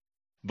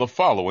The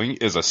following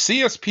is a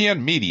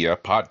CSPN Media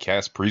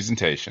podcast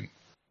presentation.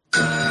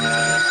 Good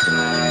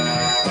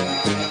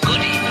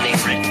evening,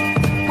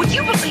 Rick. Would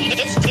you believe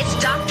it's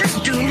Dr.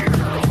 Doom?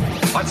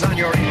 What's on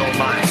your evil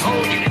mind?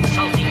 Hold your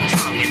insulting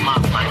tongue and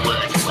mark my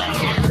words well.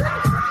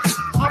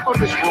 How about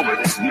this rumor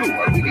that you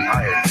are really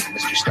hired,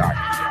 Mr. Stark?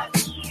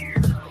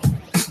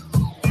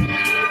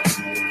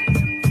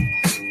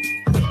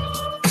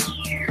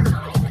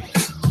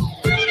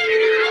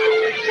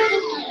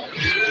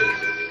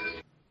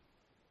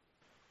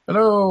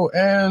 Hello,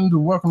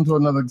 and welcome to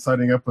another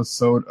exciting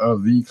episode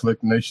of the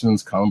Click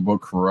Nation's Comic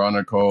Book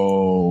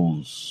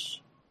Chronicles.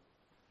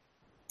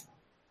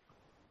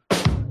 Yeah,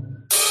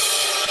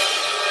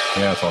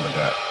 that's all I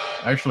got.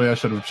 Actually, I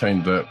should have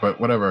changed that, but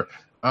whatever.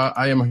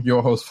 I am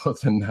your host for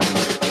the night.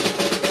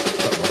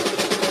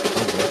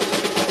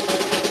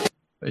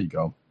 There you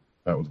go.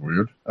 That was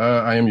weird.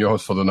 I am your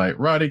host for the night,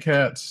 Roddy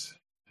Cat.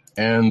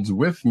 And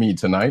with me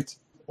tonight,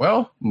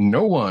 well,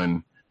 no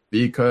one.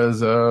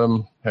 Because,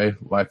 hey,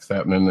 life's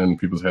happening and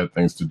people's had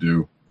things to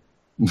do.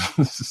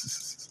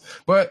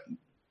 But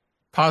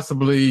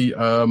possibly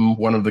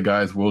one of the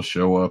guys will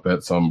show up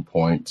at some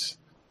point.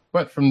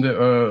 But from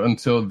the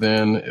until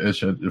then, it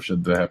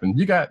should happen.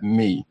 You got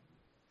me,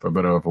 for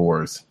better or for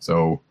worse.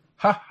 So,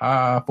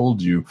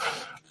 fooled you.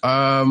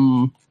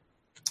 As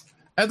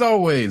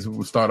always,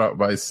 we'll start out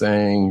by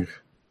saying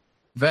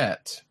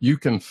that you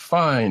can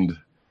find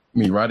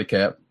me, Roddy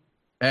Cat,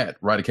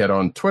 at RoddyCat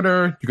on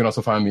Twitter. You can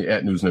also find me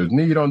at News Nerds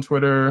Need on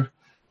Twitter.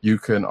 You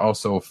can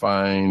also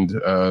find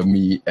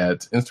me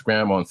at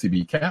Instagram on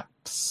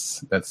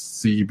CBCaps.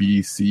 That's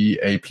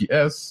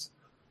CBCAPS,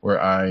 where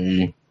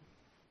I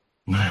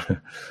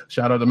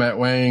shout out to Matt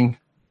Wang,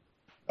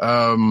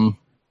 where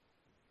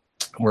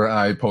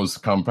I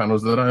post comic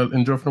panels that I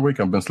enjoy for the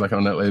week. I've been slacking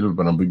on that later,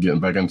 but I'm getting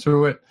back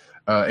into it.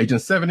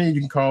 Agent 70,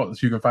 you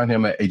can find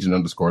him at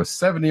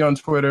Agent_70 on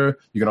Twitter.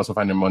 You can also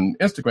find him on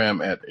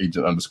Instagram at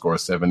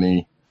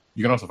Agent_70.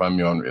 You can also find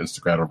me on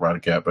Instagram at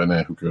RoddyCat, but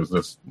who cares?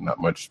 There's not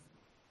much.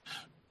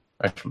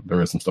 Actually,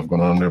 there is some stuff going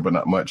on there, but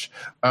not much.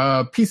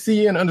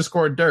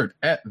 PCN_Dirt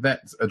at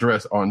that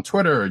address on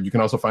Twitter. You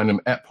can also find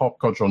him at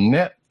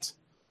PopCultureNet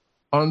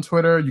on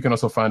Twitter. You can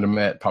also find him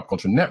at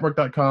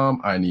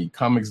PopCultureNetwork.com,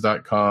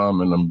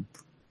 INeedComics.com, and I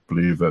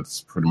believe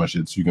that's pretty much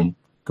it. So you can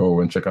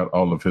go and check out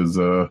all of his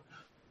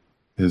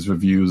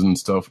reviews and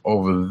stuff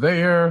over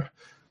there.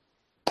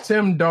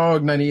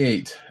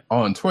 TimDog98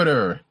 on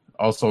Twitter,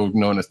 also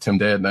known as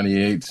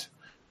TimDad98.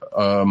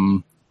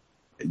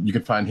 You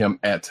can find him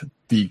at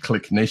The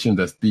Click Nation.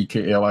 That's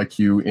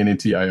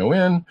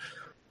DKLIQNETION.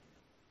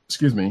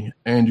 Excuse me.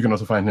 And you can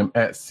also find him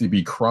at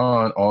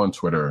CBCron on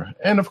Twitter.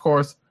 And of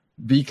course,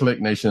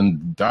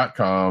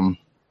 TheClickNation.com.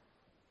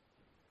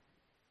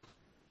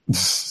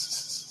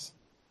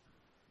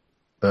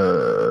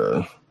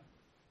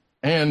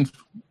 And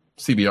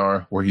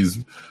CBR, where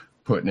he's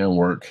putting in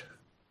work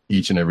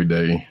each and every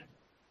day.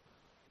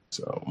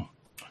 So,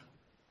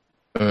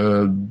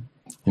 you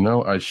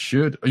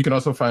can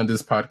also find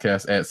this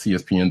podcast at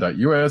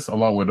cspn.us,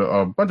 along with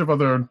a bunch of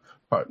other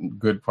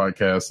good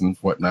podcasts and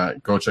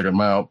whatnot. Go check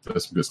them out.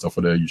 There's some good stuff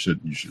for there. You should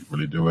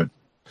really do it.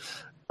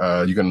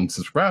 You can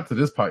subscribe to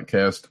this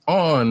podcast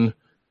on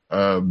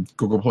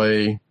Google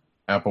Play,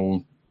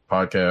 Apple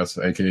Podcasts,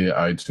 aka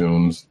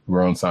iTunes.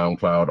 We're on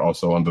SoundCloud,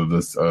 also under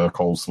this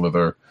Cold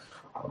Slither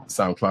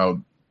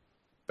SoundCloud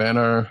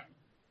banner.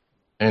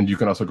 And you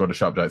can also go to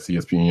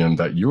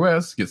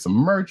shop.cspn.us, get some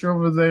merch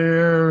over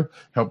there,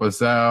 help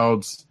us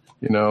out,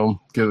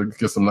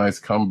 get some nice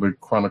Comic Book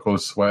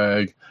Chronicles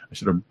swag. I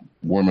should have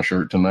worn my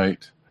shirt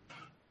tonight,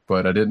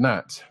 but I did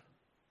not.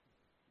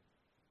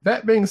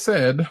 That being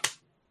said,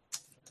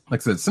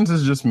 like I said, since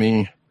it's just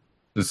me,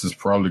 this is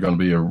probably going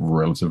to be a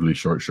relatively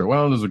short show.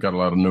 Well, we've got a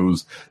lot of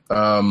news.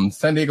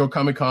 San Diego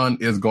Comic-Con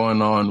is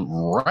going on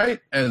right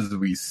as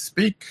we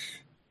speak.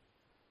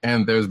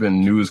 And there's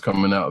been news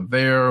coming out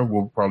there.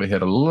 We'll probably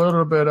hit a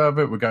little bit of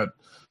it. We got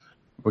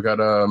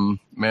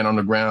Man on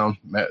the Ground.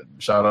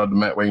 Shout out to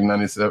Matt Wang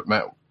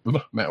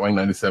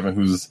 97,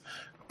 who's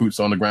boots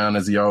on the ground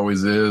as he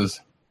always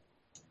is.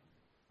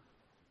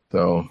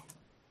 So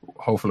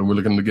hopefully we're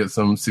looking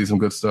to see some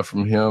good stuff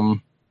from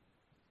him.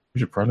 We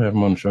should probably have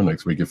him on the show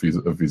next week if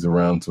he's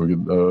around, so we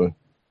could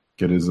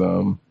get his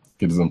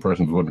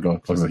impressions of what's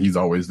going on. He's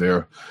always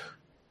there.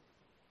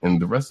 And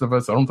the rest of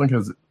us, I don't think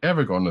has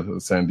ever gone to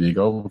San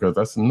Diego because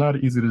that's not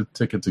an easy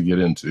ticket to get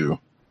into.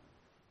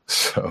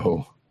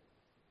 So,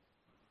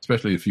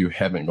 especially if you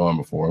haven't gone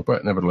before.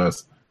 But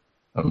nevertheless,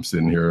 I'm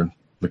sitting here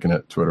looking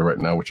at Twitter right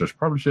now, which I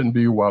probably shouldn't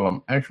be while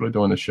I'm actually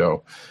doing the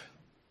show.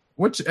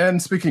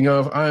 And speaking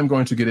of, I'm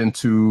going to get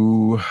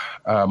into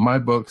my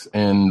books,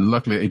 and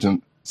luckily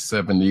Agent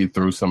 70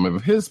 threw some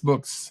of his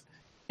books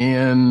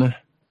in,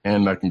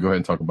 and I can go ahead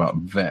and talk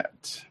about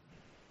that.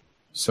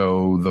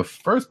 So the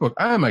first book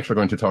I'm actually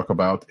going to talk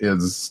about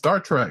is Star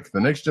Trek: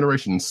 The Next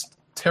Generation,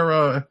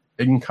 Terra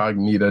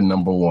Incognita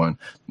 #1.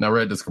 Now, I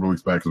read this a couple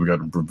weeks back because we got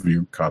a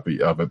review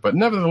copy of it. But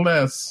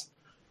nevertheless,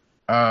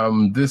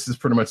 this is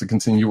pretty much a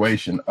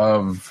continuation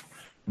of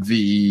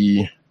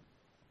the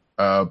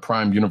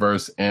Prime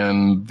Universe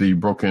and the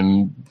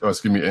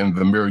and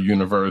the Mirror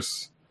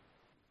Universe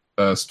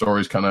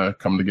stories kind of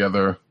come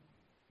together.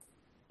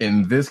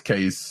 In this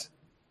case,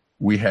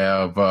 we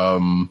have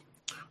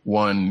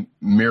one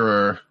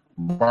Mirror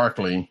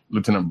Barkley,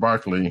 Lieutenant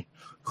Barkley,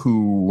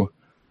 who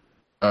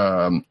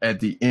at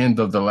the end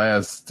of the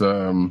last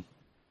okay,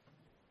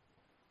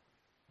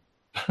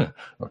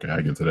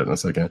 I'll get to that in a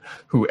second,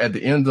 who at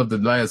the end of the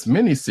last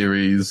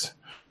miniseries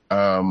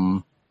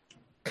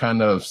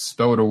kind of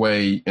stowed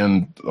away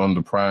on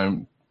the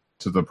Prime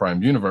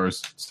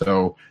Universe.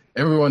 So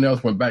everyone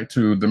else went back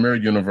to the Mirror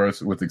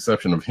Universe with the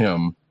exception of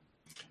him.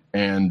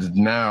 And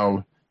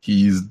now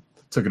he's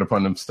took it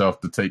upon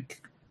himself to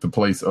take the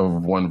place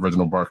of one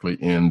Reginald Barkley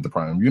in the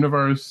Prime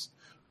Universe.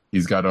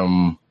 He's got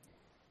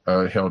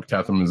held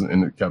captive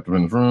in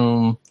his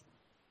room.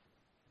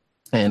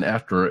 And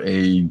after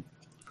a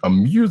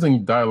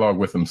amusing dialogue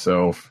with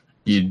himself,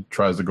 he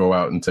tries to go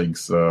out and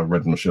takes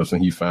Reginald shifts,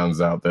 and he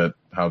finds out that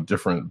how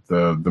different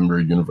the Mirror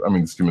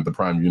Universe, the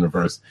Prime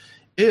Universe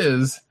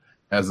is,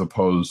 as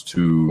opposed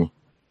to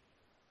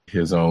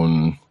his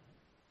own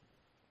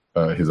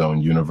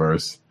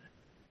universe.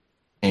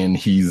 And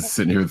he's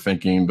sitting here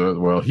thinking that,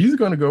 well, he's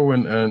going to go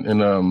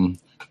and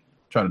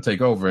try to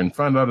take over, and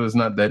find out it's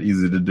not that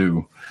easy to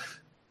do.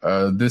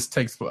 This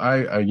takes,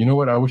 you know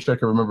what? I wish I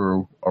could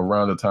remember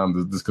around the time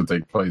that this could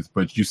take place.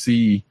 But you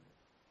see,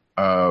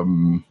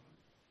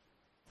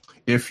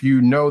 if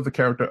you know the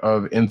character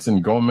of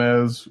Ensign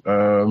Gomez,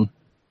 the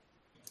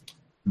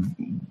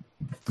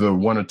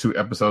 1 or 2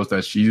 episodes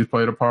that she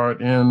played a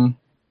part in,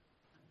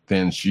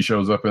 then she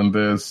shows up in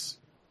this.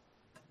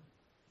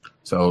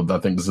 So I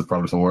think this is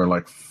probably somewhere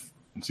like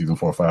season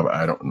 4 or 5.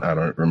 I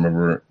don't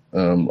remember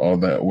all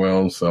that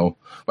well. So,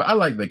 but I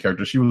like that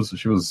character. She was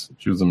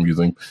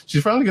amusing.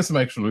 She finally gets some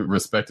actual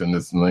respect in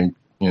this in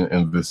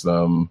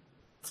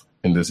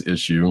this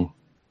issue,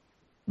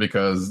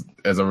 because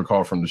as I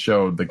recall from the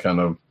show, they kind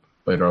of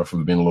played her off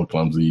as being a little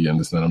clumsy and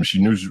this and that. I mean, she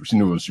knew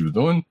what she was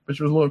doing, but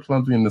she was a little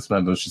clumsy and this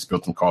and that. She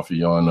spilled some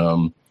coffee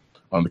on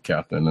the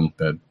captain, and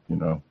that, you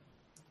know,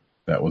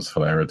 that was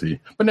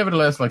hilarity. But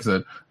nevertheless, like I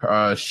said,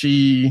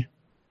 she,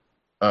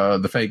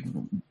 the fake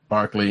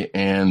Barkley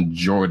and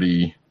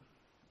Geordi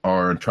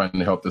are trying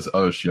to help this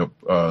other ship,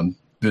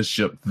 this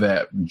ship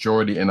that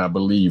Geordi and I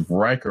believe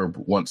Riker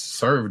once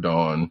served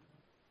on,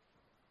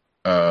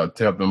 to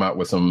help them out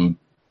with some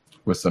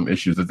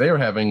issues that they are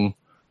having,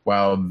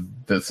 while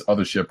this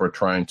other ship are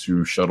trying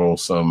to shuttle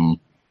some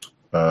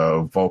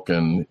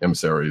Vulcan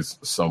emissaries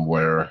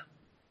somewhere.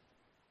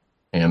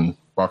 And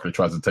Barkley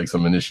tries to take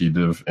some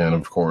initiative, and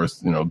of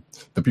course, you know,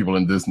 the people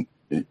in this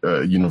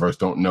universe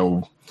don't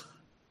know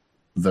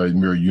the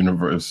Mirror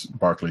Universe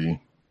Barkley.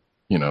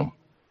 You know,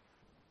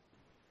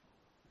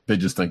 they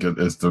just think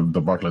it's the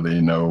Barkley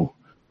they know,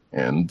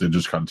 and they're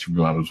just kind of keeping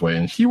him out of his way.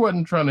 And he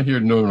wasn't trying to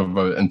hear no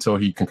about it until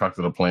he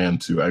concocted a plan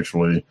to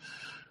actually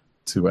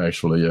try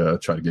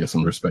to get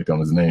some respect on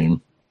his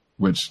name,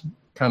 which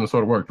kind of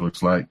sort of worked,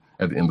 looks like,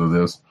 at the end of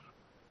this.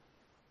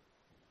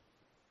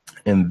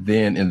 And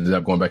then ended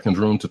up going back in his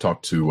room to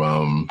talk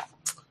to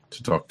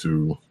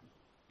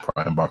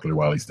Prime Barkley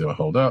while he's still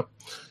held up.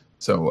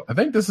 So I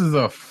think this is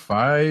a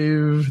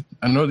 5.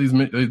 I know these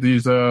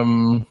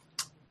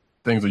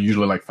things are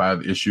usually like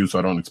 5 issues, so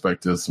I don't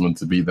expect this one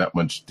to be that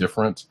much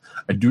different.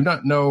 I do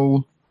not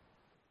know,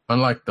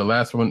 unlike the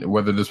last one,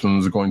 whether this one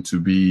is going to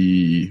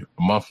be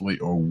monthly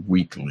or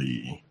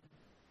weekly.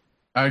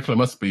 Actually, it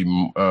must be.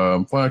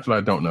 Actually,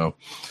 I don't know.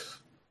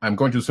 I'm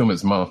going to assume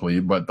it's monthly,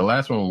 but the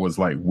last one was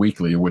like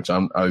weekly, which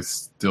I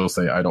still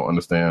say I don't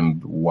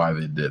understand why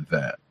they did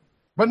that.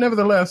 But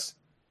nevertheless,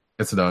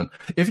 it's done.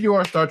 If you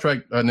are a Star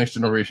Trek Next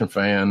Generation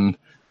fan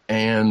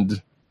and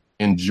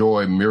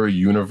enjoy Mirror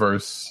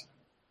Universe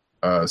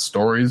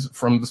stories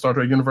from the Star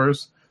Trek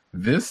universe,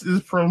 this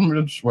is pretty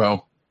much,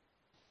 well,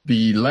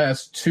 the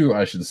last 2,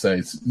 I should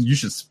say. You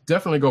should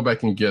definitely go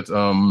back and get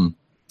Star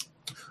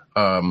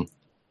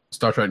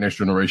Trek Next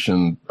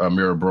Generation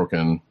Mirror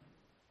Broken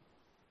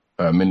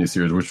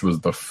miniseries, which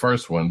was the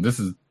first one. This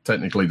is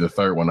technically the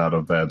 3rd one out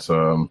of that.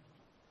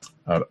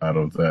 Out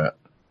of that,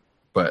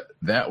 but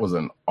that was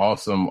an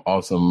awesome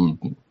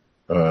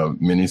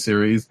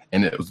miniseries,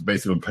 and it was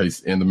basically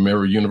placed in the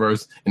Mirror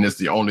Universe, and it's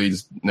the only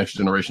Next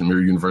Generation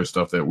Mirror Universe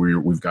stuff that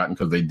we've gotten,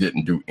 because they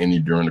didn't do any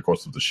during the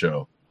course of the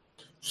show.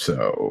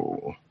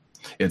 So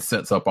it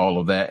sets up all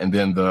of that, and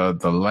then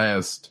the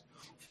last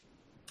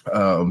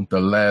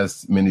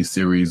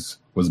miniseries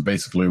was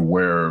basically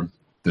where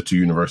the 2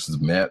 universes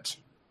met,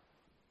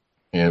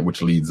 and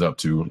which leads up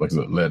to, like I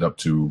said, led up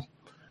to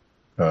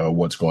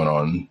what's going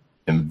on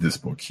in this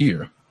book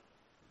here.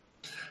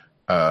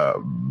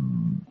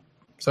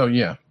 So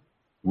yeah,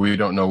 we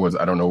don't know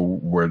I don't know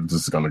where this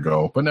is going to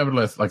go, but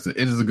nevertheless, like I said,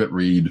 it is a good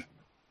read,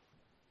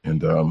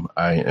 and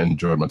I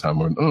enjoyed my time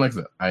with it. And like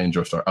I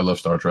said, I love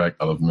Star Trek.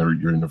 I love Mirror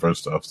Universe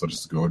stuff, so this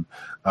is good.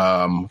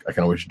 I kind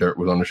of wish Dirt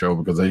was on the show,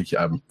 because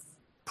I'm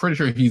pretty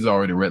sure he's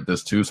already read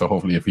this too. So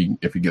hopefully, if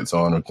he gets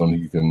on or something,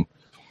 you can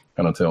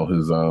kind of tell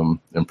his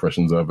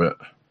impressions of it.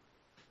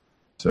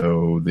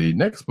 So the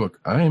next book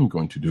I am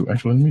going to do.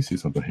 Actually, let me see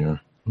something here.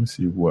 Let me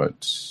see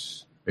what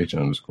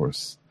Agent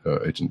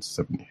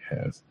 70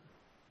 has.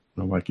 I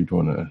don't know why I keep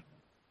doing that.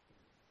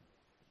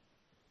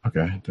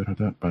 Okay.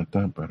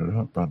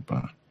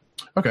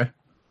 Okay.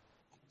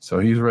 So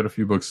he's read a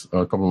few books,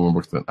 a couple more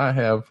books than I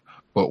have.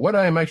 But what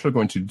I am actually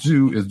going to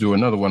do is do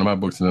another one of my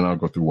books, and then I'll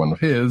go through one of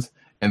his.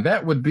 And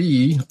that would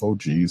be, oh,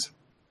 geez.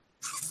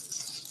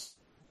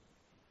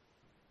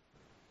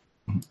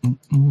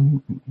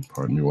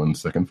 Pardon me 1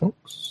 second,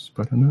 folks.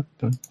 I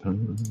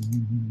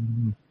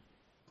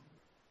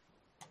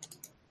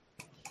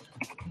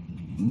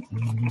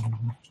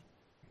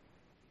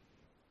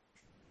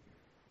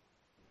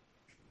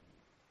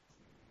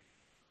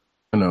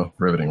know,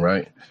 riveting,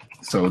 right?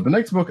 So the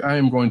next book I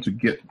am going to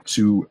get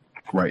to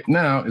right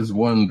now is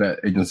one that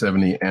Agent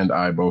 70 and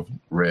I both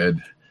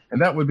read, and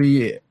that would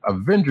be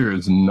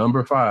Avengers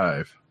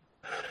 #5.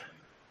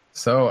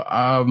 So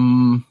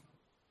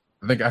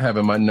I think I have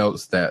in my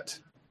notes that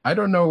I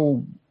don't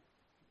know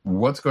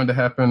what's going to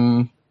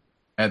happen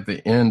at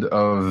the end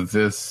of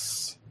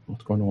this.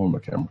 What's going on with my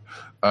camera?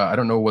 I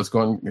don't know what's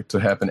going to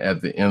happen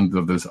at the end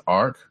of this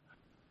arc,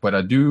 but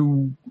I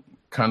do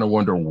kind of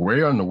wonder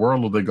where in the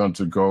world are they going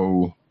to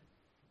go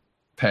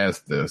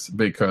past this?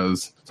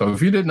 Because, so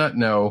if you did not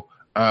know,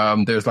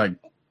 there's like,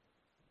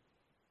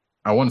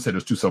 I want to say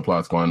there's 2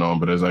 subplots going on,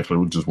 but there's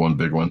actually just one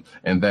big one.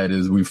 And that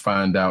is we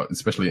find out,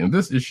 especially in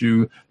this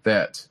issue,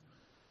 that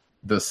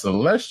the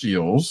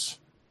Celestials,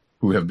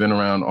 who have been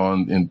around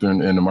in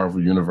the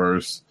Marvel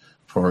Universe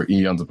for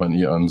eons upon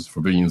eons, for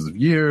billions of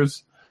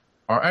years,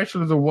 are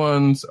actually the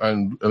ones,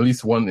 and at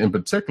least one in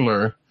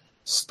particular,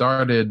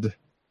 started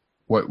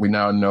what we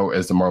now know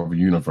as the Marvel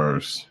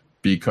Universe.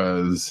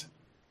 Because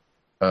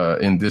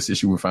in this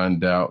issue, we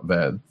find out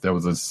that there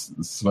was a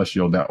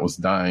Celestial that was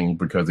dying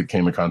because it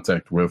came in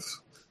contact with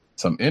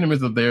some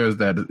enemies of theirs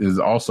that is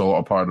also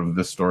a part of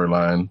this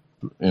storyline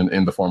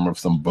in the form of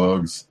some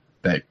bugs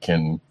that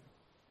can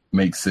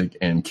make sick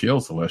and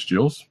kill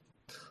Celestials.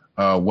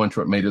 One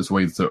trip made its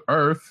way to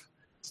Earth,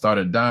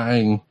 started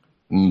dying,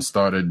 and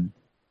started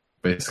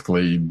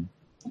basically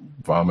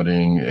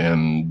vomiting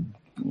and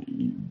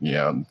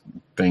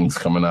things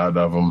coming out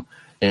of them.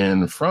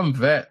 And from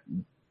that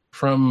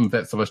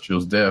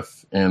Celestial's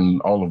death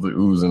and all of the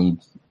ooze and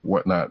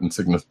whatnot and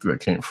sickness that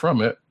came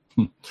from it,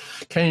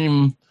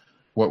 came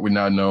what we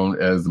now know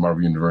as the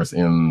Marvel Universe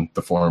in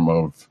the form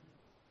of,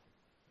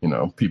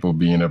 people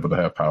being able to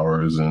have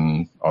powers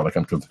and all that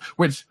kind of stuff.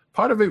 Which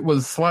part of it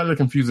was slightly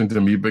confusing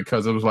to me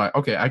because it was like,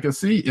 okay, I could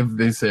see if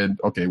they said,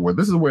 okay, well,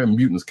 this is where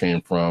mutants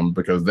came from,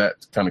 because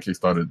that kind of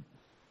kickstarted,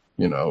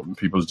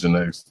 people's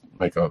genetics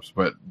makeups.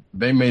 But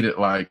they made it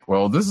like,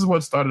 well, this is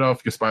what started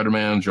off your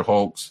Spider-Mans, your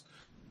Hulks,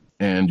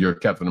 and your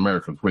Captain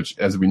Americas, which,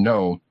 as we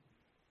know,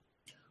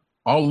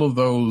 all of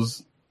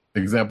those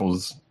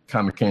examples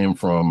kind of came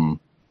from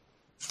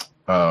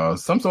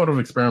some sort of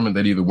experiment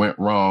that either went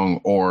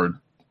wrong or,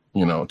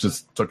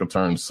 just took a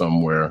turn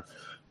somewhere.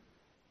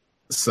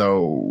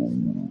 So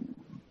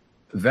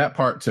that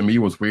part to me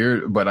was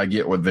weird, but I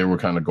get what they were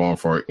kind of going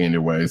for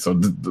anyway. So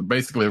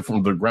basically,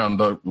 from the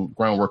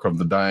groundwork of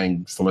the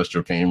dying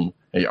Celestial came,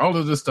 hey, all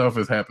of this stuff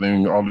is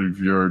happening. All of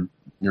your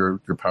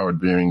powered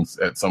beings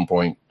at some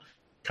point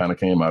kind of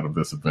came out of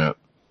this event.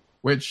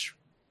 Which,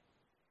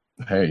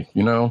 hey,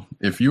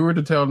 if you were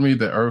to tell me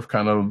that Earth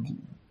kind of,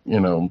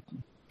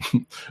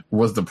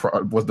 was the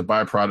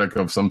byproduct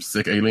of some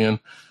sick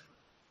alien,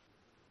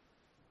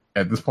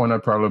 at this point,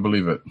 I'd probably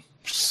believe it.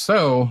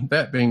 So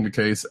that being the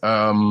case,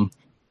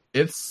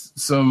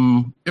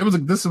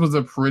 this was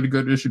a pretty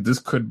good issue. This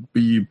could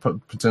be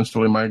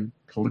potentially my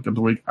click of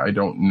the week. I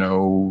don't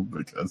know,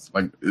 because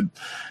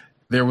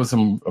there was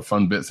some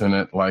fun bits in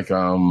it. Like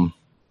I'm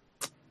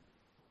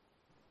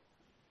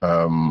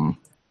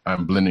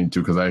blending too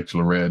because I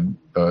actually read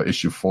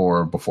issue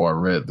 4 before I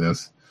read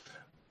this.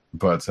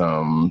 But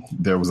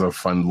there was a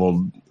fun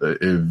little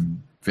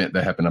event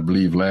that happened, I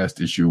believe, last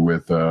issue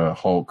with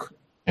Hulk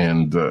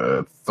and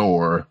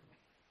Thor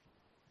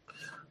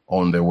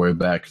on their way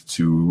back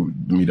to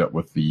meet up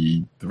with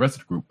the rest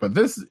of the group. But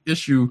this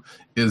issue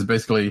is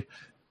basically,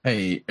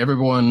 hey,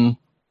 everyone,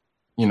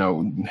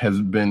 has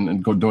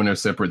been doing their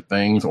separate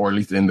things, or at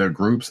least in their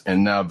groups,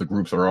 and now the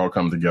groups are all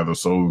coming together.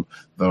 So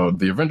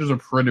the Avengers are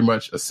pretty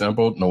much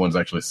assembled. No one's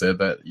actually said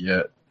that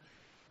yet.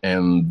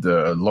 And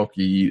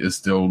Loki is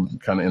still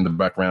kind of in the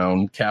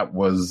background. Cap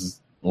was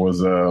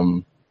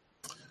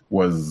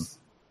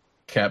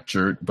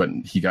captured, but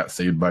he got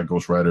saved by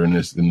Ghost Rider in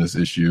this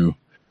issue.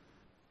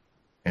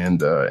 And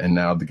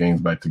now the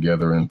gang's back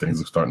together and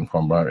things are starting to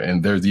come by.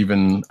 And there's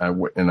even, I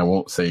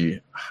won't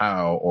say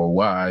how or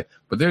why,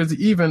 but there's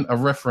even a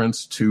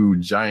reference to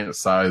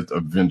giant-sized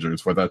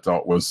Avengers, which I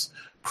thought was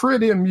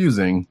pretty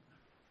amusing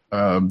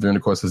during the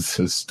course of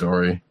his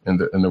story and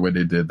the way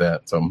they did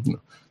that.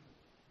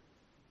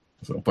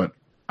 But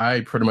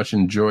I pretty much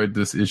enjoyed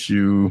this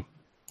issue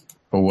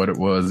for what it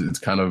was. It's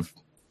kind of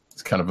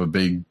a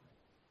big,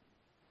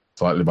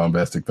 slightly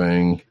bombastic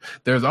thing.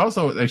 There's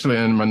also, actually,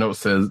 in my notes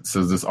says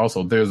this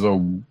also, there's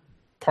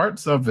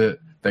parts of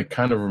it that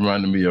kind of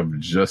reminded me of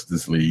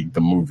Justice League,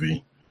 the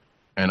movie.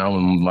 And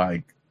I'm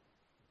like,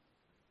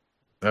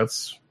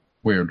 that's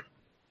weird.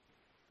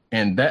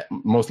 And that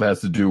mostly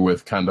has to do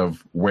with kind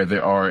of where they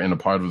are in a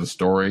part of the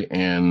story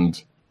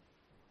and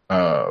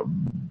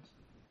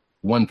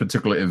one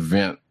particular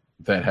event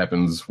that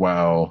happens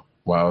while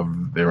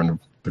they're in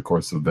the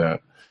course of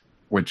that,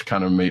 which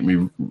kind of reminded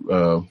me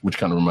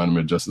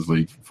of Justice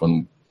League,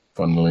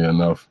 funnily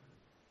enough.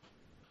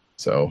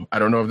 So I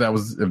don't know if that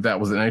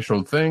was an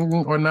actual thing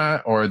or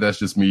not, or that's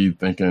just me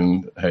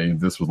thinking, hey,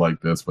 this was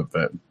like this, but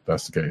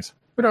that's the case.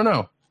 We don't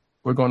know.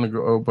 We're going to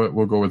go, but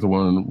we'll go with the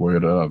one way or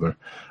the other.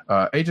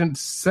 Agent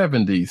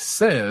 70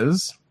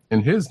 says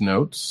in his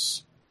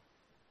notes,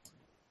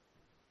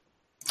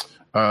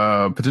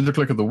 potential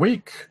click of the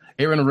week.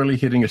 Aaron really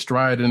hitting a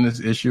stride in this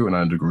issue, and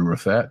I'd agree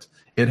with that.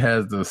 It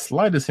has the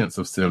slightest hints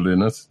of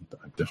silliness.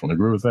 I definitely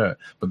agree with that.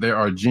 But there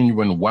are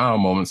genuine wow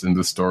moments in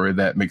this story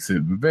that makes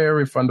it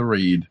very fun to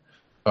read.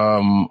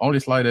 Only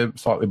slightly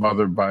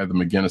bothered by the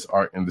McGinnis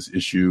art in this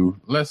issue,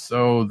 less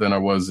so than I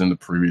was in the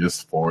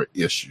previous 4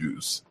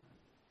 issues.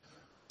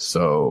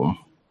 So,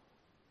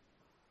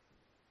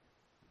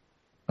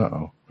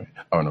 oh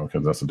no,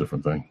 because that's a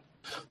different thing.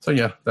 So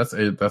yeah, that's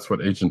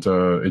what Agent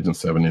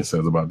 70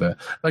 says about that.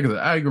 Like I said,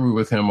 I agree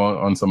with him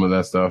on some of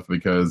that stuff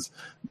because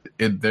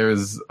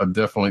there's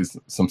definitely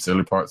some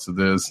silly parts to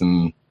this,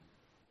 and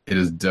it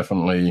is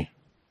definitely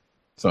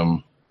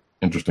some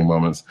interesting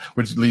moments,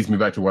 which leads me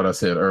back to what I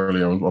said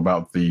earlier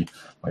about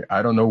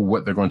I don't know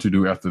what they're going to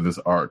do after this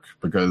arc,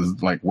 because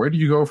where do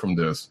you go from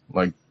this?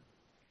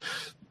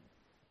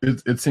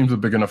 It seems a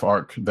big enough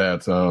arc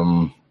that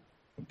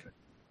okay,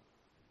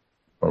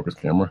 focus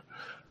camera.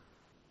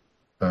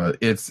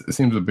 It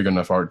seems a big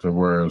enough arc to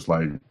where it's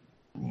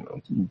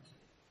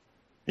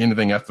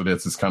anything after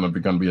this is kind of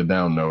going to be a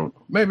down note,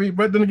 maybe.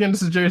 But then again,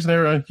 this is Jason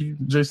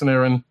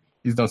Aaron.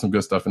 He's done some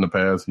good stuff in the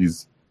past.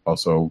 He's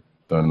also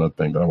done another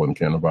thing that I wasn't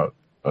caring about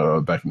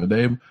back in the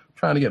day. I'm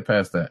trying to get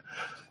past that.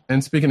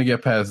 And speaking of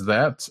get past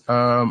that,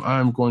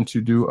 I'm going to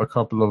do a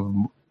couple of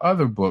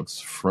other books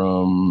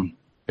from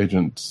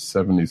Agent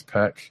 70's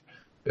pack.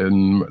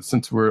 And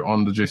since we're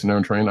on the Jason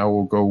Aaron train, I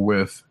will go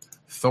with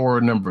Thor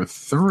number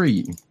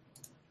 3.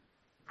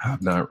 I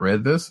have not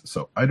read this,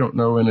 so I don't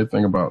know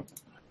anything about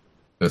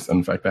this.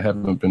 In fact, I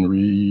haven't been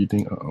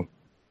reading.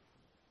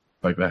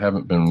 I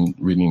haven't been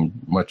reading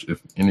much,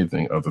 if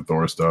anything, of the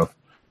Thor stuff,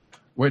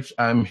 which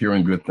I'm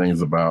hearing good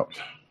things about.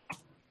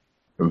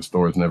 Because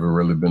Thor has never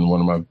really been one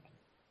of my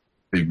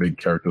big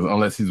characters,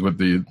 unless he's with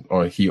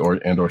he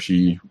or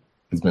she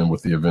has been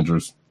with the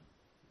Avengers.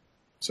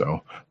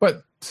 So,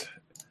 but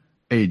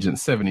Agent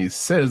 70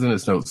 says in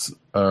his notes,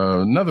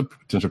 another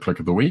potential click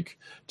of the week.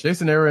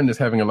 Jason Aaron is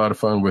having a lot of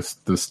fun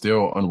with the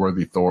still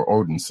unworthy Thor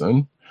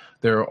Odinson.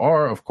 There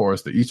are, of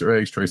course, the Easter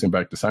eggs tracing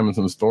back to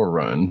Simonson's Thor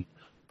run,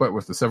 but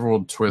with the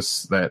several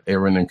twists that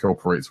Aaron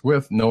incorporates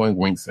with knowing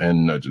winks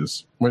and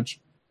nudges, which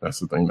that's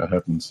the thing that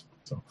happens.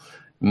 So,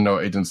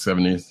 Agent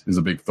 70 is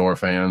a big Thor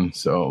fan,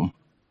 so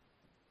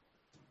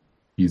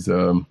he's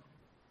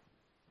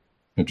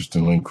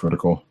interestingly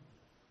critical.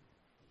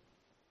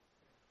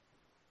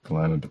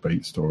 Line of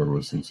debate store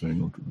was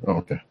insane. Oh,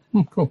 okay,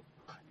 cool.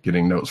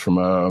 Getting notes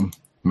from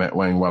Matt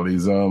Wang while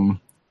he's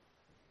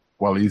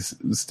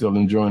still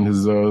enjoying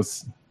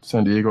his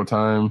San Diego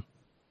time.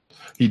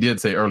 He did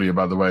say earlier,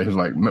 by the way, he's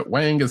like, Matt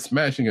Wang is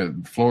smashing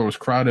it. The floor was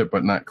crowded,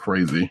 but not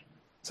crazy.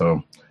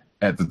 So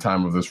at the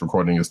time of this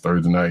recording is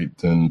Thursday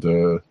night, and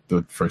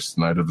the first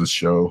night of the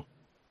show.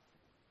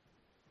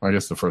 I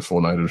guess the first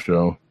full night of the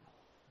show.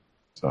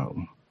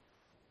 So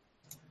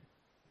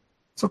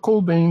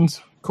cool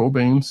beans.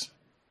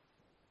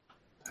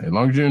 As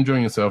long as you're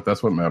enjoying yourself,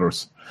 that's what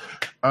matters.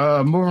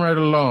 Moving right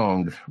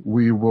along,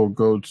 we will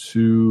go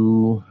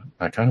to...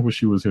 I kind of wish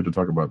she was here to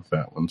talk about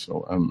that one,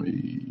 so I'm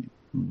going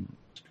to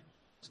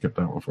skip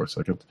that one for a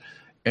second.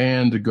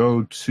 And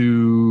go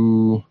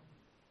to...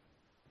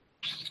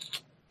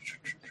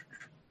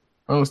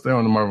 I'll stay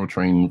on the Marvel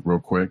train real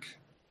quick.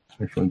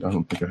 Actually, I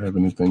don't think I have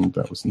anything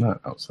that was not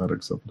outside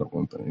except that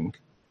one thing.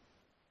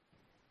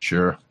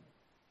 Sure.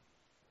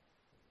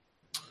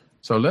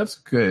 So let's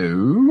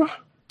go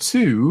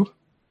to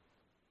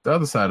the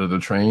other side of the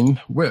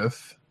train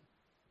with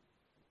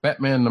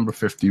Batman number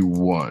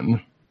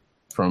 51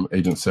 from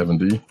Agent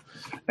 70.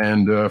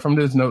 And from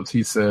his notes,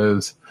 he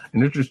says,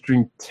 an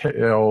interesting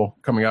tale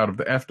coming out of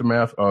the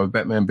aftermath of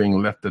Batman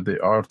being left at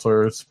the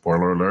altar,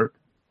 spoiler alert,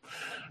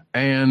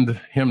 and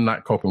him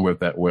not coping with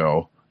that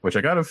well, which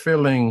I got a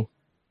feeling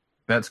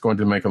that's going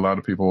to make a lot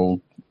of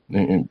people,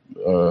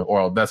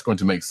 or that's going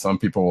to make some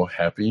people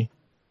happy.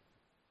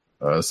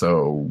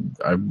 So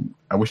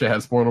I wish I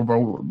had spoiler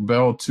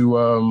bell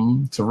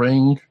to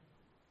ring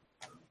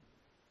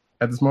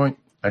at this point.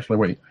 Actually,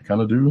 wait, I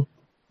kind of do,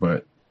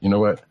 but you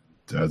know what?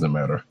 Doesn't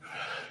matter.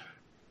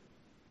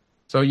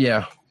 So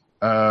yeah,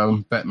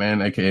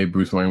 Batman, aka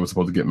Bruce Wayne, was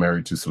supposed to get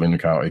married to Selena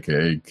Kyle,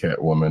 aka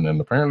Catwoman,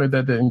 and apparently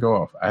that didn't go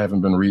off. I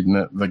haven't been reading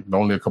it. Like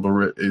only a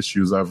couple of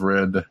issues I've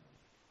read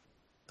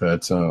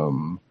that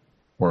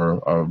were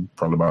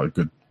probably about a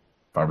good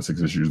 5 or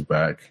 6 issues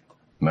back.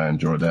 and I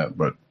enjoyed that,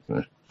 but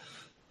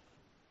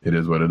it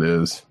is what it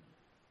is.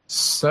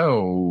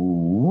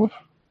 So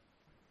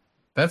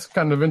that's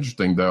kind of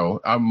interesting, though.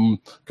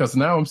 Because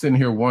now I'm sitting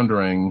here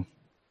wondering.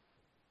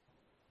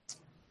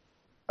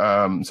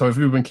 So if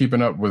you've been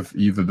keeping up with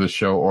either the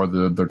show or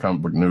the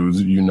comic book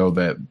news, you know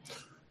that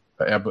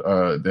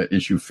that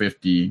issue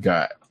 50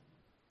 got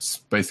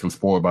basically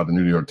spoiled by the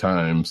New York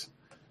Times.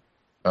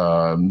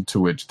 To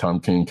which Tom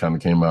King kind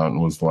of came out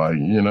and was like,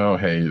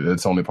 hey,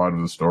 it's only part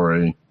of the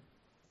story,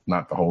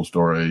 not the whole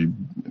story.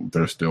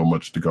 There's still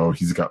much to go.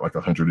 He's got like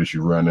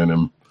 100-issue run in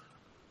him.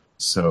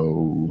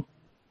 So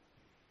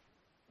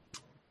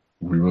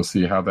we will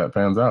see how that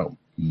pans out.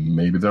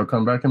 Maybe they'll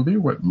come back and be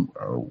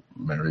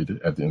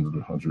married at the end of the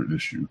 100th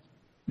issue.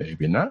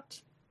 Maybe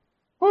not.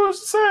 Who's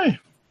to say?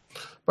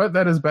 But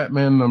that is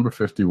Batman number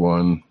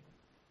 51.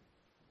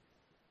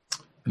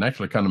 And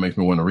actually kind of makes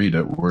me want to read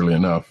it, weirdly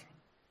enough.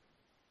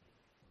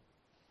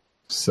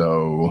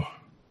 So,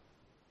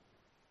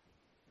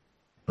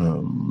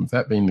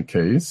 that being the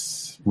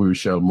case, we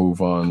shall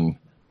move on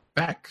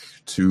back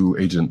to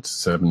Agent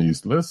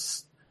 70's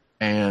list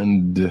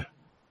and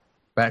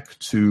back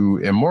to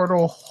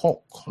Immortal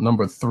Hulk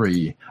number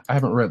 3. I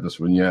haven't read this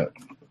one yet,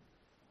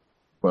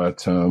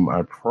 but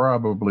I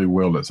probably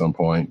will at some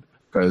point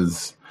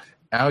because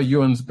Al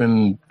Ewing's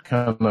been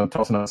kind of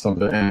tossing out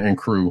something, and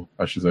crew,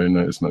 I should say,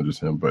 no, it's not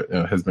just him, but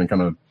has been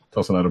kind of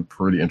tossing out a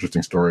pretty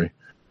interesting story.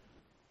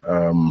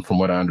 From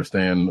what I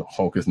understand,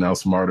 Hulk is now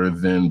smarter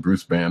than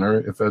Bruce Banner,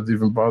 if that's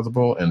even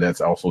possible, and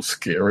that's also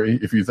scary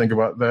if you think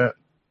about that.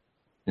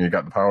 You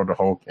got the power of the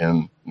Hulk,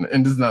 and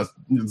it's not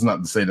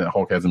to say that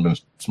Hulk hasn't been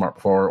smart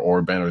before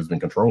or Banner has been in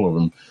control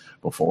of him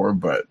before,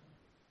 but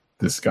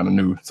this is kind of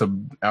new. So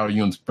Al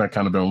Ewing's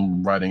kind of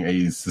been writing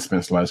a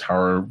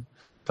suspense/horror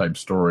type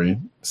story,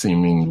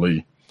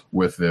 seemingly,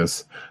 with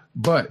this.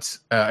 But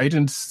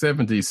Agent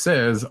 70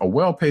 says, a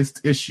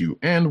well-paced issue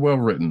and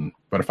well-written,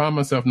 but I found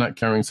myself not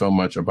caring so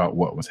much about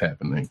what was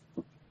happening.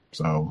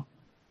 So,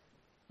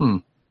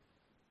 there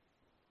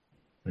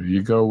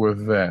you go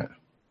with that.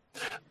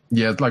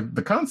 Yeah, it's like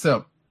the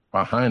concept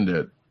behind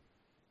it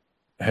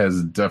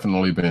has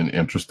definitely been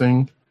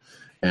interesting.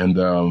 And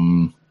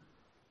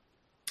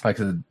like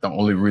I said, the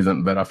only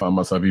reason that I found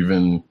myself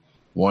even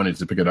wanted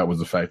to pick it up was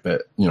the fact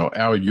that,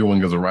 Al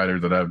Ewing is a writer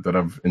that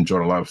I've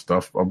enjoyed a lot of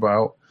stuff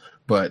about.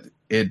 But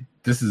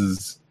this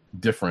is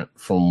different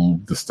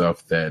from the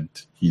stuff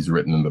that he's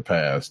written in the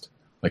past.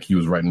 Like he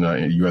was writing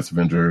U.S.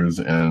 Avengers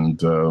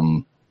and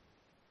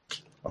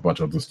a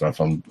bunch of other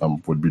stuff. I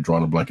would be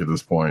drawing a blank at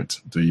this point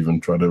to even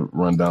try to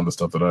run down the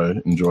stuff that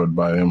I enjoyed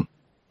by him.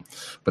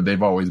 But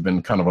they've always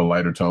been kind of a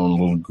lighter tone, a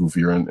little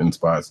goofier in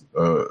spots.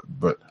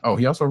 But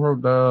he also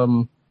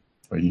wrote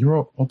he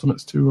wrote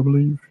Ultimates 2, I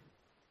believe.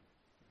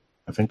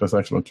 I think that's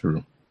actually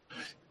true.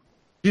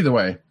 Either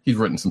way, he's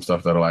written some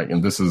stuff that I like,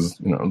 and this is,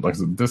 like I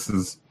said, this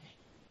is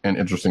an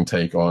interesting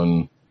take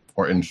on,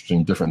 or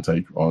interesting different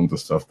take on the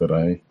stuff that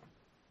I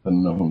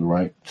didn't know him to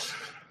write.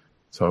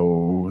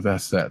 So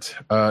that's that.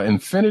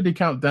 Infinity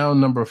Countdown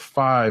number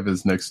 5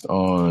 is next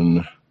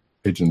on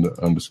Agent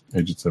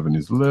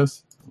 70's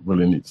list.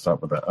 Really need to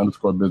stop with that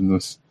underscore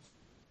business.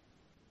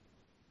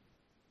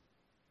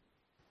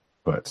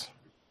 But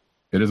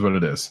it is what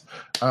it is.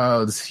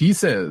 He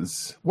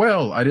says,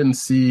 well, I didn't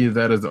see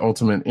that as the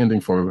ultimate ending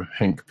for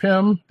Hank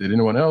Pym. Did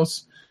anyone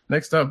else?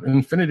 Next up,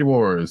 Infinity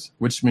Wars,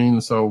 which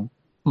means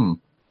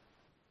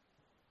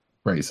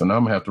Great, so now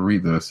I'm going to have to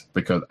read this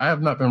because I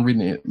have not been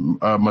reading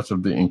much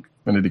of the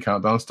Infinity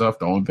Countdown stuff.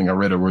 The only thing I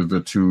read were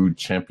the 2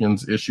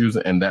 Champions issues,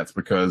 and that's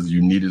because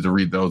you needed to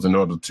read those in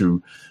order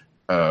to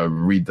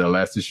read the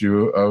last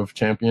issue of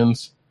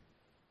Champions.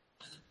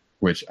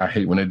 Which I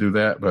hate when they do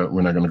that, but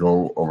we're not going to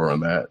go over on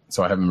that.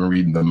 So I haven't been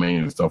reading the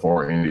main stuff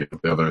or any of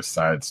the other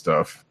side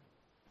stuff.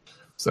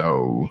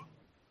 So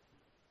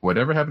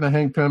whatever happened to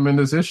Hank Pym in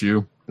this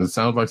issue, it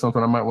sounds like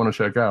something I might want to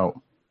check out.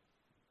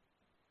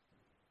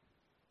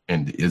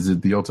 And is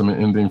it the ultimate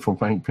ending for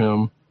Hank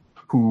Pym,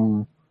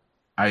 who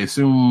I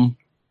assume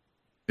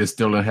is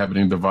still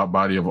inhabiting the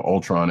body of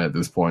Ultron at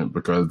this point,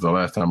 because the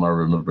last time I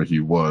remember he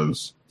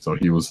was. So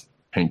he was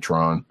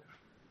Hanktron.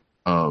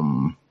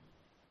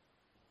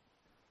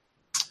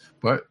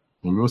 But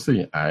we will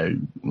see. I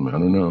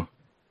don't know.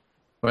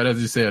 But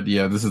as you said,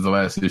 yeah, this is the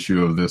last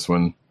issue of this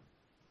one.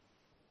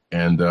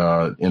 And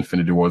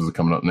Infinity Wars is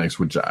coming up next,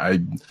 which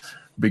I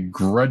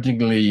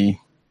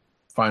begrudgingly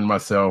find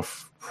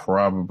myself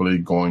probably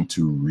going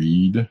to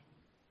read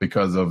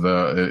because of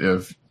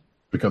the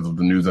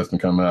news that's been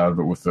coming out of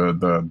it with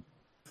the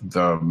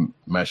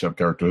mashup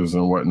characters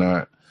and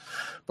whatnot.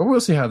 But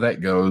we'll see how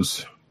that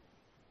goes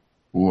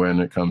when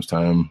it comes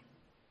time.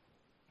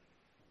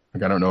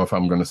 Like, I don't know if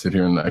I'm going to sit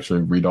here and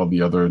actually read all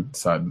the other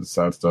side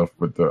stuff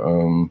with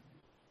the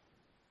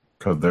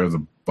because there's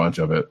a bunch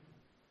of it.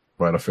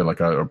 But I feel like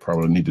I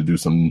probably need to do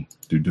some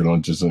due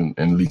diligence and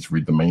at least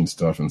read the main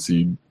stuff and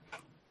see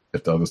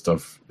if the other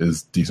stuff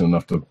is decent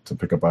enough to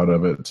pick up out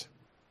of it.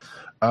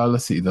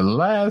 Let's see. The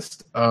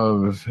last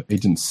of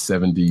Agent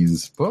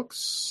 70's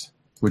books,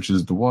 which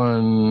is the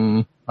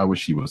one I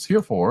wish he was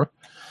here for,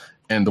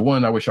 And the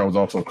one I wish I was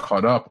also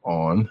caught up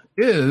on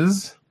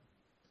is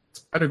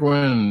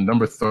Spider-Gwen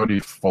number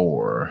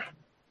 34.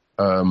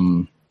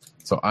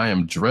 So I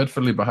am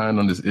dreadfully behind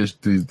on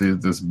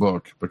this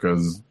book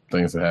because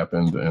things have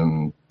happened,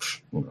 and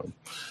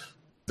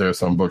there are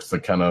some books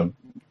that kind of,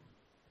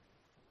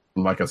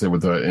 like I said,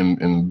 with the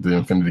in the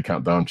Infinity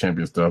Countdown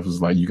Champion stuff,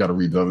 is like you got to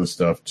read the other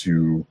stuff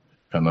to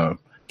kind of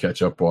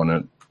catch up on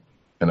it.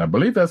 And I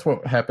believe that's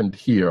what happened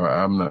here.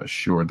 I'm not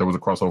sure. There was a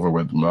crossover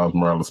with Miles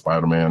Morales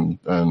Spider-Man,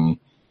 and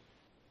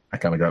I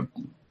kind of got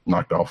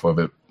knocked off of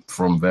it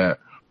from that.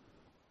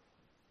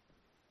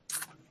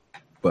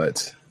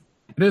 But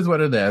it is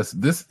what it is.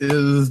 This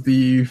is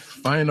the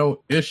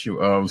final issue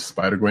of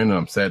Spider-Gwen, and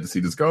I'm sad to see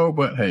this go.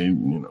 But hey,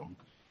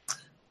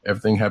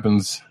 everything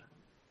happens.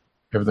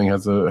 Everything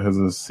has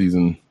a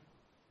season,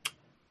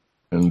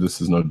 and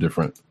this is no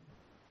different.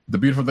 The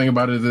beautiful thing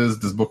about it is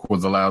this book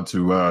was allowed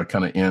to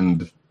kind of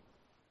end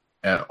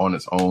on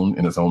its own,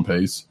 in its own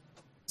pace.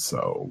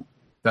 So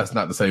that's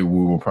not to say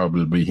we will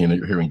probably be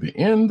hearing the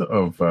end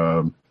of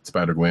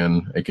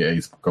Spider-Gwen,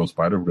 aka Ghost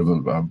Spider,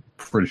 because I'm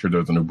pretty sure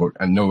there's a new book.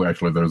 I know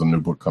actually there's a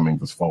new book coming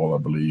this fall, I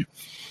believe.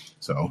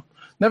 So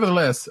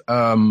nevertheless,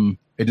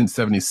 Agent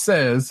 70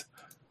 says,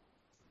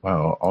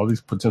 wow, all these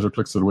potential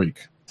clicks of the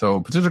week. So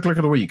potential click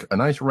of the week, a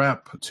nice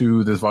wrap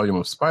to this volume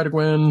of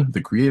Spider-Gwen.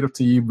 The creative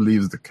team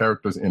believes the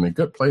character's in a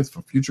good place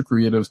for future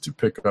creatives to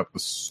pick up the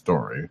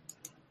story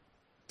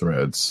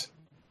threads.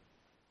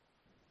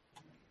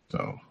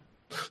 So,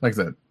 like I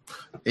said,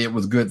 it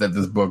was good that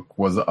this book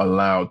was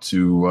allowed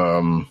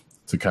to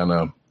kind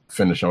of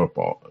finish up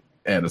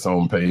at its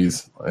own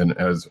pace and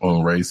at its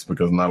own race,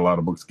 because not a lot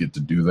of books get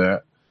to do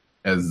that.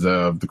 As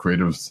the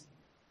creatives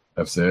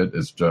have said,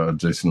 it's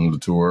Jason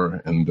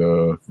Latour and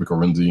Rico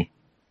Renzi,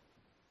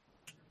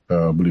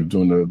 I believe,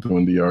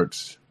 doing the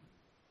arts.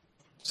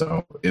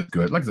 So it's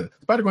good. Like I said,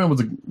 Spider-Gwen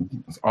was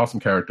an awesome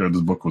character.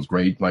 This book was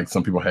great. Like,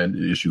 some people had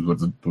issues with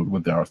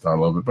the art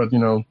style of it, but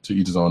to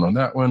each his own on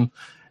that one.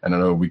 And I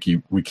know we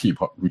keep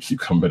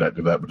coming back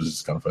to that, but it's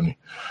just kind of funny.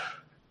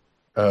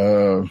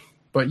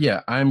 But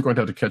yeah, I'm going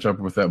to have to catch up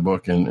with that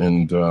book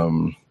and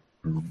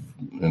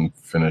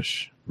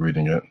finish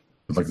reading it.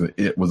 Like I said,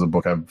 it was a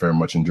book I very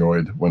much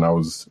enjoyed when I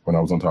was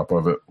on top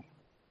of it.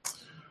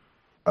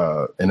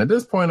 And at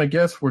this point, I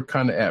guess we're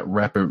kind of at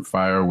rapid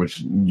fire, which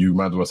you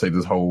might as well say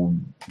this whole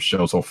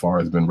show so far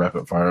has been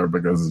rapid fire,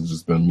 because it's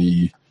just been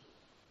me,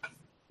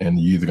 and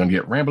you're either going to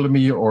get rambling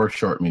me or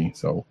short me.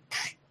 So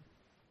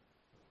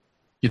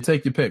you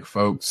take your pick,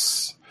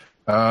 folks.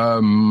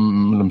 Let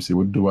me see.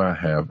 What do I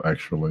have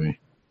actually?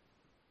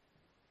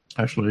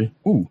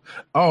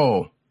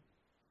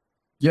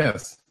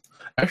 Yes.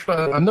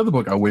 Actually, another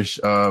book I wish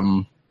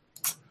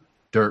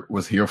Dirt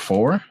was here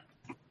for.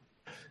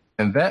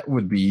 And that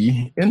would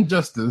be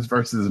Injustice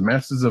versus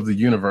Masters of the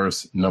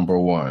Universe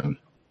 #1.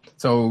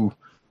 So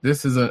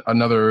this is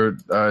another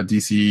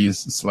DC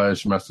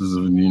 / Masters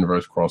of the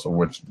Universe crossover,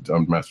 which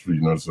Masters of the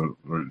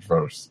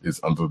Universe is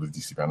under the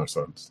DC banner,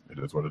 so it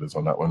is what it is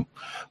on that one.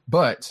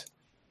 But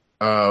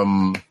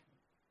the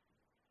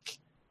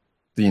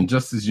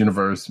Injustice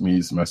universe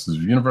meets Masters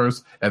of the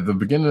Universe. At the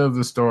beginning of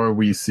the story,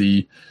 we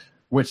see,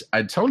 which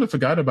I totally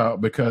forgot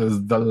about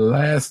because the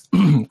last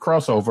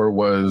crossover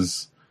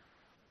was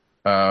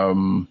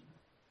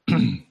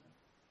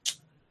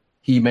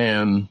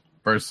He-Man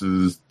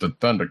versus the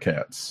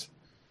Thundercats.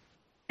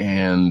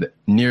 And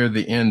near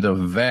the end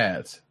of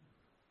that,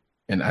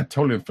 and I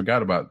totally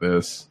forgot about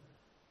this,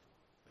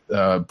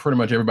 pretty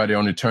much everybody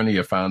on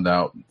Eternia found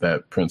out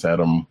that Prince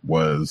Adam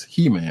was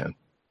He-Man.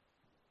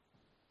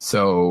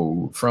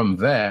 So from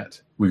that,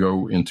 we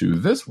go into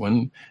this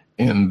one,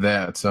 in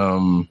that,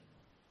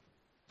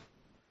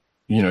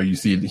 you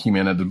see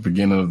He-Man at the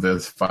beginning of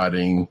this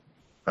fighting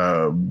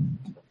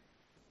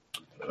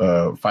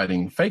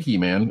fake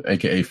He-Man,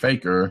 aka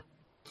Faker,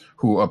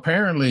 who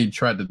apparently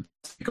tried to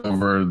take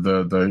over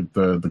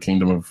the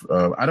kingdom of.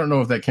 I don't know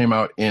if that came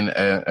out in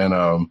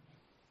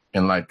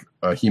like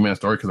a He-Man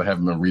story, because I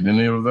haven't been reading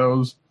any of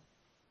those,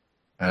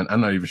 and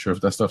I'm not even sure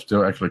if that stuff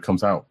still actually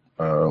comes out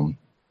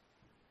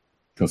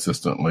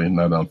consistently.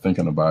 Now that I'm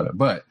thinking about it,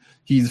 but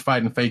he's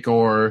fighting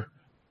Fakor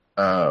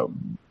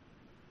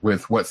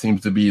with what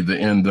seems to be the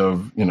end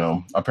of,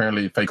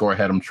 apparently Fakor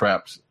had him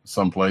trapped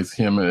someplace,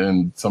 him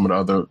and some of the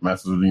other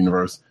Masters of the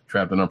Universe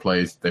trapped in a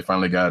place. They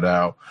finally got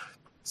out.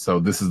 So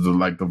this is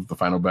the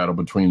final battle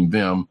between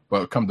them.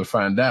 But come to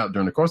find out,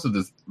 during the course of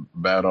this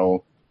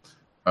battle,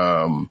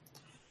 one,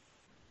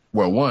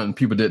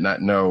 people did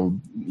not know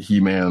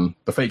He-Man,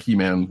 the fake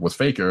He-Man, was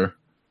Faker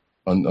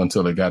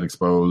until it got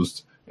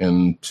exposed.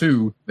 And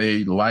two,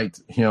 they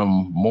liked him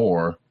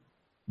more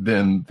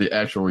than the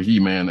actual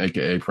He-Man,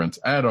 aka Prince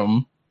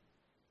Adam,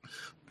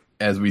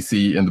 as we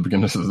see in the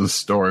beginning of the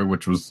story,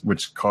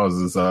 which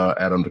causes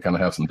Adam to kind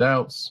of have some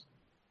doubts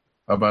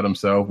about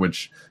himself,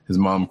 which his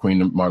mom,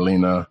 Queen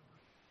Marlena,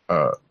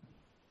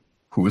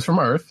 who is from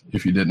Earth,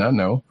 if you did not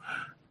know,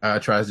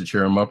 tries to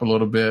cheer him up a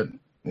little bit.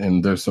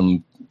 And there's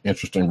some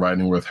interesting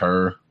writing with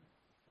her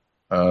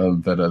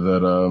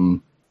that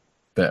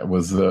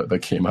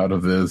came out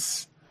of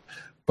this.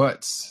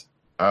 But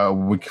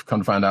we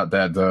come to find out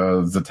that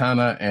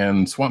Zatanna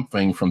and Swamp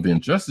Thing from the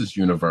Injustice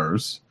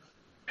universe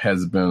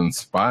has been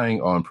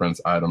spying on Prince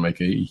Adam,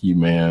 aka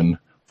He-Man,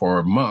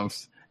 for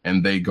months,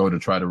 and they go to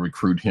try to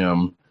recruit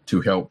him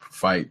to help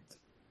fight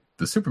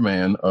the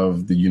Superman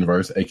of the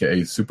universe,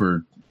 aka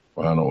Super.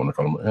 Well, I don't want to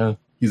call him.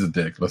 He's a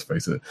dick. Let's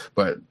face it.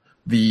 But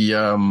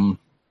the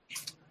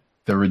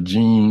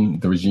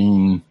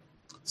regime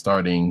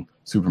starting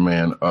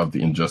Superman of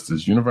the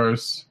Injustice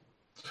universe,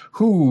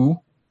 who,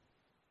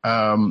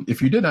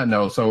 if you did not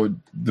know, so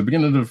the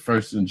beginning of the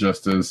first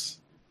Injustice,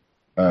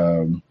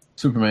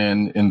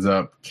 Superman ends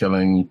up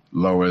killing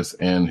Lois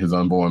and his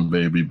unborn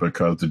baby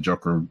because the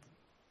Joker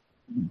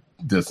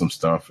did some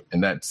stuff,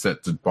 and that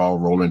set the ball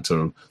rolling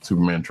to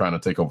Superman trying to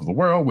take over the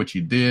world, which he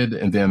did,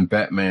 and then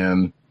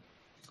Batman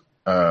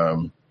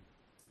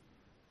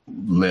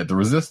led the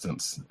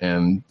resistance.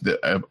 And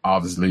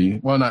obviously,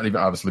 well, not even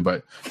obviously,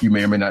 but you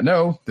may or may not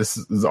know, this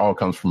all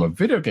comes from a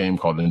video game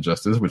called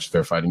Injustice, which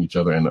they're fighting each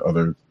other and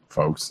other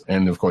folks.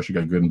 And of course, you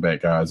got good and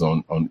bad guys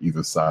on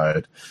either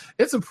side.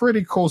 It's a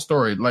pretty cool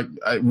story. Like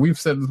we've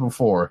said this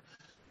before,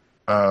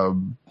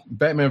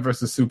 Batman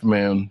versus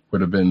Superman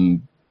would have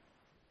been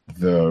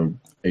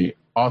a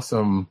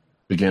awesome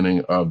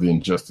beginning of the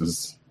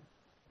Injustice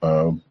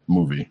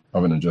movie,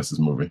 of an Injustice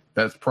movie.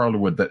 That's probably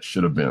what that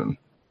should have been,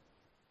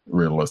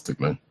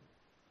 realistically.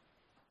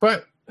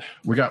 But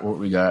we got what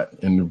we got,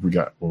 and we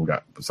got what we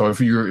got. So if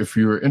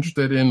you're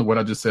interested in what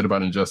I just said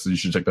about Injustice, you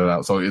should check that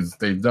out. So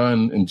they've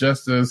done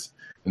Injustice,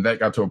 and that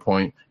got to a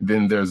point.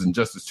 Then there's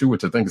Injustice 2,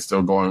 which I think is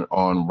still going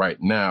on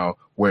right now,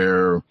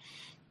 where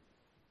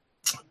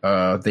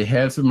they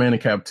had Superman in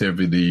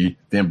captivity.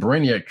 Then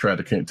Brainiac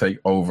tried to take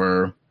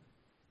over,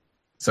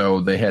 so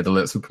they had to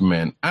let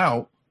Superman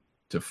out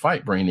to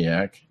fight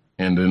Brainiac.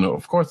 And then,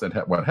 of course,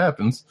 what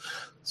happens?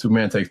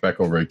 Superman takes back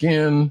over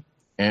again,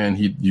 and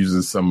he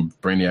uses some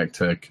Brainiac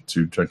tech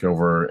to take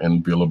over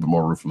and be a little bit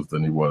more ruthless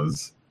than he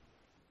was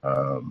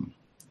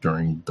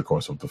during the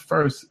course of the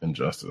first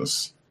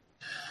Injustice.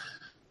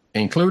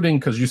 Including,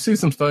 because you see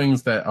some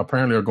things that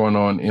apparently are going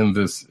on in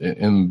this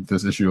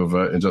issue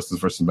of Injustice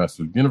versus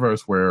Master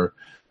Universe, where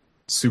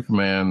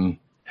Superman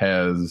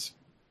has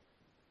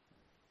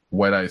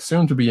what I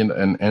assume to be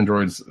an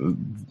android's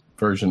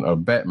version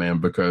of Batman,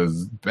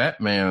 because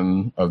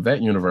Batman of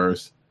that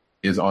universe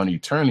is on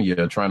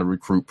Eternia trying to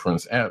recruit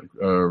Prince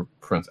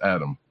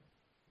Adam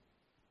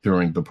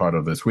during the part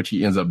of this, which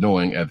he ends up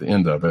doing at the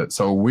end of it.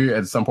 So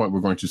at some point we're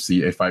going to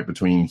see a fight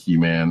between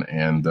He-Man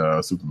and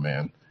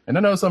Superman. And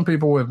I know some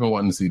people have been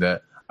wanting to see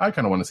that. I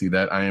kind of want to see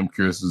that. I am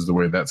curious as to the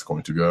way that's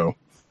going to go.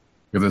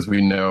 Because as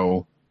we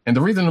know, and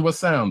the reason it was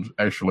sound,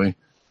 actually,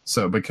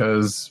 so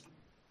because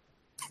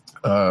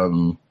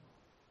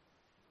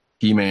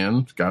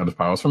He-Man got his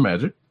powers from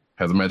magic,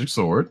 has a magic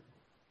sword.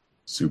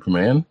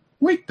 Superman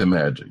weak to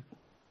magic.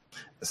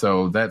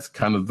 So that's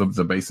kind of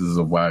the basis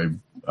of why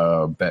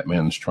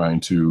Batman's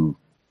trying to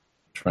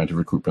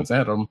recruit Prince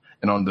Adam.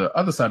 And on the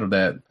other side of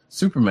that,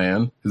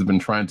 Superman has been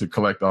trying to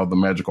collect all the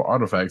magical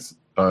artifacts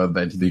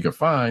that he could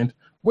find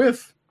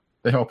with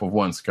the help of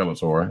one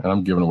Skeletor. And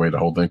I'm giving away the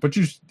whole thing. But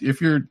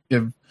if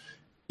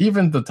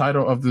even the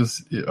title of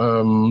this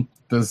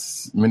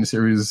this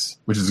miniseries,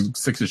 which is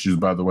 6 issues,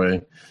 by the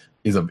way,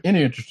 is of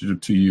any interest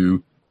to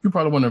you, you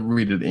probably want to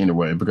read it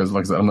anyway, because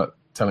like I said, I'm not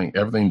telling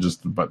everything,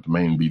 just about the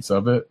main beats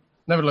of it.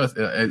 Nevertheless,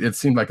 it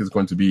seemed like it's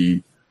going to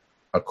be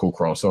a cool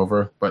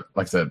crossover. But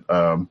like I said,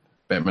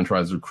 Batman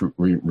tries to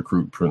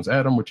recruit Prince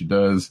Adam, which he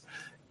does,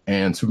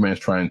 and Superman's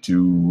trying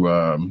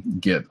to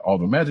get all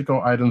the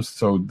magical items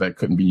so that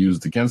couldn't be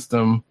used against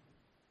them.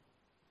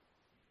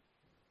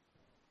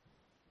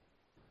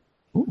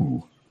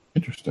 Ooh,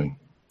 interesting.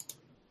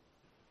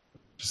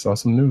 Just saw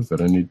some news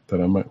that I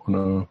might want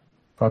to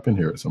pop in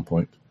here at some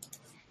point.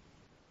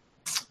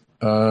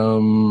 I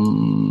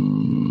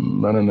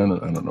don't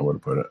know where to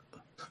put it,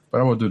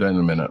 but I will do that in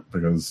a minute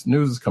because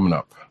news is coming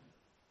up.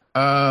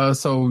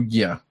 So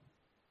yeah,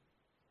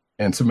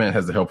 and Superman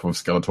has the help of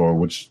Skeletor,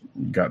 which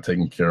got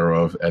taken care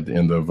of at the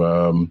end of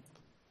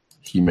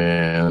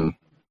He-Man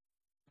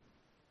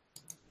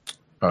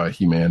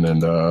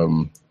and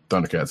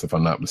Thundercats, if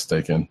I'm not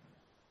mistaken.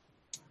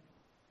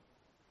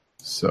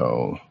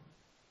 So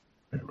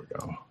here we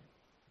go.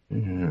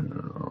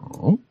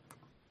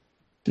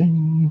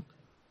 Ding.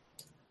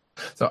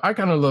 So I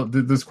kind of love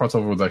this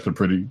crossover. Was actually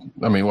pretty.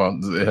 I mean, well,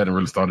 it hadn't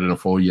really started in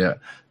full yet,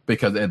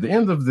 because at the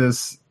end of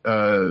this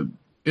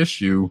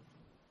issue,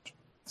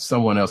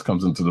 someone else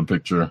comes into the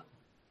picture,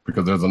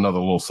 because there's another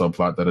little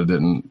subplot that I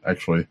didn't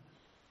actually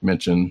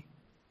mention.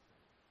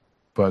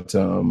 But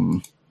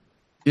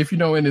if you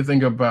know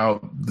anything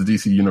about the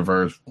DC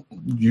universe,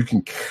 you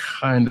can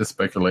kind of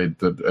speculate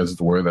that as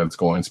to where that's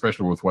going,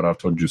 especially with what I've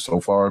told you so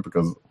far,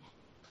 because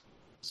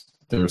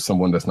there's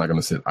someone that's not going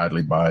to sit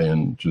idly by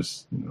and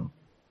just,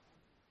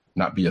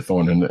 not be a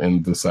thorn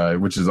in the side,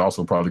 which is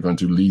also probably going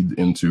to lead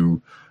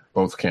into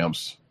both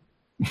camps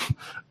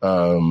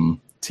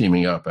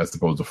teaming up as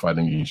opposed to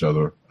fighting each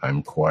other.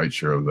 I'm quite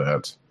sure of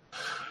that.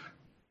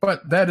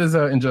 But that is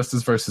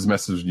Injustice versus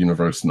Masters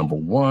Universe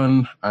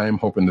 #1. I'm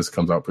hoping this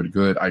comes out pretty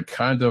good. I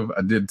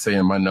did say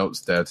in my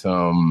notes that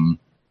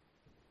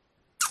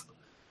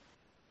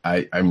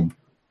I'm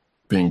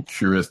being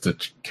curious to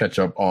catch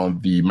up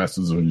on the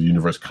Masters of the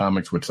Universe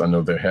comics, which I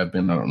know there have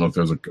been. I don't know if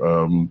there's a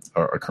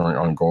current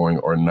ongoing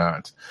or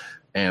not.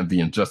 And the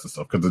Injustice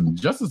stuff, because the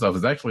Injustice stuff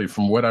is actually,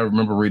 from what I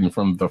remember reading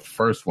from the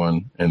first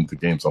one, and the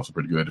game's also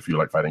pretty good if you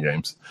like fighting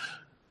games,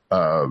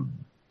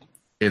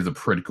 is a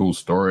pretty cool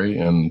story,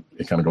 and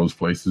it kind of goes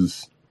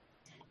places.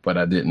 But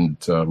I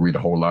didn't read a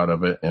whole lot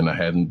of it, and I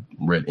hadn't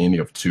read any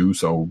of 2.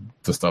 So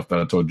the stuff that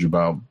I told you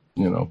about,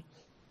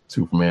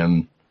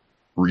 Superman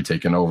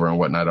retaking over and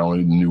whatnot, I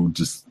only knew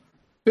just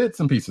bits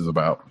and pieces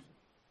about.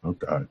 Oh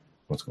God,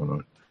 what's going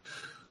on?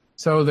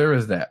 So there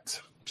is that.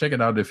 Check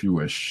it out if you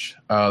wish.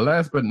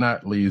 Last but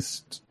not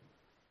least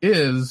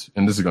is,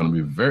 and this is going to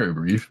be very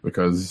brief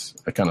because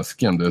I kind of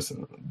skimmed this,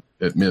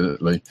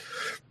 admittedly,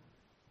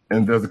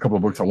 and there's a couple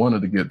of books I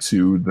wanted to get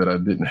to that I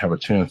didn't have a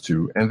chance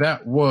to, and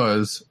that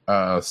was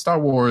Star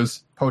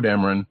Wars Poe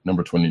Dameron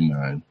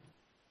 #29.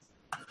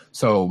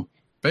 So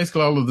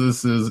basically all of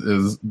this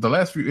is the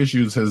last few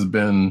issues has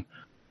been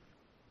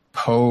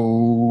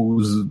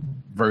Poe's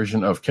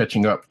version of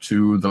catching up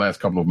to the last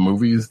couple of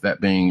movies, that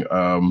being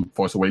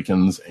Force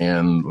Awakens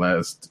and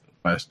Last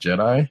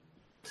Jedi.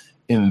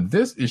 In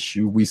this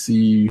issue, we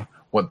see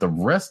what the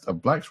rest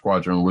of Black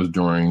Squadron was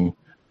doing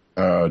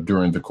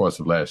during the course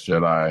of Last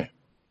Jedi.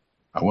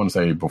 I want to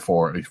say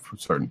before a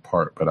certain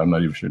part, but I'm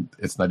not even sure.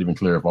 It's not even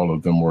clear if all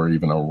of them were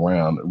even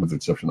around, with the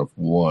exception of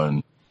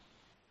one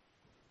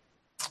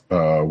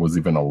was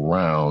even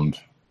around.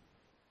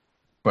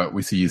 But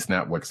we see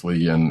Snap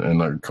Wexley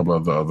and a couple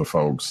of the other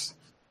folks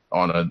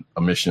on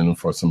a mission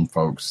for some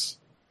folks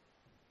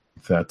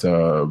that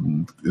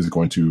is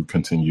going to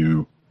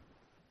continue,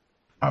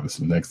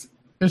 obviously, next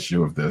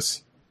issue of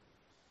this.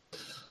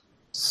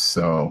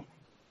 So,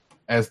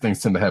 as things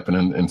tend to happen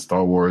in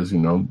Star Wars,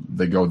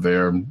 they go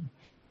there,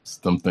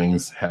 some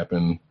things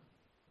happen,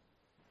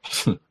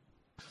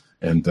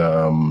 and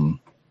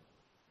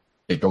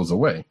it goes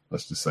away,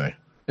 let's just say.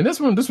 And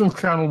this one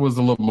kind of was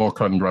a little more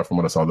cut and dry from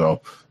what I saw,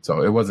 though.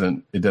 So it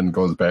didn't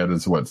go as bad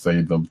as what,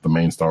 say, the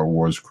main Star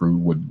Wars crew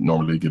would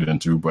normally get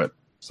into, but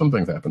some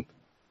things happened.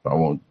 So I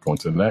won't go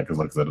into that because,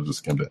 like I said, I just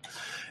skimmed it.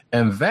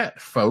 And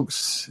that,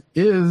 folks,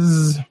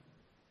 is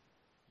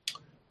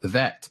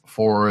that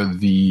for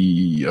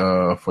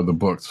the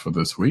books for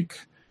this week.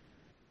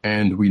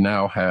 And we're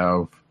now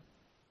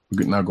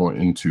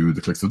going into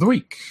the clicks of the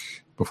week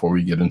before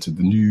we get into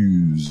the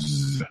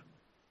news.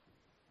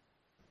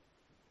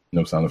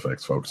 No sound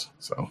effects, folks.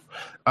 So,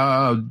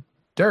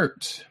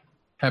 Dirt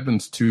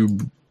happens to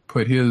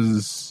put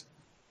his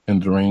in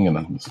the ring, and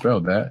I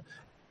spelled that,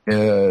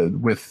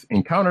 with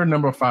Encounter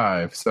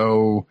 #5.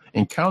 So,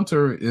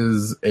 Encounter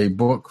is a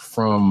book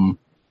from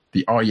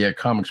the All Yeah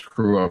Comics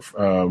crew of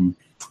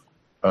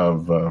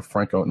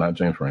Franco, not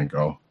James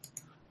Franco,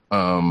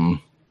 of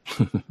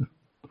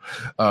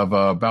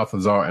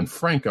Balthazar and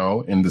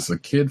Franco, and this is a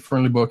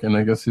kid-friendly book. And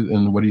I guess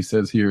what he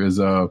says here is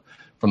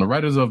from the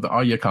writers of the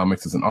All Yeah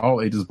Comics, it's an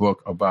all-ages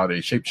book about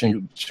a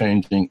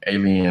shape-changing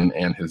alien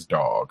and his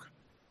dog.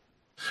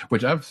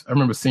 Which I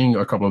remember seeing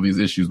a couple of these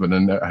issues, but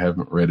then I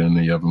haven't read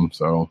any of them.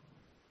 So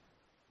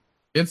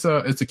it's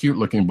a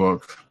cute-looking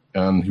book,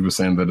 and he was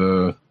saying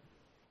that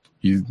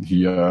he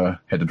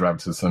had to drive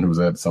to his son who was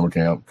at summer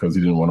camp because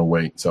he didn't want to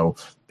wait. So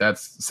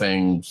that's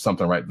saying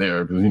something right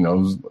there,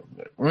 because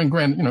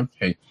granted,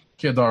 hey,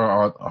 kids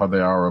are they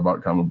are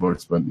about comic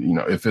books, but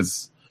if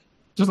it's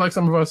just like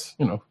some of us,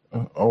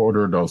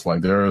 older adults,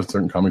 like there are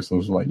certain comics that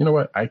was like, you know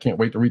what, I can't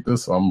wait to read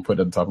this, so I'm gonna put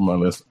it at the top of my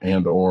list,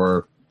 and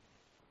or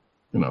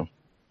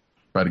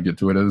try to get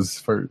to it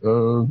as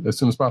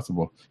soon as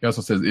possible. He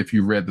also says if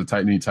you read the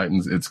Tiny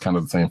Titans, it's kind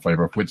of the same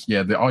flavor. Which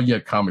the All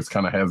Yet comics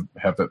kind of have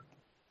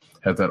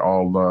that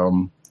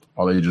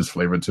all ages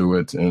flavor to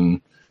it,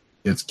 and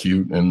it's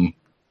cute and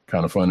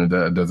kind of fun, and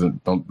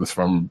that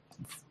from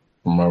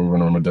my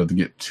remember, it doesn't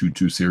get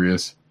too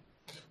serious,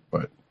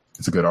 but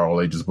it's a good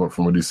all ages book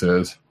from what he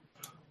says.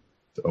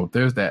 So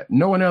there's that.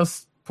 No one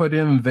else put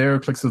in their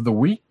clicks of the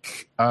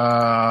week,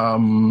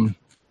 and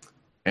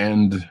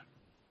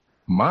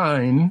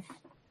mine,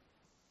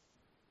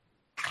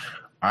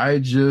 I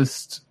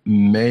just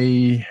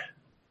may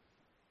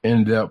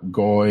end up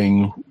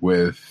going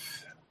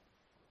with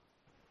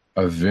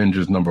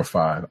Avengers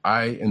 #5.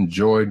 I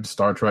enjoyed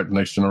Star Trek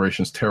Next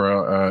Generation's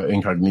Terra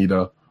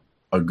Incognita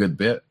a good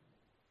bit,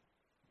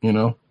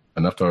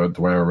 enough to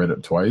where I read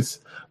it twice.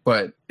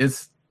 But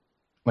it's,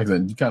 like I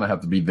said, you kind of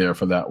have to be there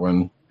for that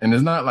one. And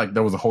it's not like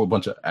there was a whole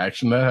bunch of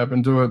action that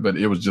happened to it, but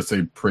it was just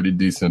a pretty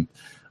decent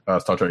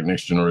Star Trek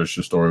Next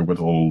Generation story with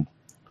a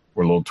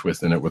little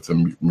twist in it with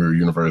the Mirror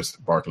Universe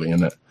Barkley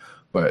in it.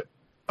 But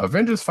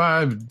Avengers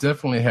 5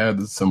 definitely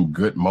had some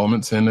good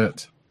moments in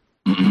it.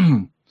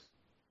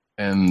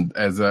 And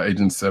as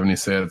Agent 70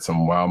 said,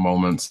 some wow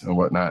moments and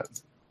whatnot.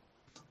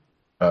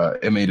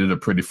 It made it a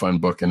pretty fun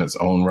book in its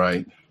own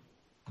right.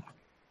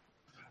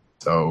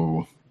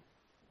 So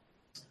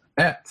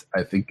that,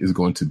 I think, is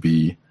going to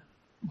be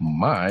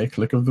my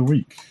click of the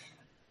week.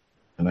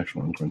 And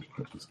actually, I'm going to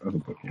put this other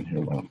book in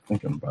here while I'm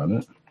thinking about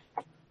it.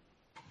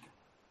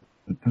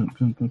 I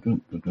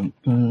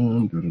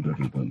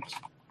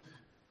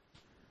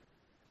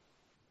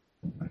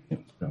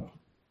can't spell.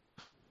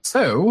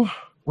 So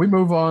we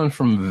move on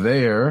from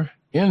there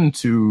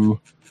into,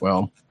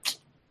 well,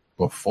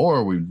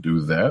 before we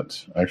do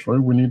that, actually,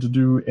 we need to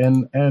do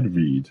an ad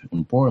read.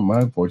 And boy,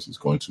 my voice is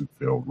going to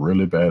feel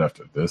really bad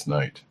after this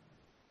night.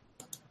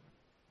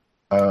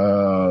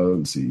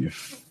 Let's see.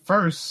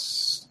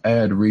 First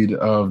ad read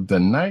of the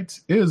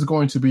night is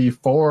going to be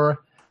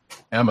for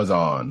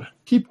Amazon.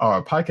 Keep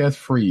our podcast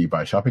free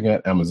by shopping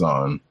at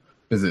Amazon.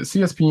 Visit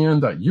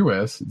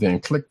cspn.us, then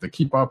click the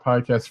Keep Our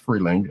Podcast Free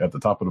link at the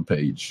top of the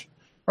page.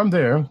 From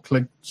there,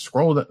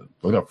 scroll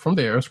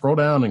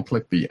down and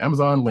click the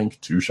Amazon link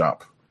to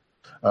shop.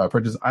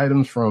 Purchase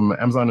items from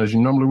Amazon as you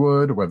normally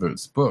would, whether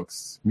it's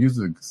books,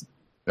 music,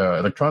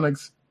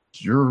 electronics,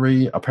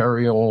 jewelry,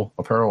 apparel,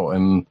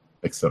 and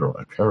etc.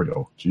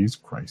 Apparel,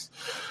 jeez Christ.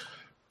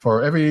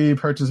 For every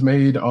purchase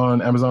made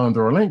on Amazon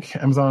through a link,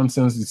 Amazon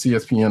sends the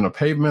CSPN a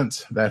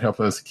payment that helps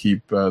us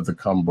keep the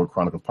Comic Book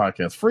Chronicles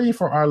podcast free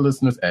for our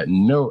listeners at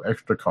no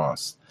extra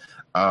cost.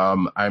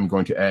 I'm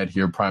going to add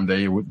here Prime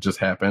Day just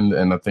happened,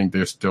 and I think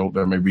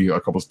there may be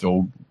a couple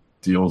still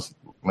deals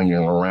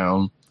lingering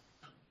around.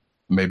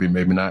 Maybe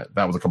not.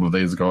 That was a couple of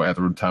days ago at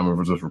the time of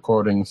this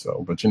recording.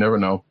 So, but you never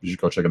know. You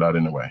should go check it out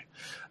anyway.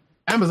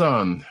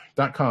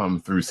 Amazon.com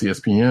through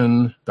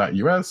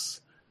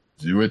CSPN.us.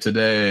 Do it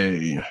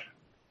today.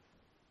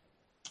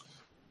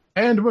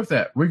 And with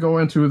that, we go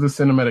into the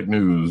cinematic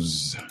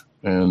news.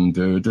 And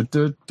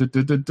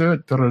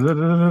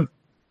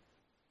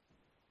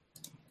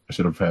I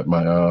should have had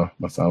my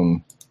my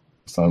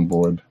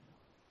soundboard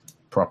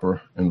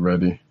proper and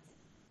ready.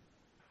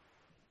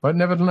 But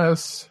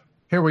nevertheless,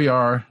 here we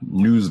are,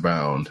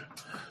 newsbound.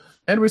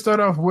 And we start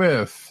off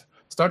with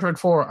Star Trek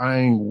 4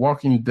 eyeing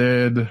Walking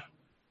Dead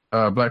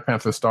Black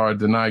Panther star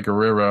Denai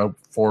Guerrera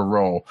for a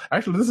role.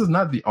 Actually, this is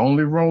not the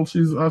only role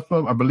she's up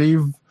for. I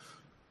believe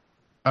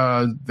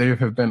they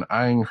have been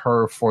eyeing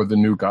her for the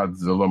new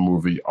Godzilla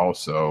movie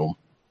also.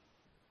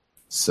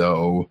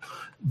 So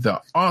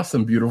the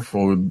awesome,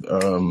 beautiful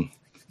Denai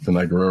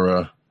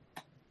Guerrera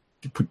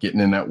getting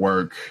in that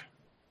work.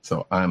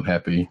 So I'm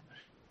happy.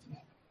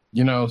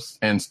 You know,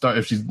 and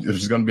if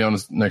she's going to be on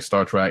this next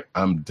Star Trek,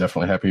 I'm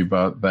definitely happy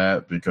about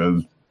that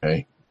because,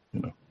 hey, you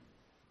know,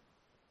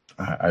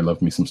 I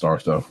love me some Star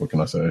stuff. What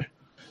can I say?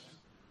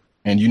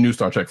 And you knew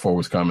Star Trek 4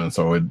 was coming,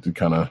 so it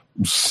kind of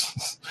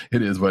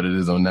it is what it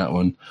is on that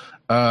one.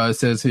 It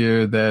says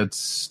here that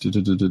so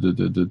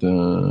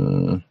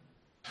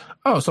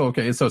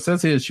it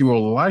says here she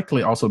will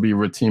likely also be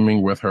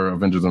reteaming with her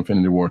Avengers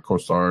Infinity War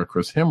co-star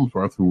Chris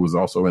Hemsworth, who was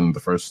also in the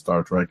first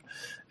Star Trek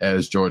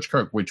as George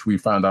Kirk, which we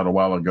found out a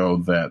while ago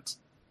that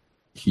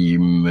he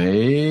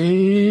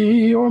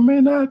may or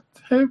may not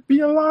be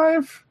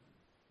alive.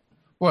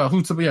 Well,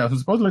 who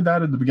supposedly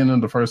died at the beginning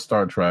of the first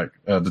Star Trek,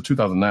 the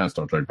 2009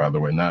 Star Trek, by the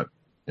way, not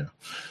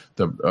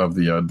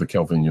the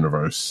Kelvin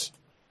universe.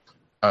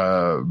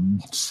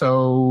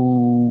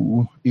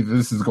 So either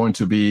this is going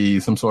to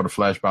be some sort of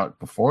flashback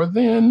before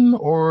then,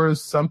 or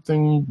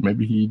something.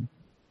 Maybe he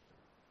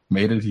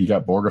made it. He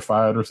got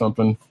Borgified or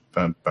something.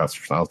 That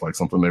sounds like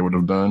something they would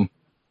have done.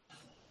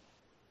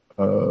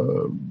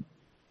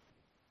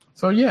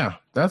 So yeah,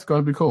 that's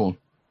going to be cool.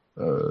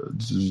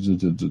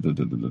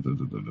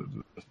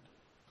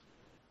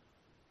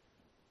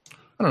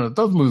 I don't know.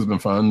 Those movies have been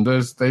fun.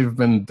 They've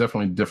been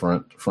definitely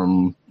different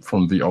from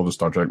the older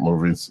Star Trek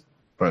movies,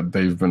 but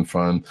they've been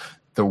fun.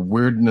 The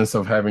weirdness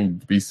of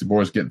having Beastie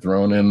Boys get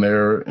thrown in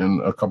there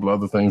and a couple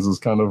other things is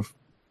kind of,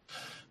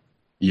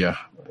 yeah,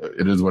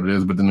 it is what it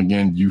is. But then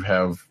again, you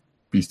have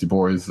Beastie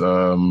Boys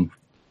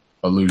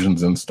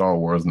allusions in Star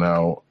Wars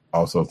now.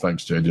 Also,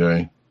 thanks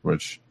JJ.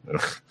 Which,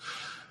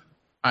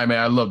 I mean,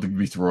 I love the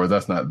Beastie Boys.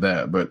 That's not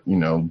that, but you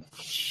know,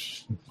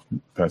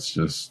 that's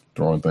just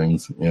throwing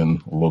things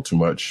in a little too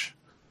much.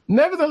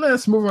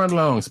 Nevertheless, moving right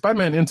along,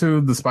 Spider-Man Into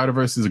the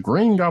Spider-Verse's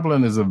Green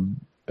Goblin is a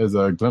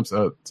glimpse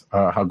at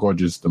how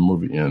gorgeous the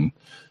movie is.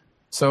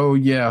 So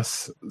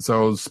yes,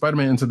 so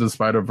Spider-Man Into the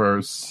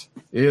Spider-Verse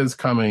is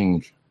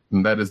coming,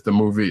 and that is the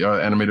movie,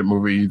 animated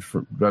movie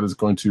that is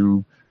going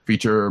to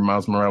feature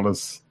Miles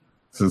Morales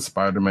as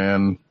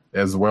Spider-Man,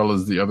 as well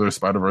as the other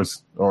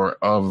Spider-Verse or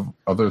of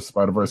other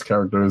Spider-Verse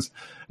characters,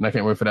 and I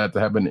can't wait for that to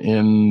happen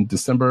in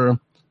December.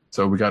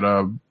 So we got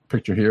a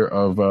picture here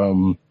of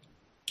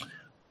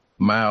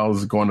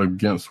Miles going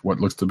against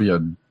what looks to be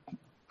a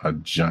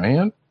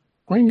giant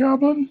Green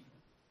Goblin.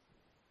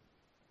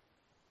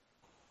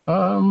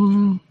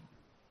 From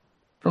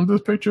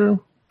this picture,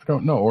 I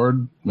don't know,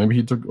 or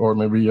maybe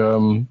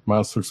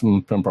Miles took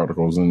some pen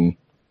particles, and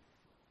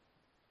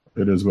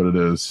it is what it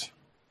is.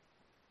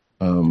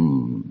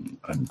 I'm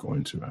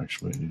going to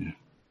actually.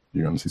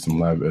 You're going to see some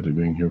live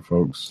editing here,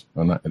 folks.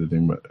 Well, not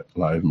editing, but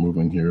live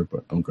moving here.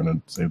 But I'm going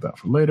to save that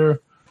for later.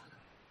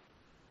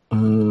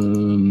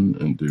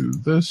 And do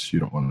this. You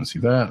don't want to see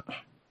that.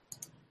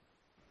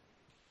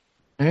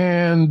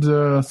 And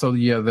so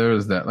yeah,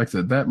 there's that. Like I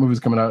said, that movie's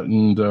coming out,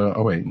 and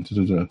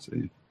let's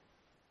see.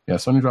 Yeah,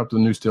 Sony dropped a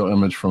new still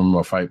image from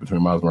a fight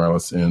between Miles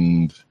Morales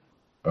and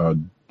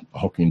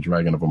hulking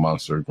dragon of a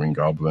monster, Green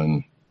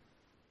Goblin.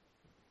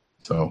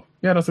 So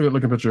yeah, that's a good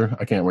looking picture.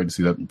 I can't wait to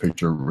see that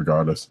picture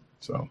regardless.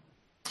 So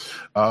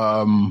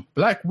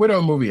Black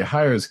Widow movie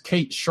hires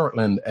Kate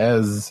Shortland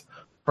as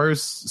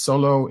first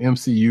solo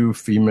MCU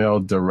female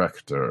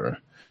director.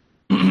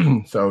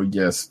 So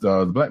yes,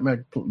 the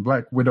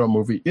Black Widow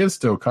movie is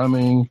still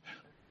coming.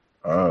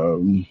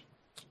 We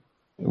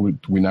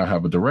now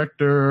have a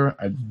director.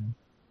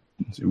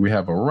 We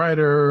have a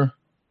writer,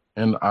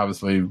 and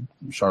obviously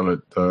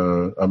Scarlett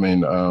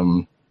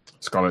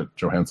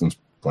Johansson's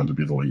going to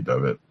be the lead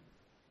of it.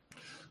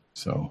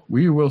 So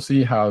we will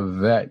see how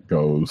that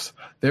goes.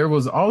 There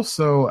was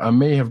also, I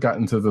may have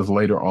gotten to this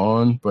later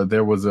on, but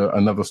there was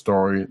another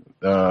story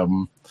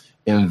in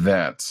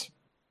that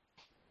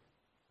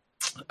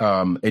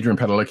Adrian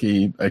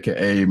Padalecki,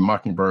 aka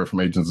Mockingbird from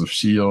Agents of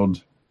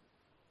S.H.I.E.L.D.,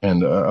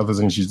 and other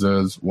things she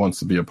does, wants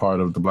to be a part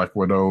of the Black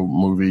Widow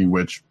movie,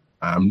 which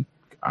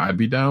I'd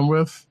be down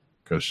with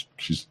because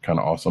she's kind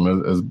of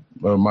awesome as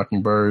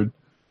Mockingbird.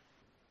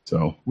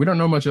 So we don't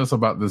know much else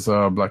about this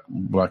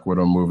Black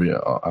Widow movie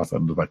outside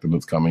of the fact that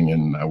it's coming,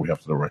 and now we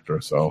have the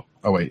director. So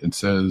it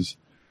says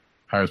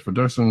hires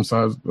production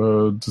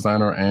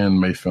designer and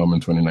may film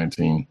in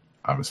 2019,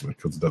 obviously,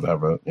 because it doesn't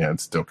have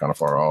it's still kind of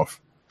far off.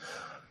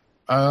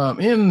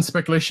 In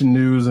speculation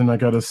news, and I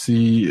got to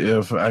see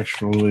if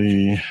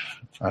actually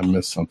I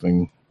missed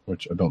something,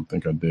 which I don't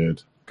think I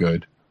did.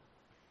 Good.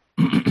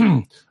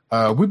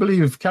 We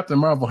believe Captain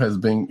Marvel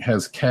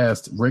has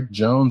cast Rick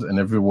Jones, and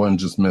everyone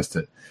just missed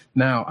it.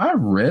 Now, I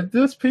read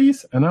this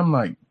piece, and I'm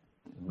like,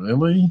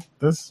 really?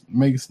 This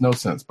makes no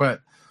sense.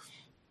 But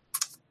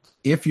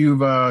if you've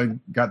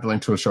got the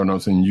link to a show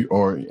notes and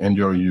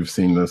you've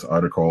seen this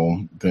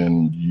article,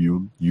 then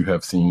you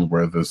have seen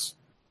where this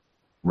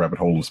rabbit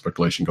hole of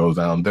speculation goes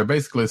down. They're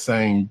basically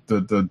saying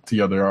the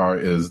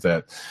TLDR is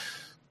that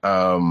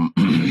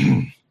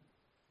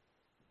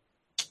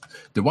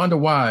DeWanda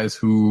Wise,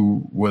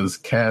 who was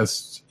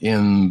cast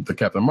in the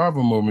Captain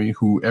Marvel movie,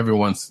 who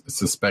everyone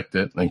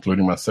suspected,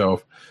 including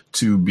myself,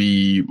 to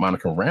be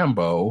Monica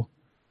Rambeau,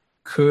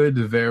 could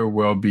very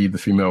well be the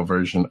female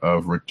version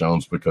of Rick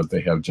Jones because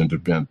they have gender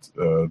bent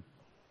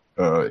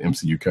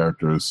MCU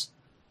characters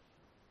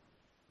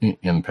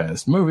in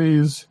past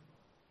movies.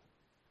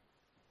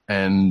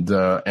 And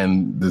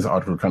this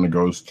article kind of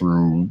goes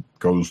through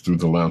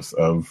the lengths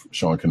of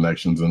showing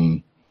connections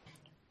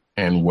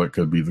and what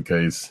could be the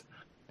case.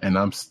 And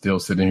I'm still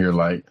sitting here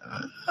like,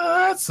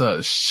 that's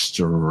a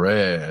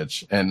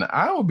stretch. And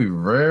I will be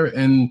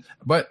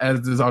but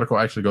as this article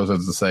actually goes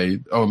as to say,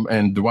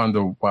 and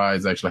DeWanda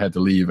Wise actually had to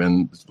leave,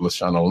 and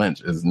Lashana Lynch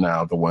is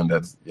now the one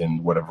that's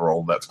in whatever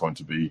role that's going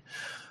to be.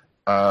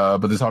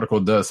 But this article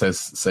does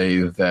say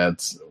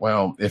that,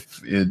 well,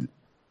 if it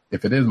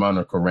is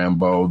Monica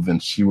Rambeau, then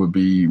she would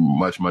be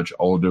much, much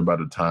older by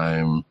the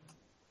time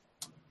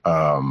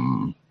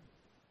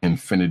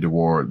Infinity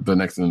War, the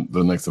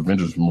next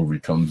Avengers movie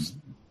comes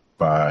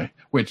by,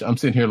 which I'm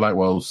sitting here like,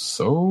 well,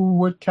 so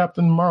would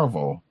Captain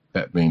Marvel,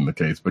 that being the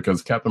case,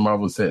 because Captain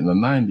Marvel is set in the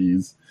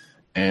 90s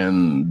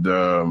and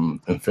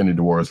Infinity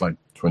War is like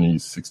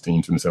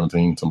 2016,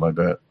 2017, something like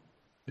that.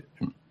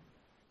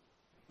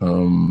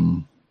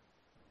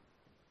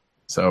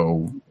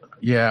 So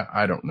yeah,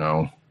 I don't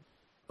know,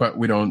 but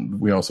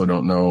we also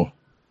don't know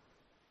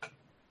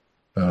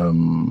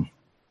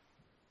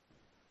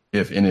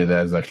if any of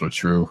that is actually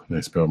true.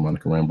 They spelled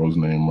Monica Rambeau's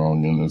name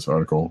wrong in this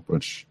article,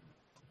 which,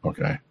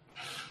 okay.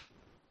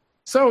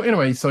 So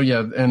anyway,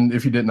 and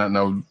if you did not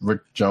know,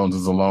 Rick Jones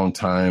is a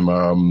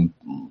long-time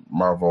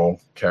Marvel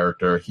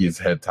character. He has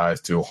had ties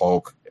to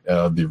Hulk,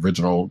 the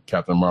original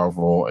Captain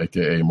Marvel,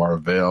 aka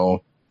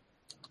Marvel,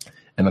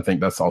 and I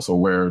think that's also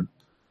where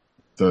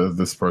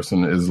this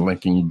person is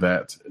linking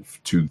that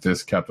to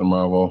this Captain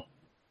Marvel,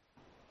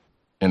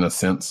 in a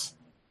sense.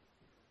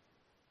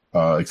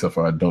 Except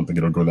for I don't think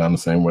it'll go down the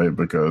same way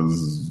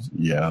because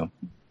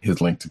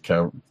his link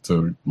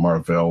to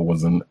Marvel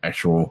was an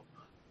actual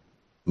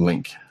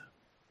link.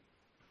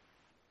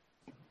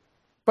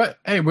 But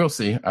hey, we'll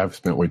see. I've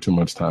spent way too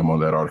much time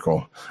on that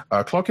article.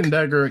 Cloak and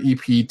Dagger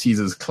EP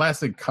teases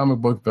classic comic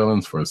book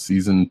villains for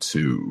season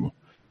 2.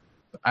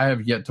 I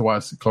have yet to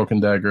watch Cloak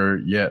and Dagger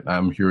yet.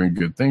 I'm hearing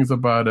good things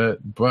about it,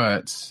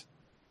 but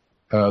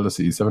let's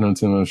see.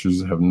 710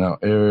 issues have now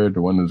aired.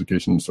 The one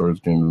education story is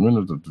getting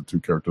minutes. The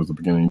two characters are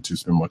beginning to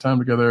spend more time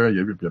together.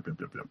 Yep.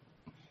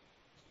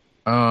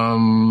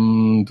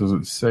 Does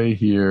it say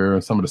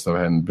here? Some of the stuff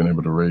I hadn't been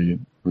able to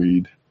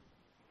read.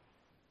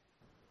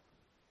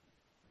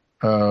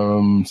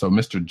 So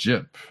Mr.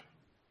 Jip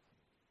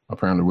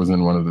apparently was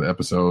in one of the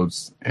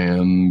episodes,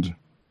 and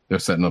they're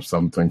setting up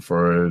something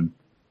for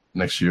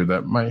next year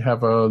that might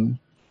have a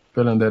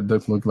villain that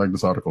doesn't look like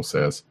this article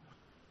says.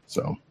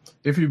 So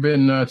if you've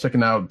been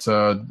checking out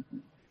Cloak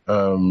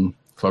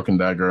and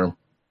Dagger,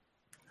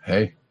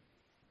 hey,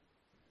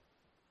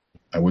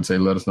 I would say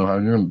let us know how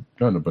you're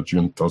doing it, but you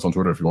can throw us on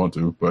Twitter if you want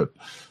to. But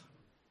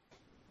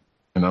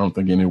And I don't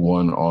think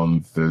anyone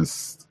on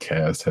this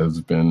cast has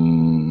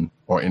been,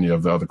 or any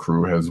of the other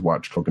crew has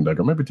watched Cloak and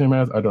Dagger. Maybe Tim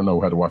has. I don't know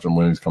how to watch him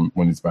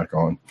when he's back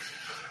on.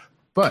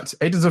 But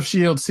Agents of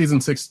S.H.I.E.L.D. Season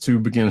 6 to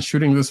begin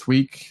shooting this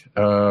week.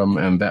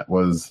 And that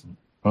was,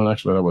 well,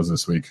 actually, that was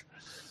this week.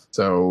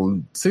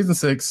 So Season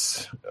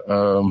 6,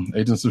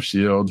 Agents of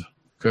S.H.I.E.L.D.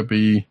 could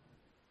be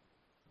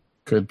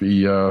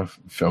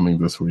filming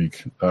this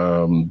week.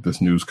 This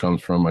news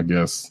comes from, I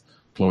guess,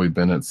 Chloe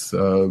Bennett's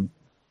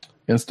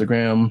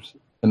Instagram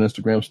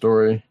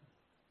story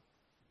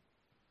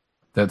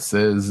that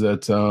says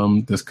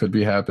that this could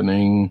be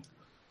happening.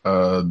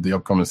 The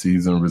upcoming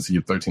season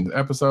received 13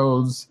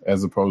 episodes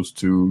as opposed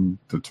to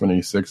the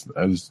 26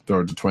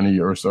 or the 20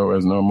 or so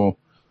as normal.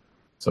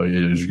 So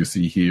yeah, as you can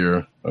see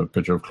here, a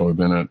picture of Chloe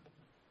Bennett,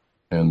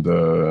 and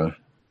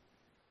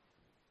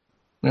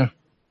yeah,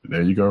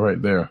 there you go,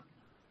 right there.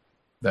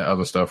 That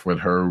other stuff with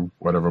her,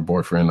 whatever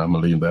boyfriend, I'm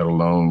gonna leave that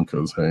alone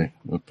because hey,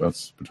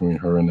 that's between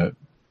her and that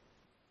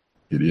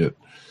idiot.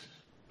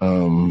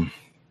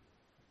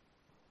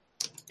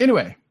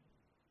 Anyway,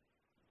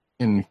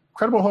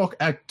 Incredible Hulk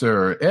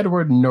actor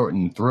Edward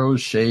Norton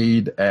throws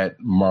shade at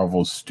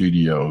Marvel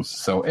Studios.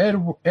 So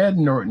Ed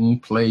Norton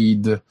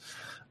played the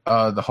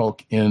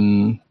Hulk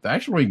in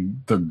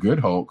the Good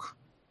Hulk,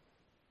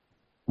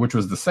 which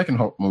was the second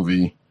Hulk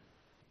movie.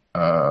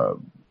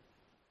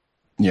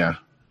 Yeah.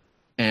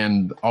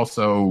 And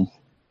also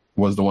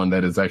was the one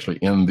that is actually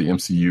in the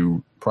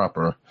MCU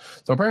proper.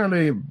 So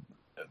apparently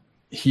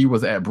he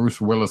was at Bruce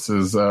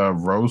Willis's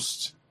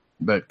roast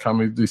that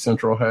Comedy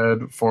Central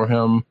had for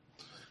him.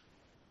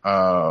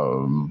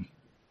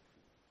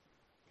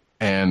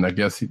 And I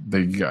guess he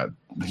got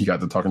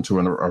to talking to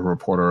a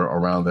reporter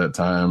around that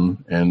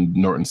time, and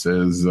Norton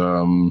says,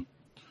 told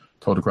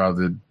the crowd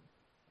that,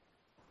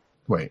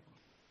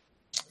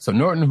 So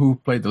Norton, who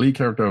played the lead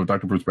character of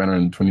Dr. Bruce Banner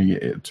in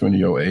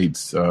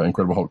 2008's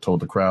Incredible Hulk,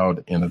 told the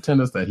crowd in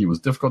attendance that he was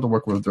difficult to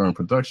work with during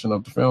production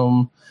of the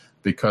film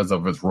because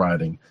of his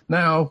writing.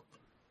 Now,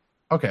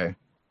 okay.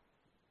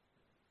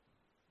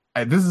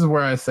 This is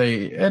where I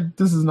say, Ed,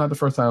 this is not the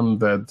first time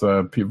that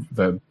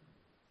that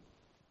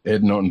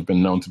Ed Norton's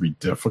been known to be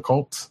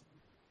difficult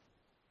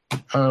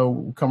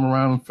come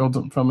around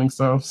filming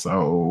stuff.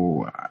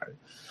 So,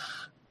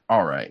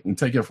 all right, and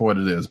take it for what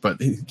it is.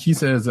 But he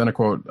says, and I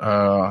quote,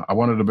 I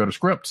wanted a better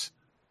script,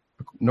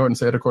 Norton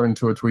said, according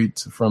to a tweet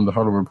from the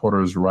Hollywood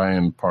Reporter's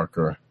Ryan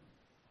Parker.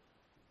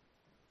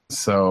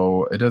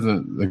 So it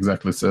doesn't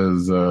exactly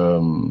says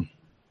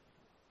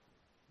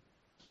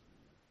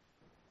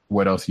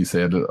what else he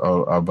said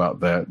about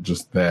that,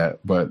 just that.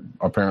 But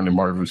apparently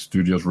Marvel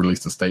Studios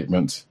released a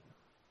statement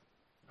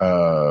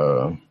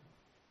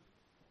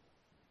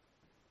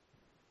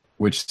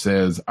which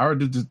says, our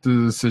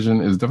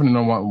decision is definitely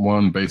not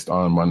one based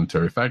on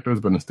monetary factors,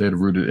 but instead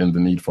rooted in the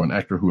need for an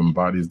actor who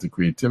embodies the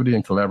creativity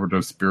and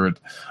collaborative spirit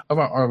of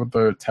our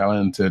other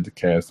talented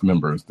cast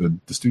members. The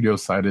studio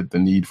cited the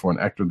need for an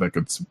actor that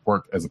could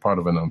work as a part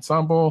of an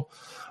ensemble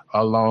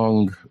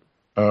along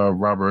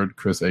Robert,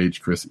 Chris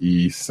H., Chris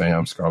E.,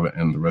 Sam, Scarlett,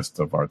 and the rest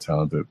of our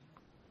talented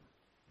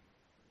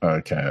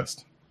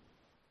cast.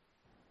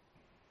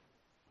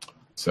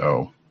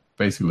 So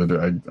basically,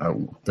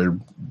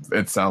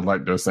 it sounds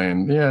like they're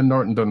saying, yeah,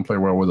 Norton doesn't play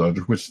well with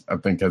others, which I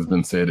think has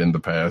been said in the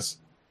past.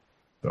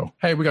 So,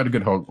 hey, we got a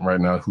good Hulk right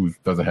now who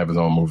doesn't have his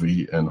own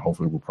movie, and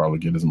hopefully will probably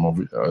get his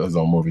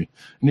own movie.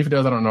 And if he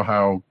does, I don't know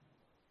how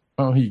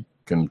he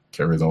can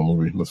carry his own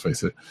movie, let's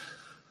face it.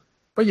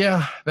 But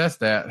yeah, that's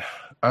that.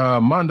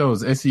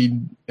 Mondo's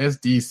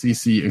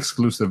SDCC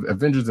exclusive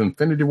Avengers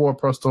Infinity War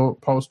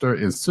poster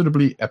is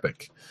suitably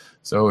epic.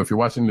 So if you're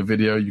watching the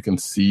video, you can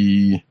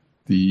see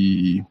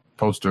the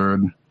poster.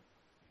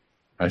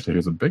 Actually,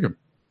 here's a bigger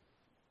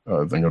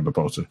thing of the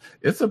poster.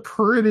 It's a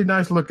pretty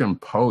nice looking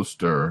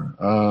poster.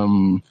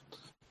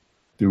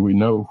 Do we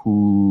know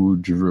who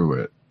drew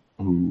it?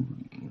 I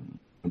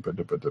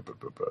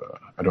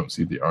don't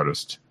see the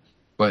artist,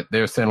 but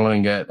they're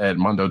selling it at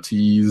Mondo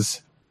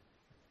Tees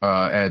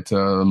at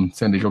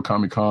San Diego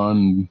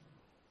Comic-Con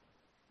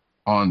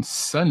on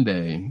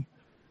Sunday.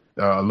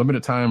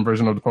 Limited time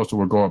version of the poster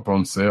will go up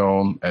on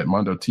sale at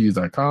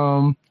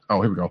mondotees.com.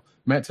 Oh, here we go.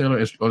 Matt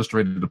Taylor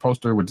illustrated the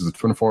poster, which is a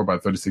 24 by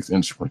 36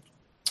 inch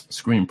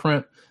screen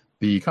print.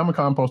 The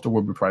Comic-Con poster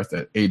will be priced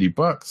at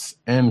 $80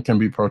 and can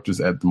be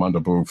purchased at the Mondo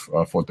booth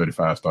for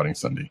 $35 starting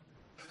Sunday.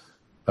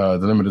 The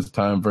limited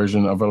time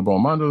version available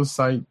on Mondo's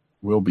site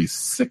will be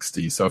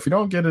 $60. So if you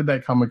don't get it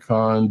at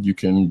Comic-Con, you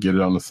can get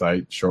it on the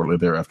site shortly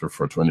thereafter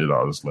for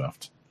 $20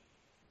 left.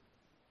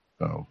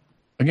 So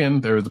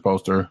again, there is the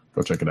poster.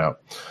 Go check it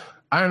out.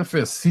 Iron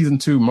Fist Season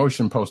 2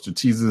 motion poster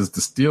teases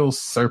the Steel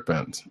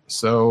Serpent.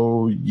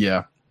 So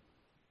yeah,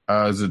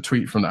 there's a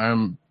tweet from the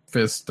Iron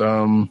Fist.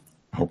 I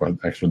hope I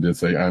actually did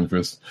say Iron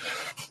Fist,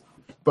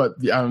 but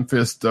the Iron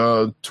Fist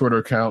Twitter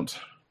account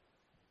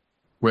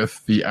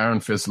with the Iron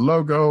Fist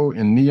logo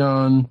in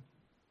neon.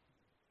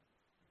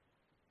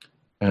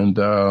 And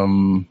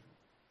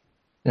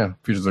Yeah,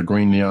 features a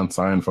green neon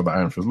sign for the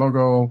Iron Fist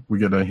logo. We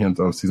get a hint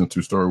of season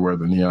 2 story where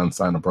the neon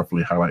sign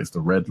abruptly highlights the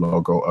red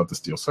logo of the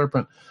Steel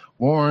Serpent,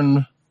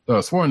 the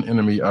sworn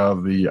enemy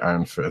of the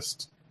Iron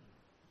Fist.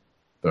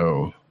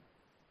 So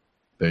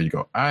there you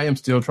go. I am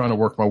still trying to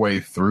work my way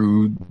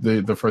through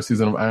the first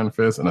season of Iron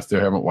Fist, and I still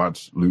haven't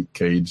watched Luke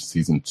Cage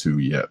season 2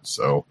 yet.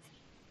 So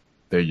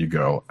there you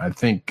go. I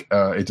think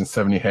Agent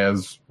 70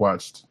 has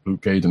watched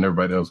Luke Cage, and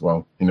everybody else,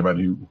 well,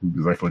 anybody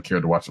who's actually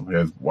cared to watch it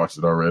has watched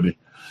it already.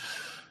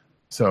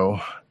 So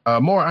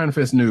more Iron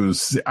Fist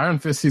news. Iron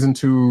Fist season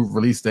 2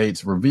 release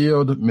dates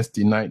revealed.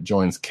 Misty Knight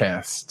joins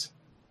cast.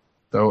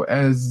 So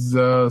as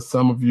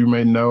some of you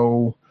may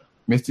know,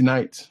 Misty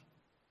Knight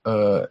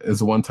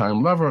is a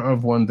one-time lover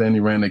of one Danny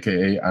Rand,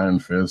 aka Iron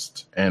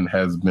Fist, and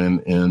has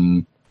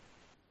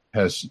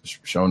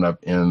shown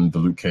up in the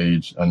Luke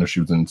Cage. I know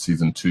she was in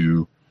season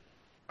 2,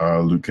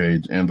 Luke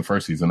Cage, and the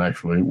first season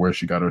actually, where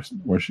she got her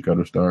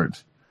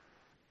start.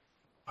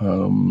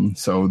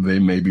 So they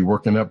may be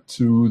working up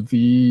to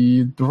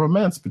the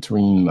romance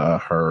between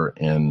her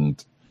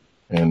and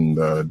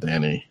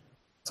Danny.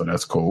 So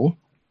that's cool.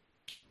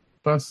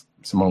 Plus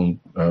Simone,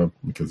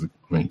 because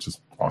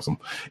just awesome.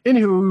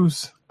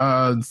 Anywho's,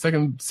 the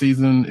second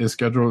season is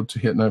scheduled to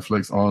hit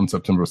Netflix on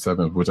September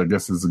 7th, which I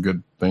guess is a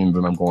good thing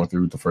that I'm going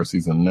through the first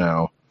season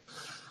now.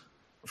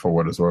 For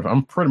what it's worth,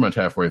 I'm pretty much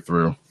halfway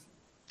through.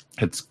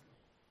 It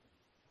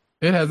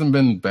hasn't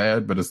been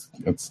bad, but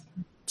it's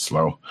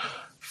slow.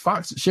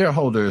 Fox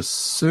shareholders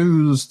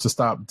sues to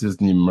stop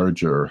Disney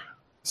merger.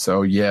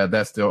 So yeah,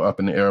 that's still up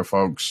in the air,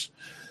 folks.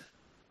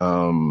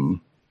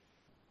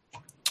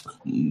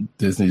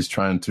 Disney's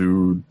trying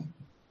to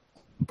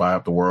buy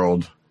up the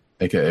world,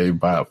 aka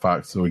buy up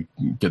Fox, so we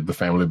get the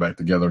family back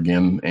together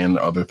again and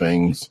other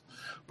things.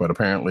 But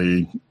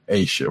apparently,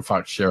 a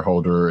Fox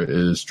shareholder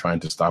is trying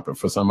to stop it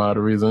for some odd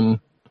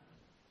reason.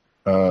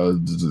 Well,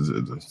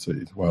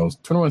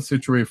 21st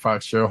Century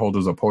Fox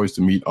shareholders are poised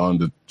to meet on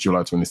the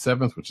July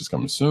 27th, which is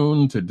coming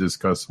soon, to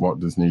discuss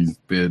Walt Disney's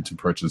bid to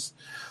purchase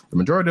the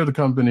majority of the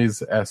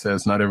company's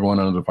assets. Not everyone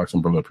under the Fox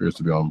umbrella appears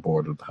to be on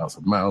board with the House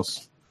of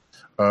Mouse.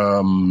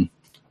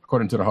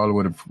 According to the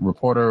Hollywood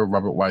Reporter,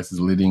 Robert Weiss is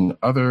leading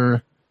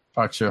other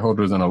Fox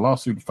shareholders in a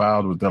lawsuit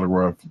filed with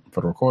Delaware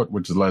Federal Court,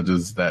 which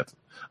alleges that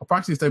a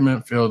proxy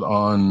statement filed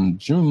on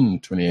June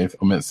 28th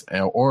omits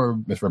or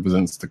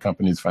misrepresents the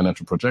company's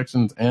financial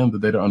projections and the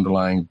data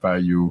underlying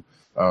financial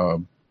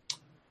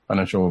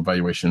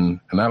valuation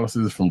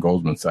analysis from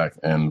Goldman Sachs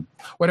and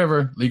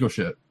whatever legal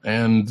shit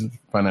and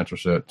financial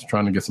shit,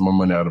 trying to get some more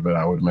money out of it,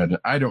 I would imagine.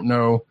 I don't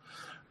know.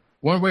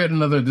 One way or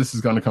another, this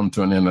is going to come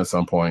to an end at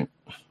some point,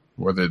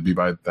 whether it be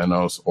by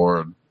Thanos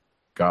or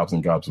gobs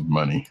and gobs of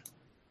money.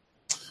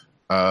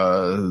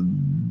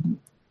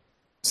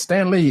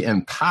 Stan Lee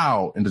and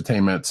POW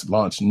Entertainment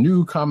launched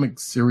new comic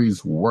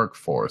series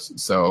Workforce.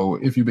 So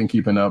if you've been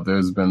keeping up,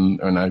 there's been,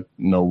 and I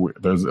know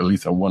there's at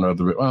least one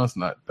other, well,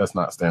 that's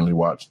not Stan Lee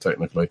Watch,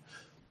 technically.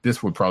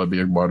 This would probably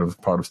be a part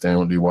of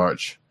Stan Lee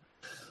Watch.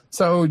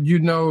 So you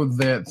know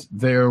that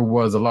there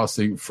was a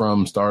lawsuit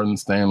from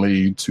Stan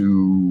Lee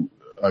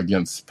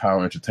against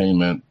POW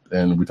Entertainment,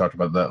 and we talked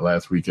about that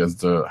last week as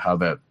to how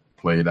that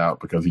played out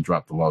because he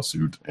dropped the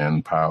lawsuit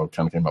and POW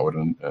kind of came out with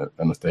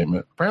a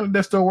statement. Apparently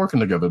they're still working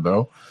together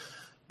though,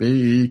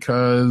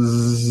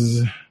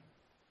 because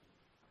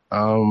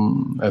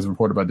as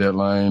reported by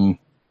Deadline,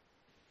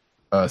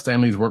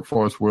 Stan Lee's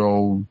Workforce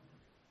will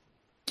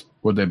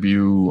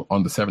debut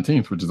on the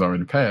 17th, which is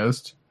already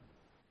passed,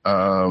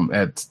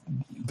 at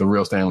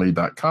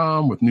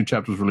therealstanley.com, with new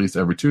chapters released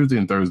every Tuesday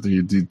and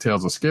Thursday.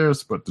 Details are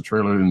scarce, but the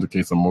trailer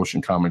indicates a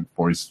motion comic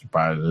voiced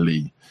by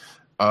Lee.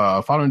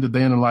 Following the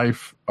day in the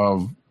life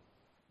of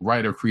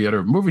writer,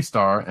 creator, movie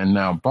star, and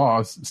now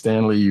boss,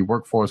 Stan Lee,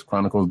 Workforce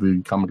chronicles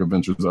the comic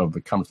adventures of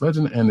the comics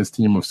legend and his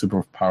team of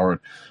super-powered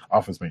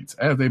office mates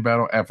as they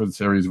battle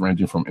adversaries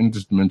ranging from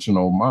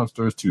interdimensional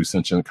monsters to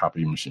sentient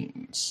copy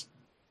machines.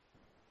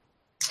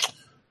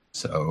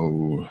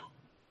 So,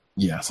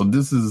 yeah, so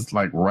this is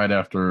like right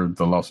after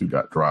the lawsuit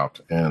got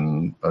dropped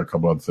and a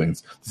couple other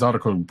things. This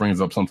article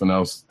brings up something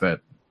else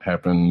that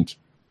happened,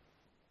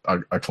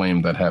 a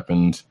claim that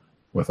happened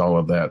with all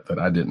of that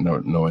I didn't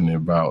know anything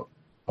about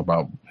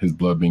his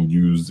blood being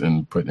used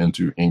and put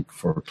into ink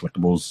for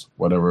collectibles,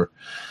 whatever.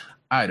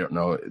 I don't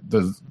know.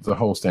 The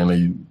whole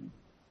Stanley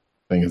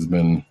thing has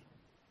been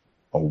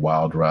a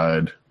wild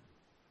ride,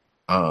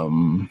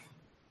 and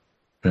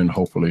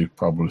hopefully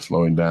probably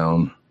slowing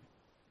down,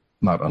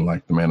 not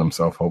unlike the man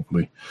himself,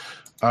 hopefully.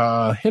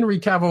 Henry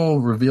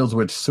Cavill reveals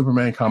which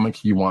Superman comic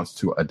he wants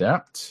to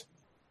adapt.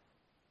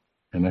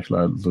 And actually,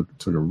 I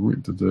took a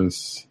read to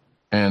this.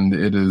 And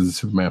it is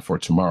Superman for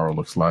Tomorrow,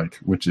 looks like,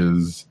 which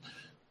is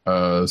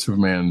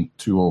Superman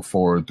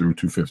 204 through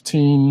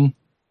 215.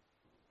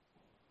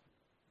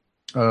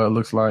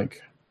 Looks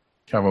like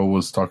Cavill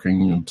was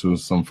talking to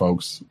some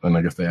folks, and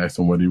I guess they asked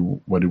him which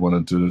one he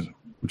wanted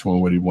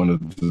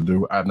to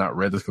do. I've not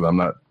read this because I'm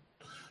not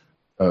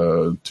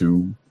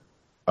too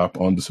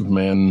up on the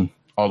Superman,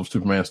 all the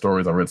Superman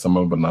stories. I read some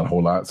of them, but not a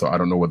whole lot. So I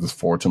don't know what this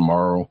For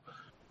Tomorrow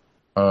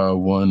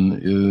One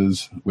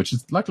is, which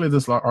is luckily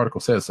this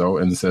article says so,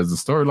 and it says the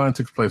storyline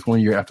took place 1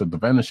 year after the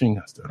vanishing.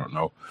 I still don't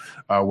know,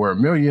 where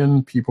 1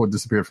 million people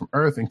disappeared from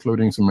Earth,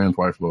 including Superman's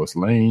wife Lois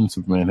Lane.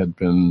 Superman had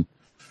been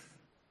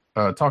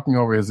talking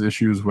over his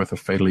issues with a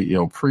fatally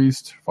ill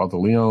priest, Father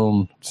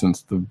Leon,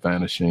 since the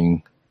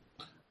vanishing.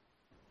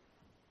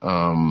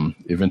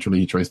 Eventually,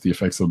 he traced the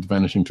effects of the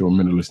vanishing to a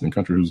Middle Eastern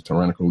country whose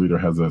tyrannical leader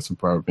has a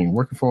superpower being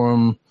working for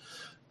him.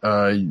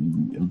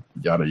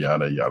 Yada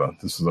yada yada.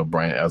 This is a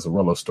Brian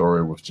Azzarello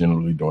story with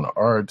generally doing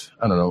art.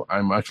 I don't know.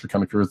 I'm actually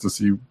kind of curious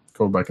to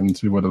go back and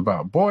see what it's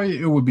about. Boy,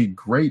 it would be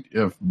great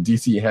if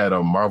DC had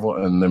a Marvel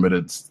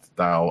Unlimited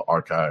style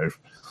archive.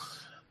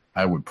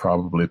 I would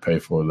probably pay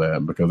for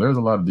that because there's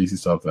a lot of DC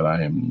stuff that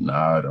I am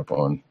not up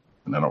on,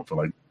 and I don't feel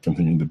like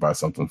continuing to buy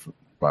something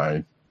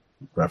by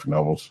graphic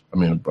novels.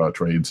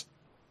 Trades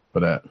for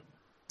that.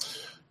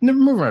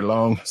 Moving right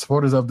along,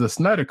 supporters of the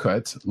Snyder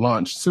Cut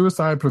launched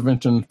suicide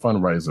prevention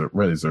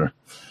fundraiser.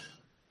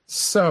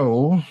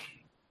 So,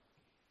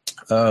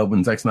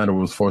 when Zack Snyder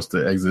was forced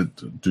to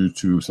exit due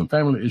to some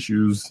family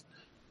issues,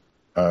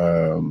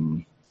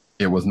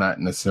 it was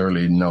not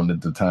necessarily known at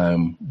the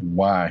time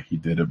why he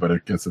did it, but I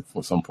guess at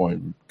some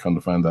point, come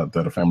to find out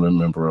that a family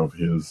member of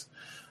his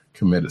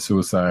committed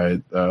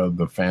suicide.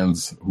 The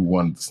fans who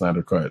wanted the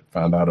Snyder Cut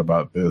found out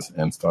about this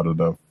and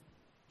started a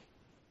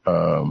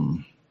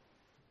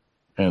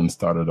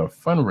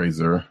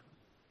fundraiser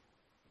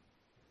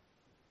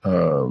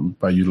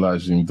by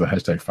utilizing the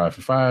hashtag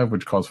 5for5,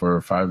 which calls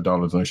for $5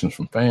 donations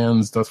from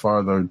fans. Thus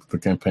far, the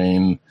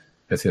campaign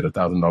has hit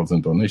 $1,000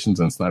 in donations,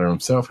 and Snyder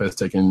himself has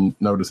taken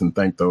notice and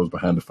thanked those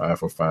behind the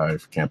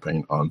 5for5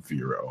 campaign on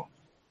Vero.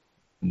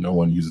 No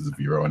one uses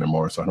Vero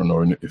anymore, so I don't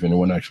know if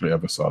anyone actually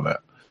ever saw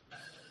that.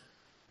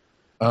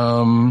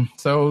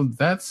 So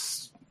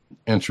that's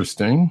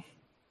interesting.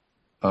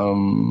 I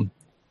don't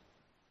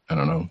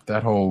know.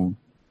 That whole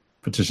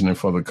petitioning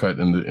for the cut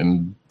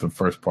in the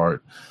first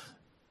part,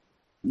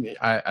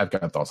 I've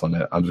got thoughts on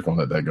that. I'm just gonna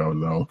let that go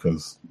though,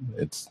 because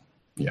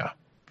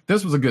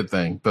this was a good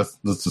thing. Let's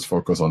just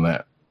focus on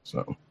that.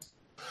 So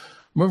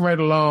moving right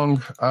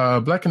along,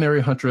 Black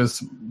Canary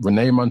Huntress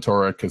Renee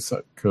Montoya,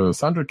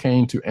 Cassandra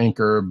Cain to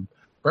anchor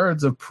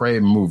Birds of Prey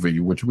movie,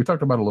 which we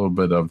talked about a little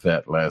bit of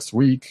that last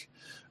week.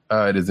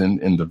 It is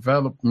in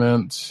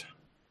development.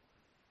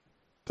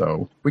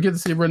 So we get to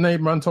see Renee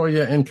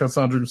Montoya and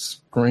Cassandra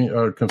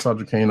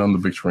Cain on the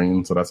big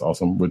screen. So that's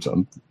awesome. Which I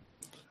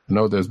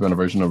know there's been a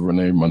version of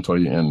Renee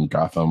Montoya in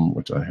Gotham,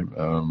 which I have.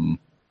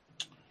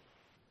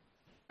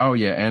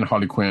 And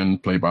Harley Quinn,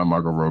 played by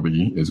Margot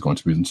Robbie, is going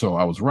to be. So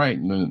I was right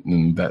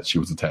in that she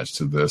was attached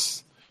to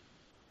this.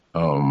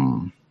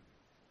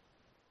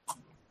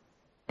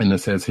 And it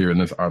says here in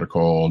this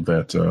article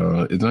that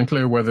it's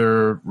unclear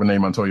whether Renee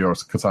Montoya or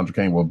Cassandra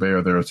Cain will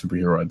bear their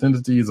superhero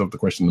identities of the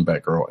questioning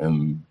Batgirl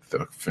in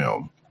the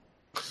film.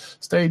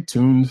 Stay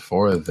tuned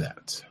for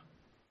that.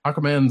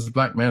 Aquaman's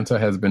Black Manta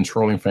has been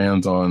trolling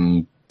fans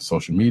on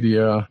social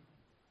media.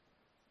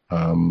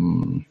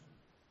 So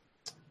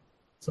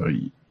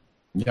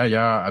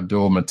Yahya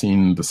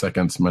Abdul-Mateen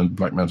II's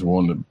Black Manta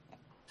warned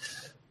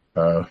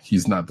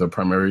he's not the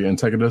primary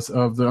antagonist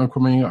of the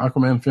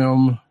Aquaman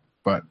film,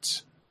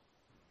 but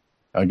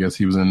I guess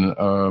he was in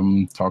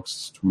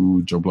talks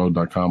to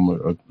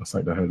JoeBlow.com, a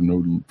site that I had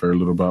known very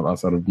little about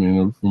outside of being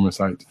a rumor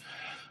site.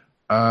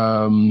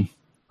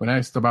 When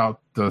asked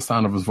about the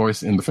sound of his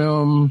voice in the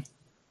film,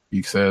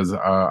 he says,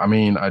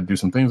 I do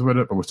some things with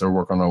it, but we're still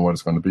working on what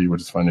it's going to be,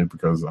 which is funny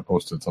because I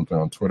posted something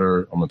on my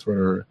Twitter. I'm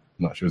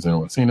not sure if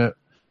anyone's seen it,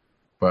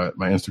 but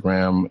my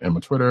Instagram and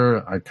my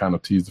Twitter, I kind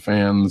of teased the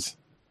fans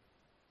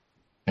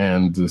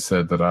and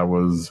said that I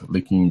was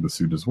leaking the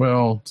suit as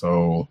well.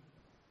 So,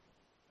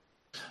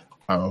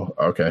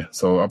 okay.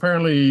 So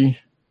apparently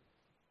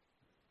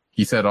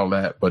he said all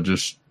that, but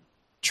just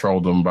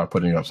trolled them by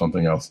putting up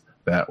something else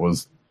that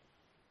was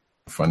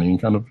funny and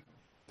kind of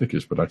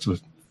dickish, but actually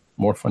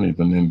more funny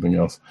than anything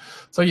else.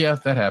 So yeah,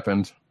 that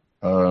happened.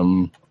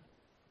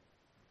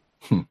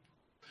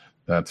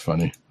 That's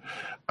funny.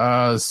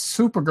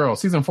 Supergirl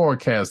season 4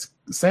 cast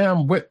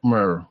Sam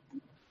Witwer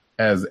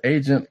as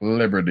Agent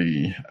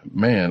Liberty.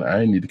 Man,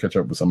 I need to catch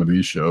up with some of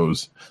these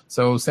shows.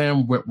 So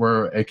Sam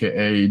Witwer,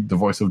 aka the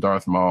voice of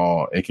Darth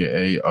Maul,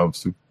 aka of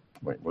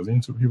was he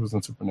in He was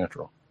in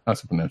Supernatural. Not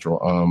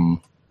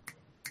Supernatural.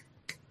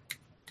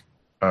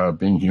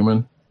 Being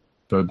Human,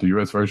 the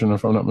US version,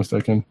 if I'm not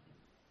mistaken.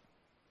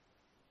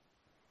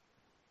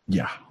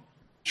 Yeah,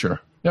 sure.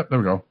 Yep, there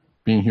we go.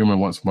 Being Human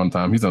one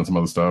time. He's done some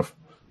other stuff.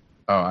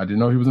 I didn't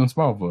know he was in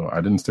Smallville.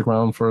 I didn't stick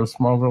around for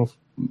Smallville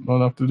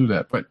enough to do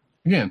that. But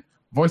again,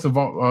 voice of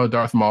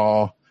Darth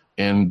Maul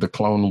in the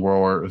Clone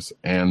Wars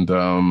and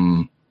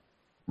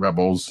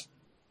Rebels,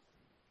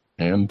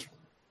 and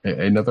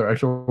another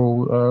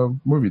actual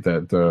movie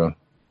that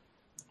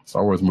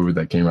Star Wars movie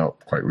that came out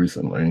quite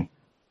recently.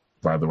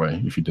 By the way,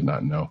 if you did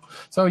not know.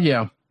 So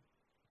yeah,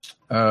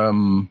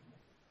 Supergirl,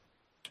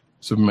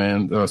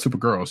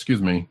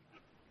 excuse me.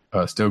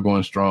 Still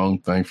going strong,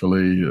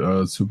 thankfully.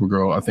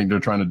 Supergirl, I think they're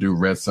trying to do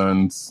Red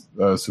Sun's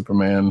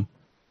Superman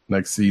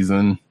next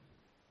season.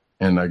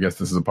 and I guess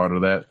this is a part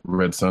of that.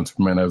 Red Sun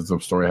Superman as a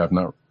story I have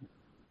not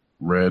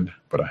read,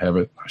 but I have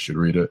it. I should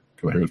read it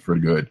because I hear it's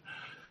pretty good.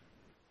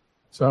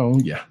 So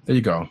yeah, there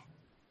you go.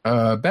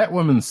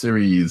 Batwoman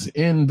series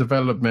in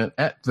development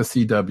at the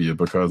CW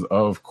because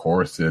of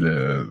course it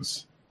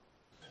is.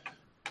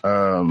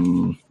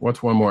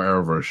 What's one more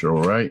Arrowverse show,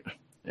 right?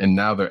 And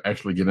now they're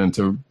actually getting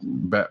into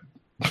the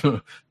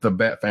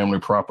Bat family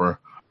proper.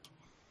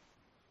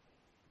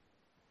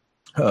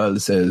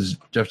 It says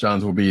Jeff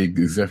Johns will be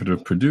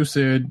executive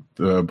producer.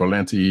 Greg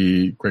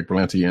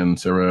Berlanti, and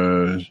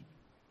Sarah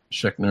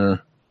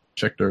Schechter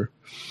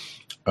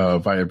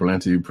via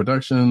Berlanti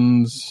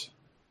Productions.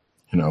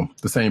 You know,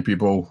 the same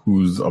people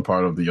who's a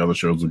part of the other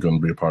shows are going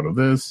to be a part of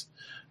this.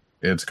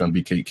 It's going to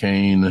be Kate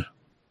Kane.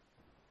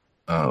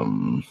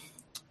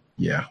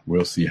 Yeah,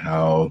 we'll see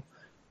how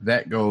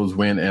that goes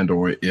when and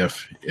or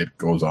if it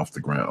goes off the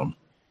ground.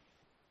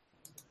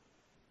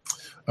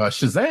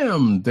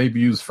 Shazam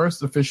debuts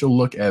first official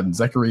look at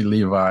Zachary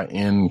Levi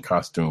in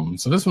costume.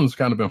 So this one's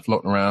kind of been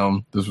floating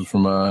around. This was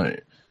from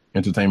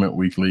Entertainment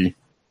Weekly.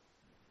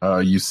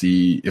 You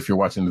see, if you're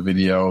watching the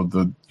video,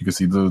 you can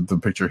see the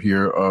picture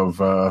here of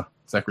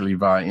Zachary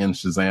Levi in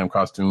Shazam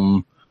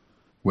costume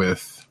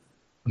with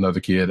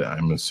another kid.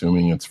 I'm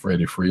assuming it's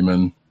Freddie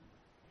Freeman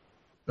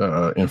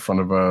in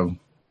front of a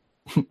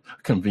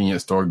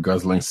convenience store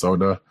guzzling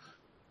soda.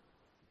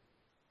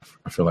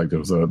 I feel like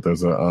there's a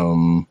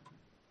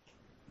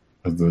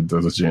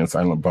Jay and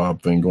Silent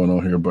Bob thing going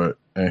on here, but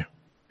hey,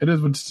 it is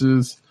what it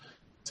is.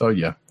 So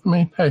yeah, I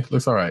mean, hey,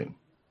 looks all right.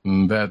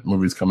 And that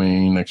movie's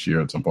coming next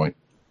year at some point.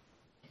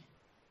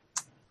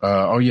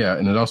 Oh yeah,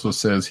 and it also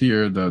says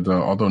here that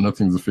although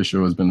nothing's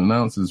official has been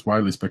announced, it's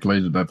widely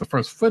speculated that the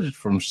first footage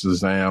from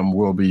Shazam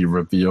will be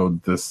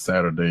revealed this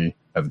Saturday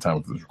at the time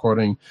of this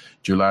recording,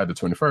 July the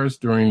 21st,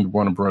 during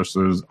Warner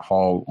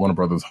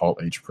Brothers Hall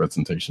H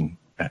presentation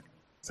at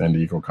San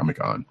Diego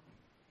Comic-Con.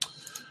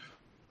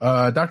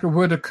 Doctor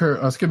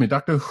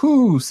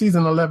Who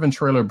season 11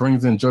 trailer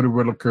brings in Jodie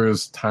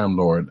Whittaker's Time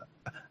Lord.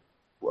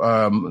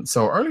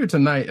 So earlier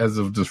tonight, as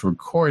of this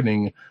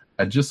recording,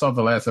 I just saw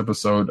the last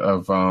episode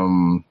of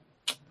the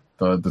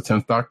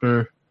 10th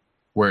Doctor,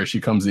 where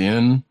she comes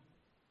in,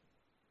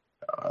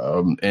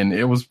 and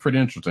it was pretty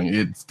interesting.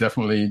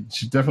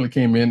 She definitely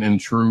came in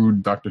true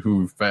Doctor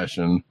Who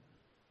fashion,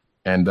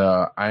 and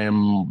I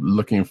am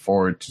looking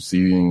forward to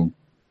seeing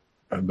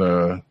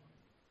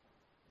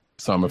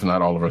some, if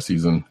not all, of our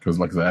season, because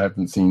like I said, I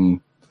haven't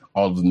seen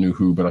all of the new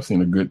Who, but I've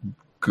seen a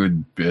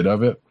good bit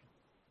of it.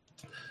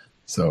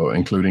 So,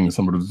 including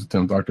some of the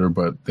 10th Doctor,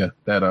 but the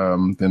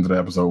end of the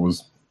episode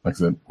was, like I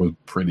said, was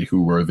pretty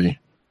Who worthy.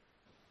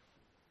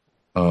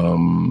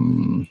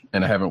 And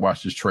I haven't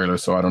watched this trailer,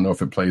 so I don't know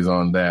if it plays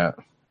on that,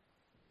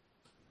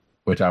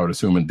 which I would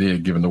assume it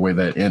did, given the way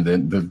that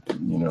ended.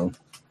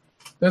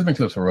 There's been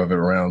clips of it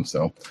around.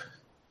 So,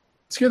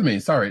 excuse me,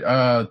 sorry.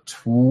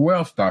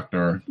 12th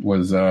Doctor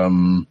was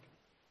 12th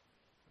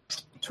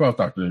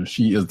Doctor.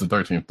 She is the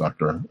 13th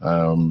Doctor.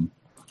 I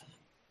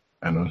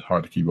know it's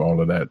hard to keep all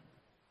of that.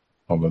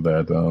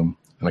 And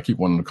I keep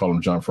wanting to call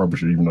him John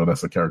Frobisher, even though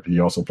that's a character he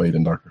also played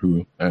in Doctor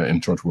Who in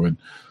Torchwood.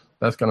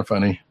 That's kind of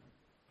funny.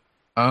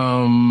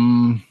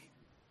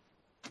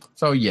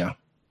 So yeah,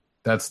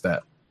 that's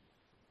that.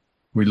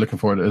 We're looking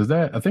forward to, is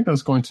that, I think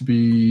that's going to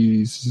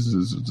be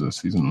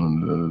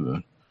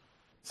season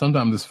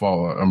sometime this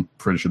fall. I'm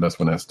pretty sure that's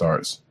when that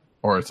starts,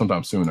 or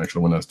sometime soon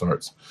actually when that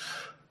starts.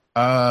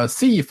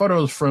 See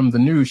photos from the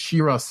new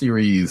She-Ra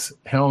series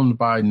helmed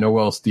by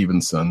Noelle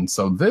Stevenson.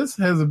 So this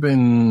has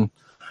been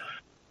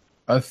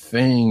a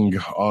thing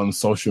on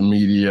social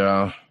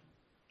media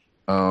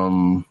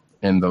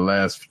in the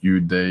last few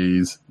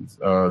days.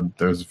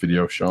 There's a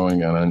video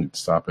showing, and I need to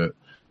stop it,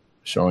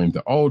 showing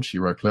the old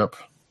She-Ra clip.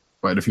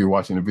 But if you're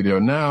watching the video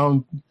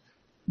now,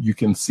 you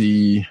can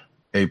see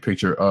a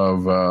picture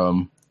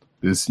of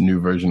this new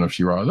version of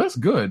She-Ra. That's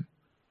good.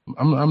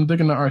 I'm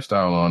digging the art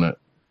style on it.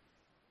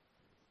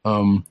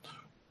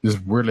 This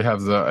weirdly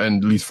has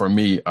and at least for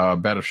me,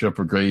 Battleship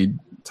Brigade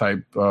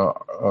type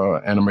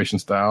animation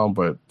style,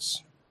 but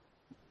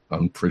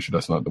I'm pretty sure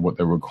that's not what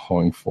they were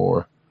going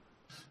for.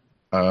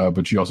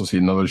 But you also see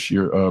another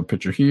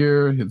picture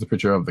here. Here's a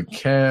picture of the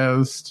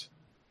cast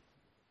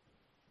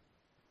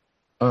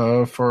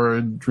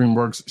for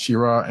DreamWorks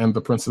She-Ra and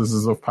the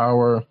Princesses of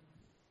Power.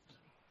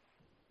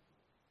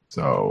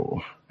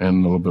 So,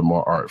 and a little bit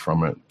more art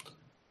from it.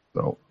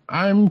 So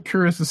I'm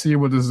curious to see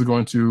what this is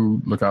going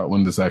to look out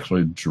when this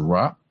actually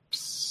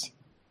drops.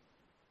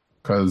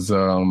 Because, it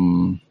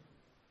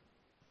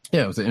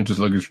was an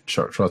interesting look at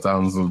short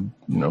sounds of,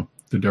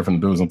 the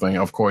different doing something.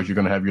 Of course, you're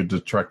going to have your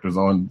detractors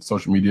on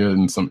social media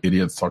and some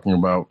idiots talking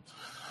about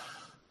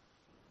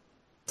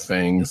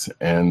things.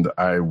 And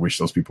I wish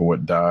those people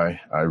would die.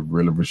 I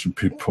really wish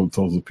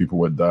those people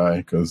would die,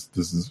 because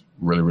this is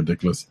really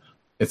ridiculous.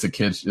 It's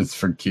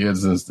for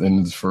kids,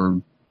 and it's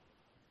for,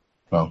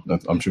 well,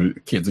 I'm sure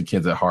kids are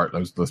kids at heart.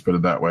 Let's put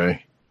it that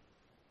way.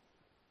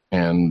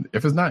 And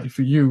if it's not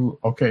for you,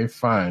 okay,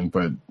 fine.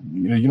 But,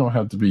 you don't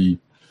have to be,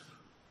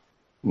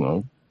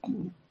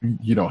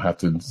 you don't have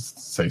to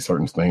say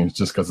certain things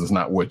just because it's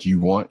not what you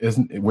want.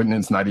 When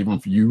it's not even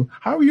for you.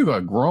 How are you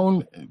a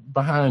grown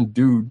behind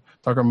dude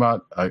talking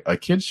about a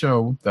kid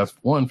show that's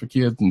one for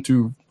kids and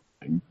two,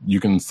 you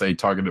can say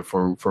targeted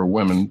for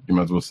women, you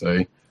might as well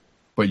say,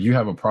 but you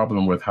have a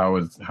problem with how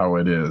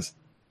it is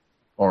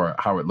or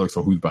how it looks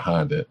or who's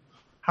behind it.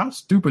 How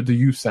stupid do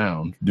you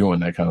sound doing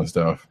that kind of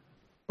stuff?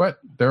 But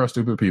there are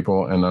stupid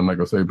people, and I'm not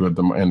going to say, but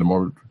the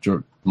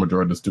majority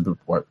of the stupid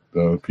white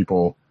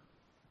people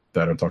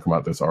that are talking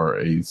about this are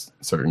a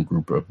certain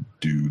group of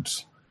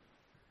dudes.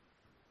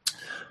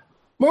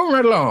 Moving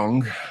right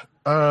along,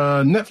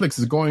 Netflix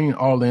is going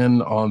all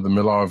in on the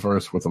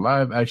Millarverse with a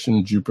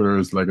live-action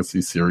Jupiter's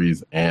Legacy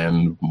series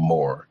and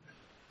more.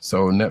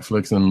 So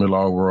Netflix and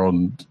Millar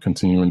World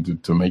continuing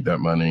to make that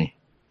money,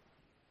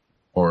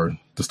 or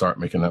to start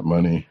making that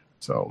money.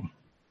 So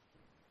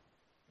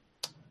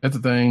it's a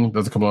thing.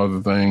 There's a couple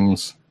other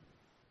things.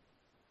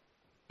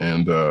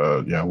 And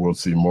we'll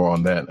see more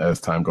on that as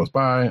time goes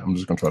by. I'm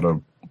just going to try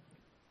to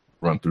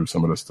run through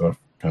some of this stuff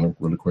kind of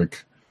really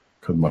quick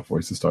because my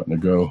voice is starting to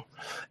go.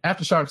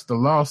 Aftershocks, The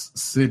Lost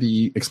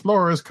City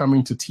Explorers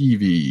coming to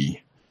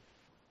TV.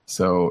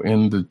 So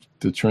in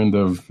the trend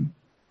of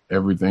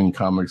everything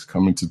comics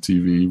coming to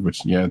TV,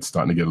 which, it's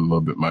starting to get a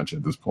little bit much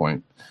at this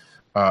point.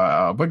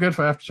 But good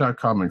for Aftershock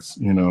Comics,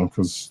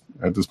 because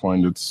at this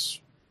point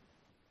it's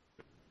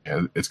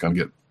going to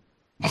get...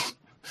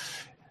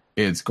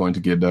 It's going to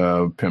get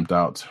pimped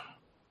out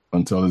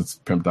until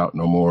it's pimped out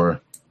no more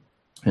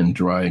and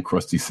dry and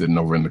crusty sitting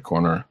over in the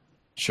corner,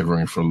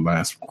 shivering for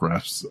last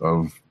gasps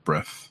of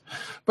breath.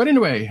 But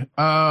anyway,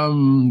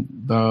 the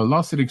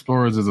Lost City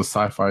Explorers is a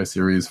sci-fi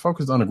series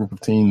focused on a group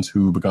of teens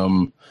who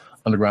become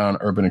underground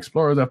urban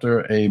explorers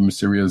after a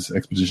mysterious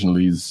expedition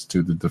leads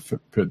to the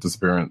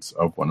disappearance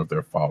of one of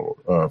their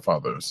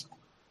fathers.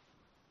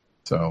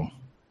 So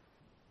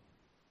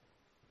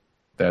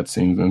that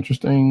seems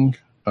interesting.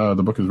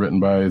 The book is written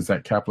by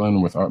Zach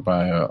Kaplan with art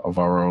by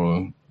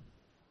Alvaro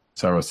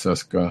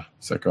Seca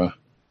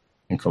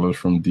and colors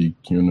from D.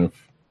 Cunif.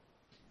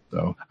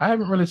 So I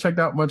haven't really checked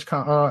out much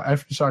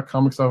Aftershock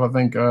comic stuff. I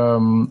think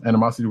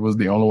Animosity was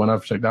the only one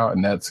I've checked out,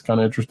 and that's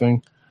kind of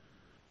interesting.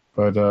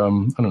 But I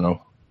don't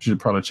know. Should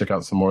probably check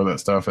out some more of that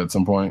stuff at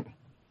some point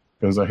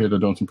because I hear they're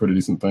doing some pretty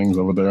decent things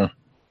over there.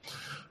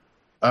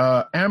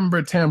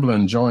 Amber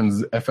Tamblyn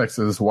joins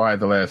FX's Y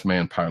the Last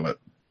Man pilot.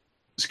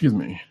 Excuse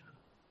me.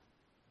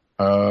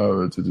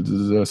 So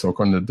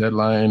according to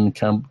Deadline,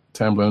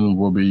 Tamblyn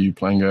will be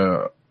playing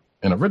an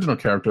original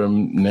character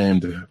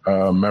named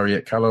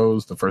Mariette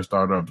Callows, the first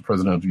daughter of the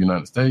President of the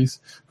United States,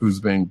 who's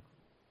being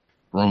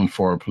groomed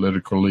for a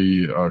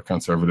politically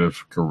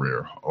conservative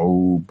career.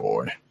 Oh,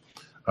 boy.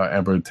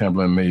 Amber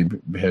Tamblyn may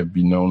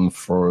be known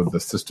for the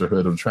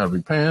Sisterhood of the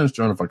Traveling Pants,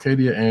 Joan of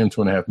Arcadia, and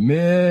 2.5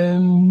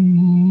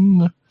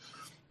 Men.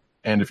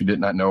 And if you did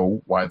not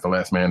know why The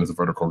Last Man is a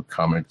vertical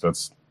comic,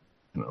 that's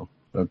all.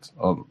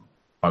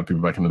 A lot of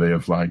people back in the day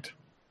have liked.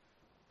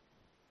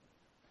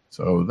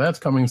 So that's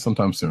coming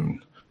sometime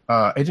soon.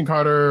 Agent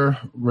Carter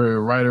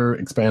writer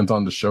expands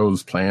on the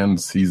show's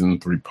planned season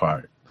 3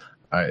 plot.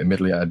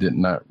 Admittedly, I did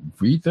not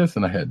read this,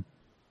 and I had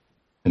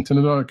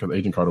intended on it because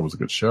Agent Carter was a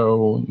good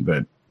show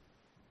that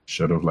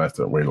should have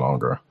lasted way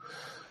longer.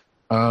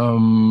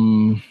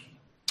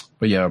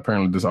 But yeah,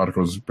 apparently this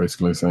article is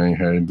basically saying,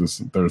 hey,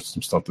 there's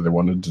some stuff that they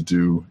wanted to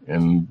do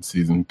in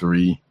season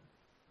 3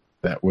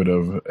 that would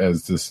have,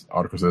 as this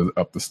article says,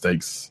 up the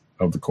stakes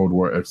of the Cold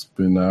War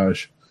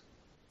espionage.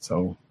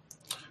 So,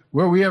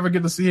 will we ever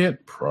get to see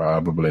it?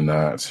 Probably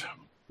not.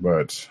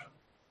 But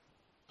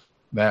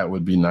that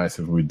would be nice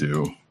if we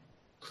do.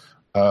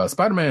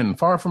 Spider-Man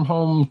Far From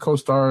Home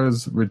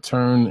co-stars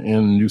return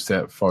in new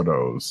set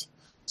photos.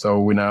 So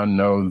we now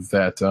know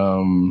that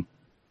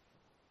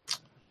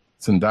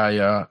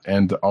Zendaya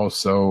and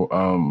also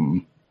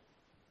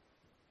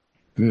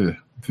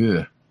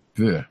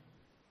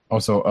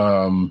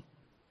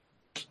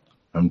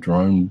I'm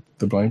drawing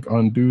the blank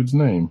on dude's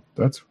name.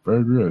 That's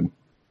very good.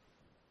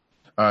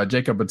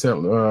 Jacob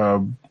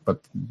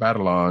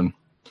Batalon,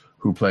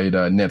 who played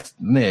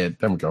Ned.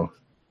 There we go.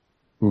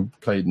 Who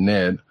played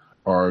Ned,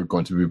 are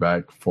going to be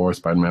back for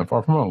Spider-Man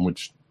Far From Home,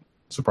 which,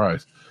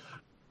 surprise.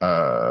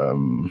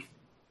 So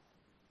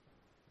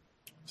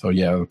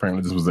yeah,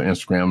 apparently this was an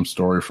Instagram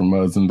story from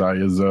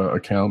Zendaya's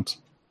account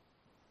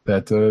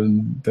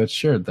that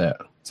shared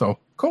that. So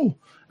cool.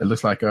 It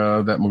looks like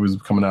that movie's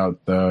coming out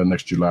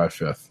next July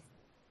 5th.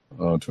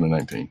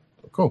 2019.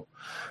 Cool.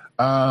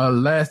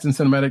 Last in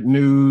cinematic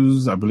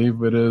news, I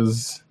believe it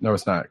is. No,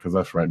 it's not, because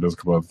that's right. There's a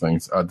couple other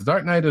things. The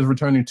Dark Knight is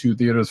returning to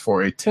theaters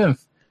for a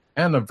 10th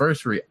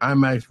anniversary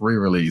IMAX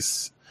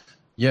re-release.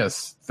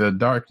 Yes, The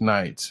Dark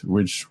Knight,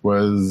 which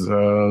was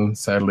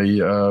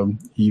sadly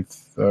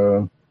Heath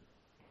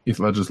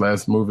Ledger's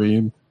last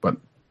movie, but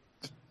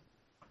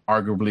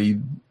arguably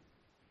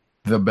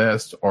the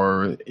best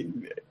or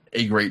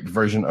a great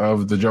version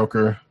of the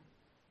Joker.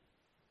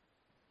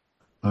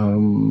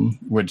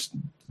 Which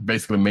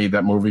basically made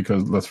that movie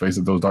because, let's face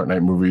it, those Dark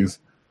Knight movies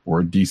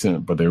were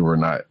decent, but they were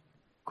not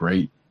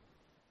great,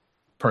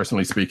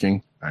 personally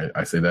speaking.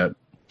 I say that.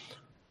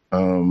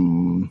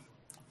 And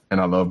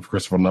I love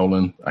Christopher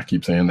Nolan. I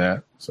keep saying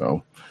that.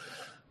 So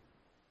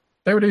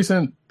they were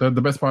decent. The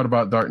best part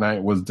about Dark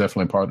Knight was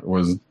definitely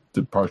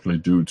partially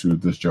due to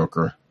this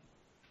Joker.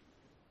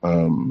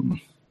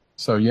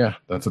 So yeah,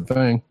 that's a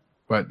thing.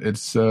 But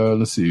it's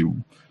let's see.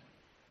 When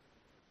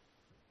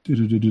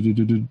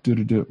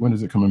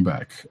is it coming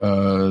back?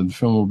 The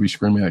film will be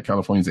screening at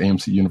California's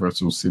AMC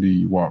Universal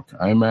City Walk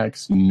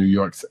IMAX, New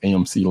York's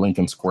AMC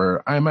Lincoln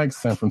Square IMAX,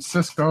 San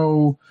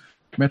Francisco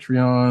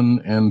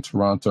Metreon, and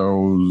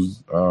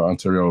Toronto's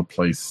Ontario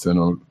Place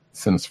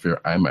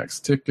Cinesphere IMAX.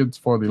 Tickets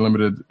for the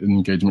limited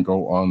engagement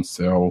go on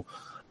sale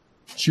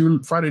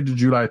Friday to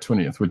July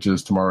 20th, which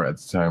is tomorrow at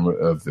the time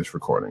of this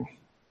recording.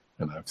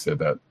 And I've said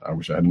that. I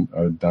wish I hadn't.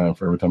 I'd die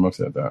for every time I've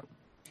said that.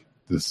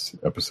 This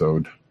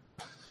episode.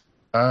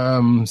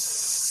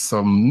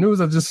 Some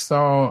news I just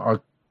saw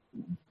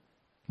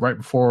right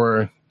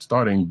before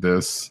starting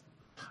this.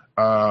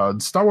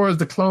 Star Wars: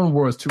 The Clone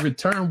Wars to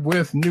return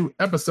with new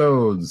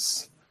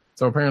episodes.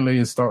 So apparently,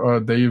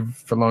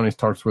 Dave Filoni's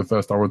talks with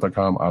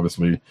StarWars.com,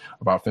 obviously,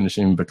 about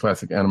finishing the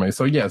classic anime.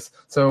 So yes,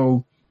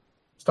 so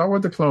Star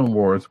Wars: The Clone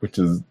Wars, which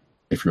is,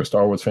 if you're a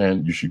Star Wars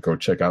fan, you should go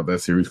check out that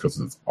series because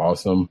it's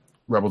awesome.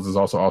 Rebels is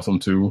also awesome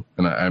too,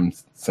 and I'm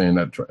saying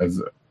that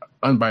as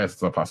unbiased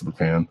as I possibly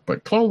can.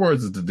 But Clone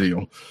Wars is the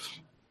deal.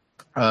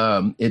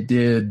 It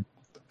did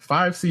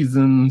 5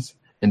 seasons,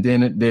 and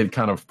then it did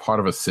kind of part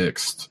of a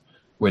 6th,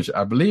 which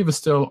I believe is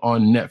still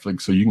on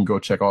Netflix, so you can go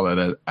check all of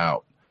that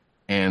out.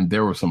 And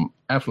there were some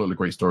absolutely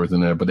great stories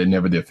in there, but they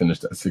never did finish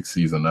that 6th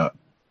season up.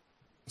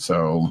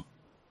 So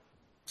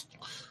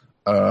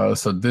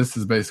this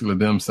is basically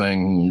them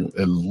saying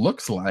it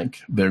looks like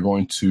they're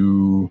going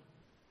to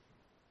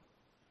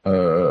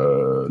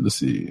let's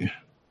see.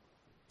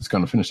 It's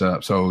going to finish that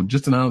up. So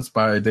just announced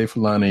by Dave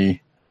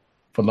Filoni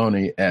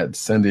at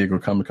San Diego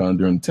Comic-Con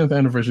during the 10th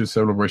anniversary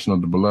celebration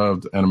of the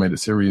beloved animated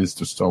series,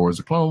 The Star Wars: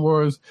 The Clone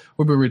Wars,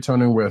 will be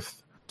returning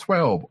with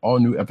 12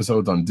 all-new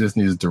episodes on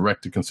Disney's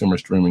direct-to-consumer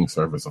streaming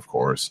service, of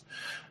course.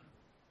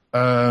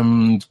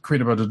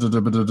 Created by...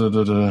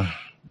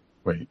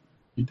 Wait.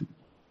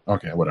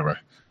 Okay, whatever.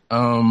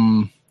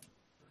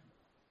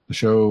 The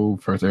show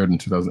first aired in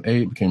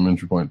 2008, became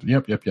entry point.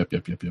 Yep.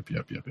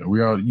 We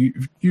are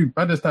you.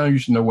 By this time, you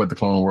should know what the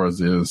Clone Wars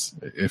is.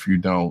 If you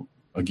don't,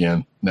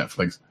 again,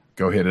 Netflix,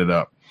 go hit it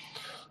up.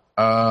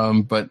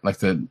 But like I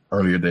said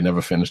earlier, they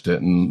never finished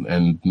it,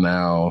 and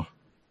now,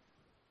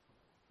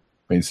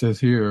 it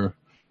says here,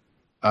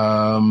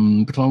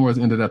 the Clone Wars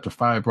ended after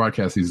 5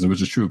 broadcast seasons,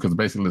 which is true because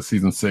basically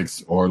season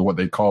 6, or what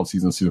they called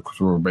season 6,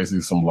 were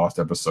basically some lost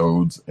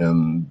episodes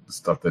and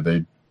stuff that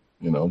they,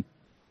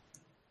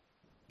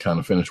 kind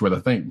of finished with. I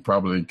think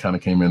probably kind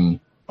of came in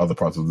other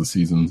parts of the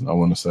season, I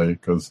want to say,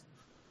 because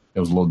it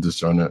was a little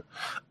disjointed.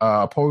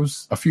 A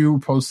few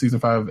post season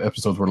 5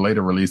 episodes were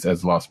later released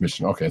as Lost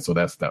Mission. Okay, so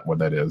that's what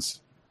that is.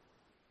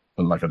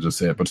 And like I just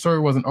said, but the story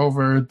wasn't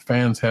over.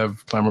 Fans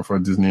have clamored for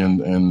Disney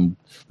and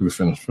it was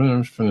finished,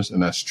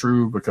 and that's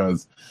true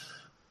because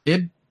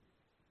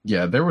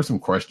there were some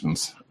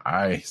questions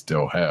I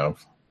still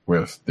have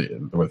with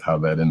how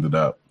that ended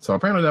up. So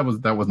apparently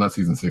that was not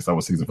season 6, that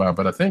was season 5.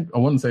 But I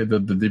want to say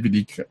that the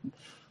DVD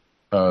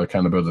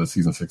kind of built a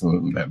season 6,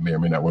 and that may or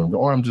may not work,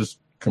 or I'm just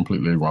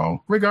completely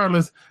wrong.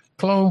 Regardless,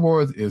 Clone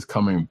Wars is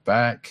coming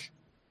back.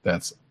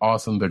 That's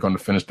awesome. They're going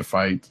to finish the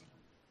fight.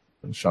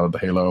 Shout out to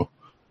Halo.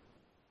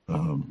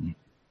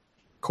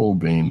 Cool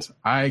beans.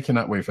 I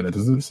cannot wait for that.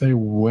 Does it say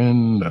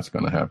when that's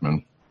going to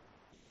happen?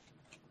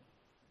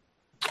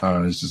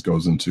 It just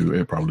goes into,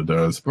 it probably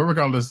does. But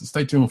regardless,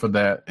 stay tuned for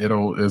that.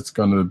 It's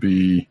going to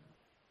be,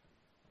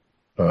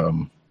 that's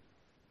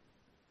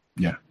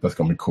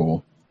going to be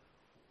cool.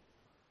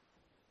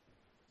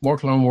 More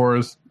Clone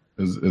Wars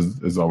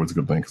is always a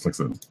good thing because, like I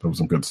said, there was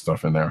some good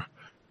stuff in there.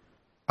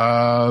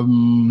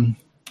 Some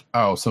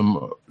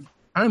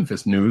Iron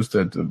Fist news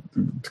to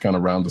kind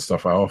of round the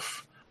stuff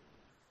off.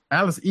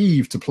 Alice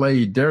Eve to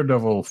play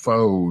Daredevil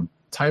foe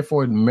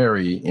Typhoid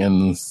Mary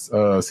in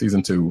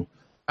season 2.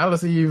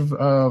 Alice Eve,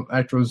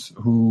 actress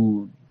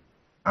who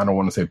I don't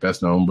want to say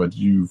best known, but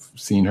you've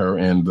seen her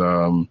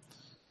in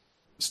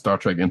Star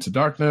Trek Into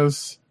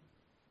Darkness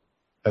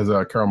as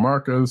Carol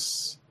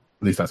Marcus.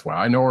 At least that's where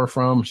I know her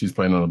from. She's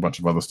playing on a bunch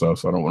of other stuff,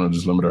 so I don't want to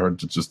just limit her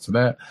to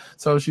that.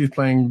 So she's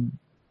playing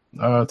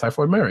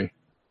Typhoid Mary.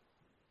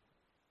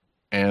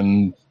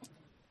 And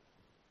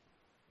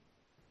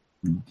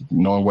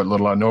knowing what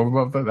little I know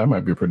about that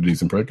might be a pretty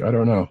decent pick. I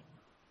don't know.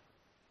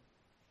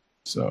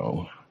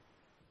 So,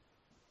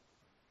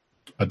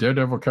 a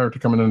Daredevil character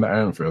coming into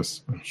Iron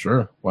Fist.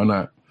 Sure, why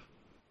not?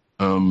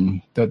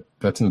 That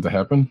tends to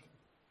happen.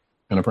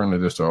 And apparently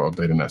they're still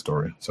updating that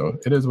story. So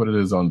it is what it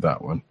is on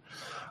that one.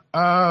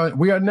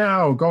 We are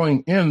now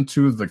going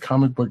into the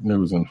comic book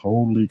news, and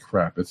holy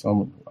crap, it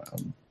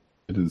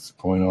is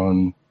going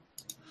on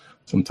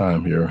some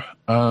time here.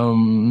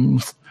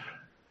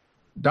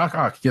 Doc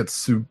Ock gets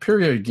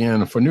Superior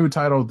again for new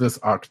title this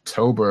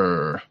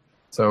October.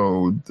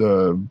 So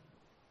the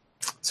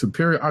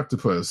Superior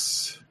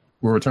Octopus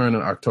will return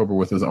in October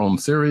with his own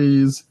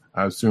series.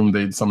 I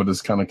assume some of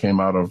this kind of came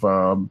out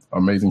of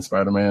Amazing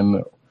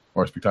Spider-Man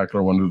or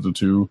Spectacular, one of the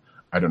two.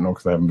 I don't know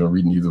because I haven't been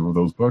reading either of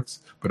those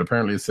books. But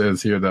apparently it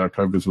says here that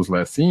Octavius was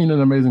last seen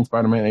in Amazing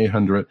Spider-Man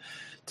 800,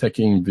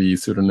 taking the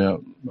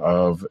pseudonym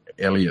of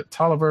Elliot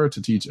Tolliver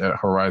to teach at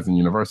Horizon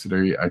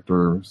University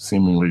after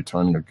seemingly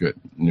turning a good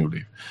new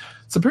leaf.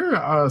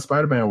 Superior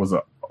Spider-Man was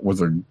a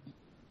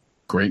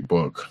great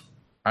book.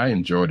 I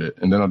enjoyed it,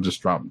 and then I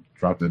just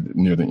dropped it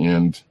near the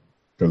end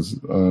because,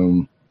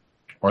 or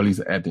at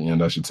least at the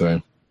end, I should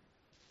say,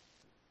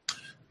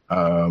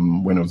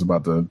 when it was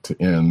about to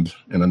end,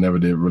 and I never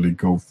did really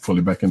go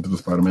fully back into the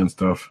Spider-Man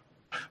stuff.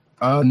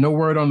 No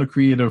word on the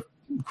creative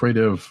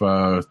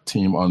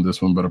team on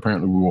this one, but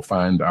apparently we will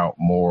find out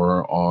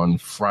more on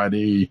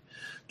Friday,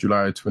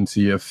 July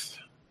 20th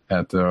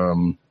at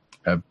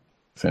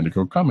San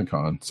Diego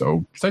Comic-Con.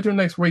 So stay tuned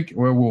next week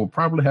where we'll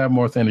probably have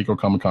more San Diego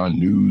Comic-Con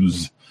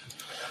news.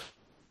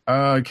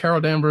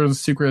 Carol Danvers'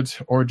 Secret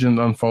Origins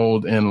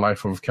Unfold in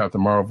Life of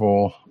Captain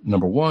Marvel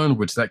 #1,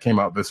 which that came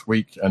out this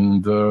week.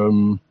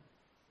 And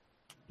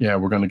yeah,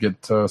 we're going to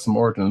get a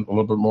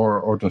little bit more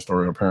origin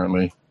story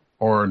apparently.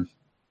 Or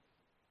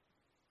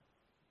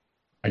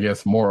I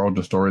guess more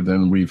origin story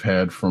than we've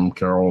had from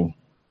Carol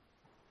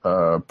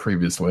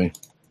previously.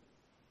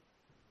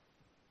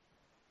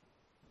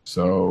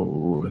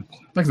 So,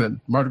 like I said,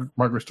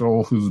 Margaret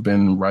Stoll, who's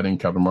been writing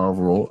Captain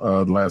Marvel,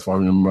 the last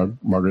volume of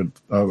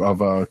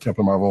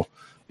Captain Marvel,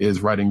 is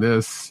writing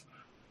this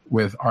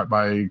with art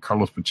by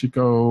Carlos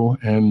Pacheco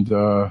and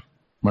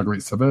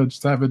Marguerite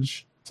Savage,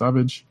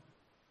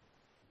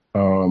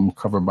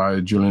 covered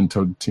by Julian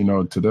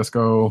Totino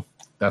Tedesco.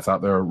 That's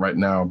out there right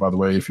now, by the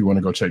way, if you want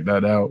to go check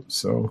that out.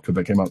 So, because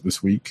that came out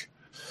this week.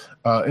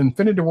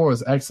 Infinity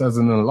Wars acts as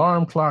an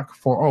alarm clock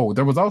for...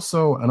 there was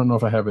also... I don't know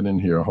if I have it in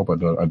here. I hope I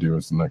do.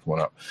 It's the next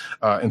one up.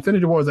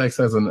 Infinity Wars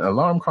acts as an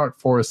alarm clock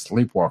for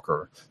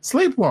Sleepwalker.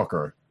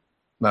 Sleepwalker!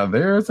 Now,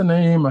 there's a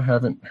name I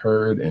haven't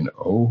heard in,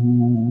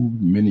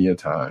 many a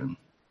time.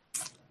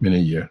 Many a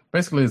year.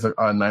 Basically, it's a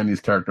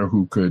 90s character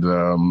who could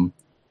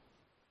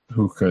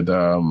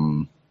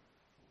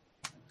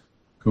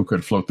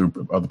float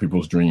through other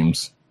people's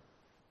dreams.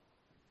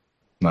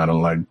 Not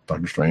unlike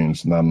Doctor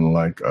Strange. Not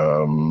unlike...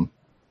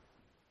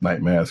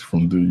 Night Mask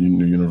from the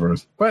new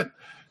universe. But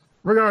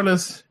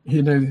regardless,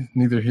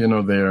 neither here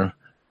nor there.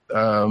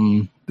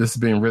 This is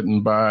being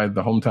written by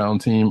the hometown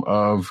team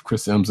of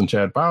Chris Sims and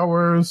Chad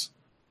Bowers.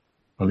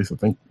 At least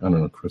I don't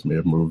know, Chris may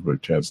have moved,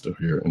 but Chad's still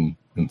here in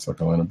South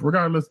Carolina. But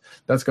regardless,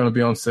 that's going to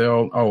be on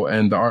sale. Oh,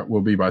 and the art will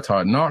be by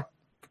Todd Knock,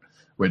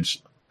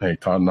 which, hey,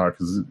 Todd Knock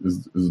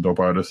is a dope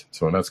artist,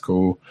 so that's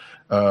cool.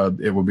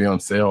 It will be on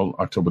sale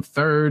October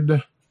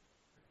 3rd.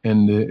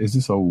 And is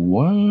this a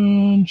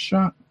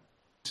one-shot?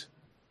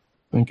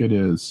 I think it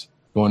is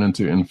going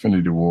into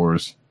Infinity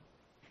Wars.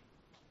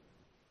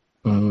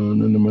 Oh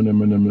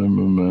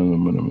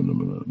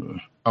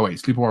wait,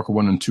 Sleepwalker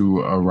 1 and 2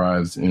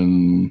 arrives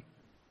in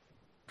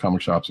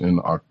comic shops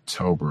in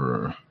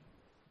October.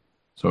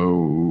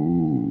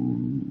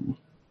 So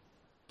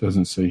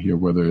doesn't say here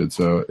whether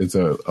it's a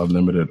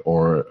limited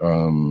or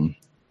a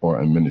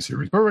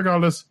miniseries. But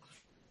regardless,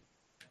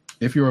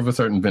 if you're of a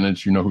certain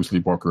vintage, you know who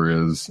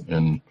Sleepwalker is,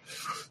 and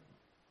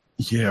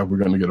yeah, we're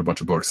going to get a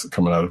bunch of books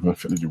coming out of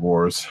Infinity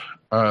Wars.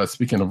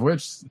 Speaking of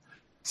which,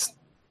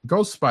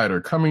 Ghost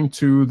Spider coming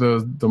to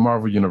the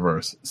Marvel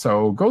Universe.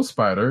 So Ghost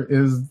Spider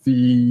is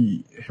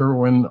the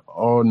heroine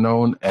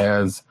known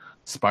as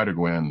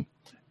Spider-Gwen.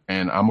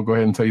 And I'm going to go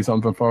ahead and tell you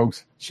something,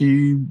 folks.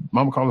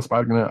 Mama called her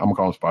Spider-Gwen. I'm going to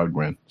call her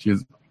Spider-Gwen.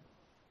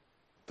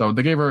 So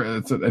they gave her,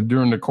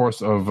 during the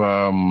course of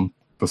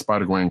the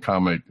Spider-Gwen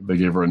comic, they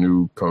gave her a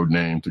new code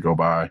name to go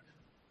by.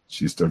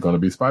 She's still going to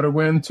be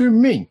Spider-Gwen to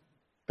me.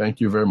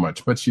 Thank you very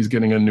much. But she's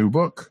getting a new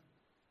book.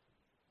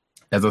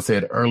 As I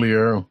said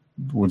earlier,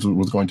 which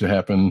was going to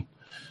happen.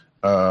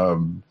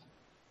 And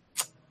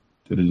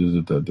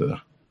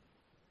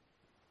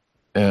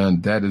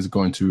that is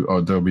going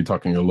to, they'll be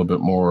talking a little bit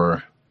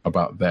more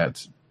about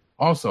that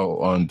also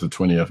on the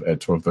 20th at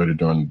 12:30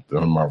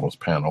 during Marvel's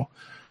panel.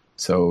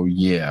 So,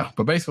 yeah.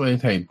 But basically,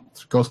 hey,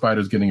 Ghost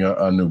Spider's getting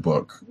a new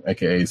book,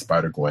 a.k.a.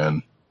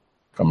 Spider-Gwen,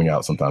 coming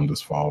out sometime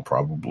this fall,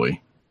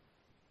 probably.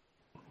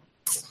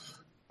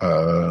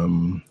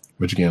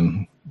 Which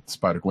again,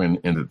 Spider-Gwen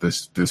ended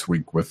this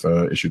week with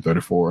issue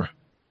 34.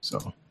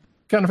 So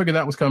kind of figured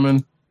that was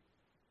coming.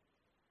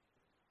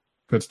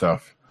 Good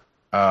stuff.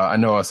 I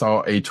know I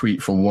saw a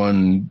tweet from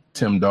one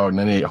Tim Dog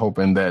 98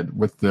 hoping that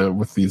with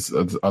these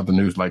other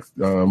news like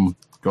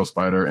Ghost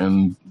Spider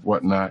and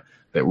whatnot,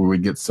 that we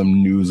would get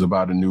some news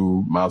about a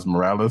new Miles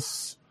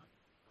Morales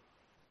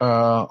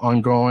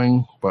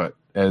ongoing. But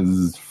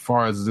as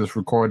far as this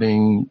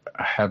recording,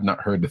 I have not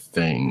heard a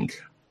thing.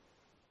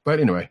 But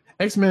anyway,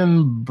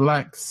 X-Men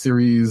Black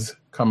series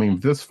coming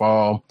this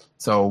fall.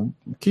 So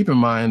keep in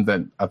mind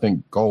that I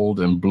think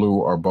Gold and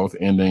Blue are both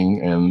ending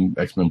and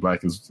X-Men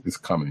Black is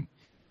coming.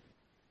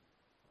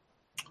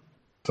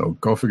 So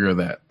go figure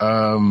that.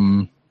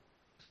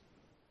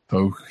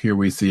 So here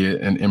we see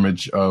an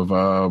image of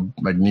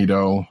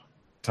Magneto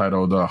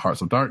titled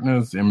Hearts of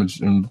Darkness. The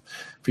image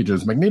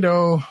features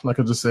Magneto, like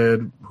I just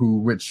said,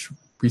 which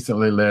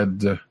recently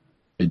led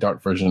a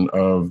dark version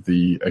of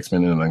the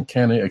X-Men and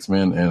Uncanny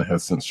X-Men and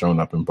has since shown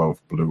up in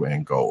both blue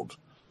and gold.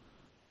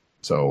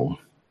 So,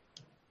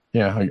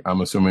 yeah,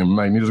 I'm assuming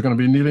Magneto's going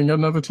to be needing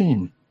another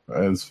team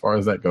as far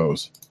as that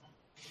goes.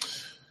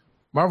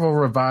 Marvel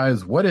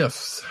revised What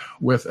Ifs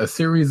with a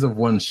series of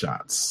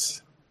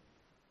one-shots.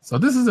 So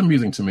this is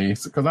amusing to me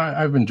because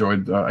I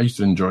used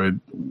to enjoy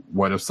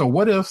What Ifs. So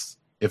What Ifs,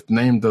 if the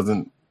name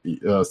doesn't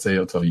say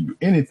or tell you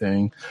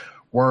anything,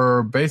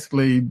 were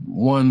basically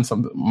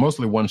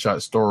mostly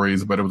one-shot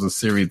stories, but it was a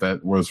series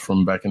that was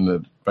from back in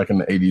the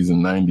 80s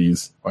and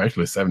 90s, or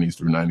actually 70s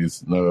through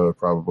 90s,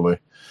 probably,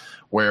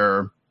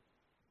 where,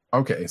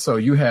 okay, so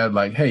you had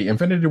like, hey,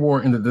 Infinity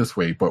War ended this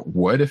way, but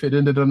what if it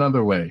ended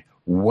another way?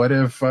 What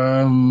if,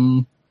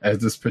 as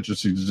this picture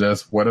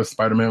suggests, what if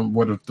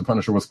the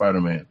Punisher was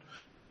Spider-Man?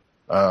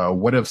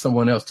 What if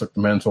someone else took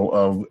the mantle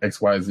of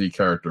XYZ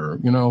character?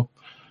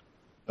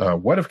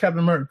 What if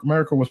Captain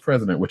America was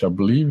president, which I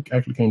believe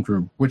actually came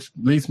true, which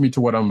leads me to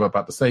what I'm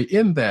about to say,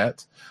 in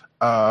that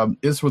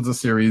this was a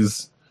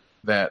series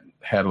that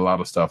had a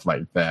lot of stuff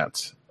like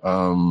that.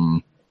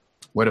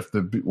 What if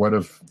the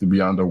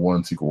Beyonder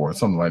One sequel or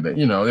something like that?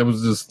 It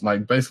was just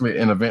like basically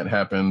an event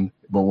happened,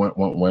 but went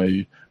one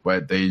way,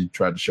 but they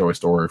tried to show a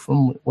story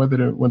from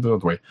whether it went the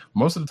other way.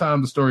 Most of the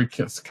time, the story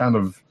kind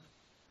of,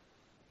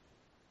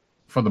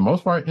 for the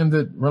most part,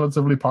 ended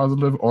relatively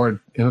positive,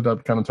 or ended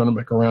up kind of turning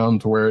back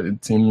around to where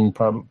it seemingly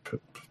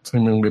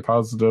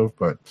positive.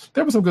 But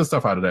there was some good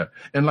stuff out of that.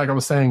 And like I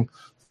was saying,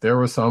 there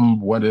was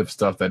some what if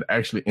stuff that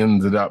actually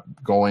ended up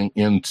going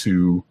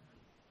into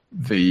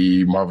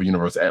the Marvel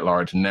Universe at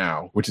large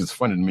now, which is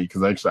funny to me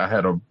because actually I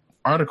had an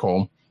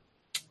article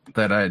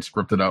that I had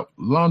scripted out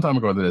a long time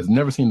ago that has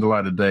never seen the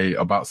light of day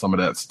about some of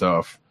that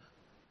stuff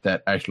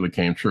that actually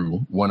came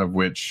true. One of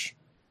which,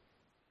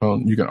 well,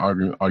 you can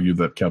argue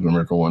that Captain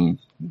America one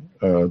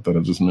that I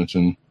just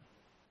mentioned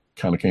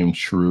kind of came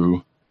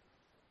true,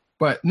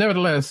 but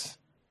nevertheless,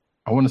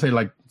 I want to say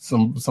like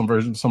some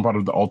part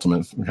of the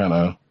Ultimates kind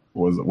of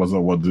was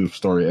a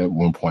story at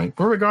one point.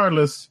 But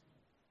regardless,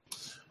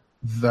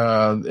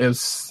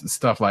 it's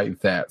stuff like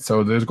that.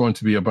 So there's going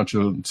to be there's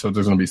going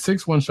to be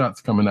 6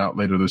 one-shots coming out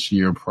later this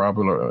year,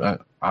 probably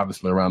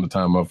obviously around the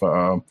time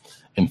of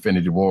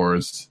Infinity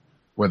Wars.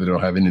 Whether they'll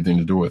have anything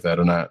to do with that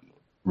or not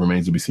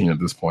remains to be seen at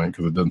this point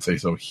because it doesn't say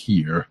so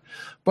here.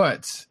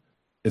 But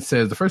it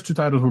says the first 2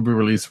 titles will be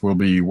released will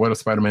be What If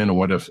Spider-Man and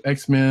What If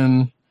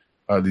X-Men.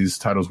 These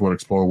titles will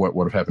explore what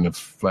would have happened if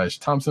Flash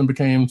Thompson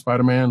became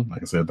Spider-Man.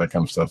 Like I said, that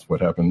kind of stuff's what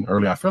happened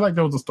earlier. I feel like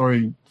there was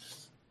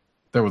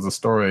a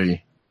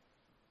story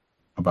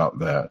about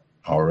that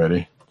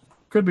already.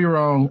 Could be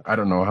wrong. I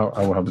don't know.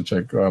 I will have to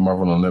check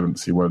Marvel on Never to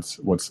see what's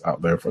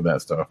out there for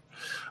that stuff.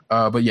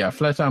 But yeah,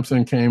 Flash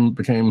Thompson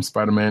became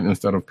Spider-Man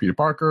instead of Peter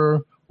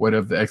Parker. What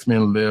if the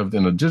X-Men lived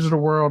in a digital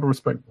world?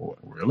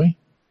 Really?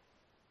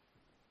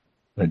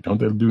 Like,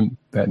 don't they do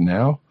that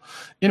now?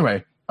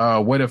 Anyway,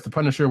 what if the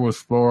Punisher will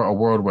explore a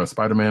world where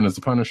Spider-Man is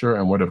the Punisher?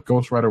 And what if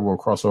Ghost Rider will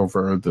cross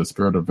over the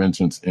spirit of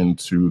vengeance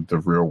into the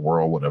real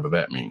world, whatever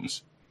that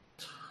means?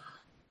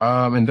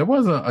 And there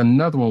was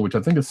another one, which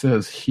I think it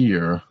says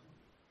here.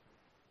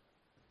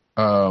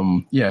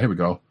 Here we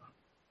go.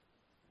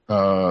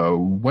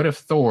 What if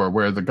Thor,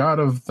 where the god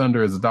of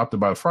thunder is adopted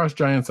by the frost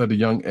giants at a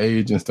young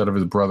age instead of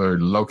his brother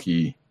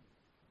Loki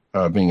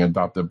being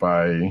adopted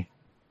by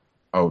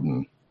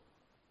Odin?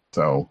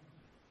 So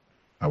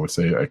I would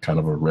say a kind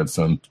of a red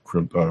sun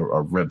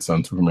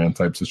Superman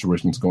type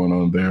situation is going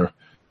on there.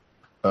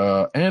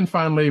 And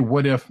finally,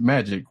 What If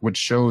Magic, which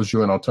shows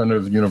you an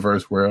alternative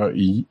universe where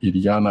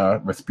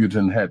Illyana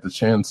Rasputin had the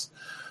chance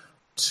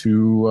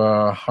to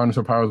harness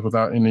her powers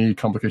without any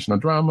complication or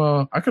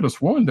drama. I could have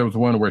sworn there was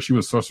one where she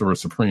was Sorcerer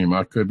Supreme.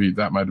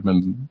 That might have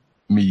been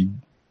me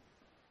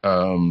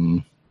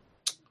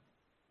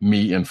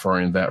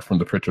inferring that from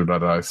the picture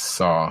that I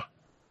saw.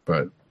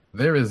 But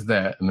there is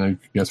that, and I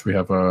guess we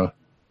have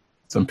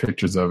some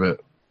pictures of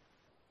it.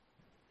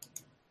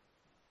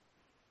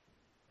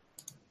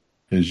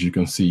 As you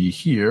can see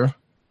here,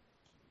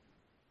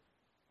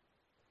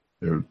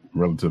 they're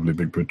relatively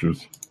big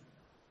pictures.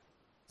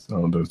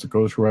 So there's the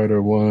Ghost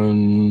Rider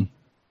one,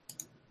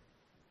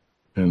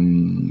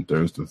 and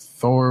there's the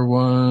Thor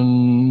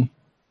one,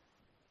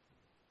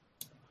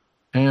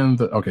 and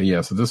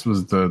so this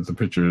was the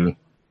picture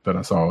that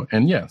I saw,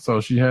 and yeah, so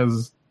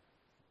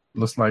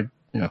looks like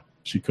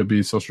she could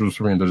be Sorcerer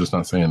Supreme. They're just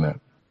not saying that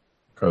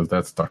because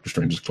that's Doctor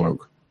Strange's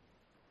cloak.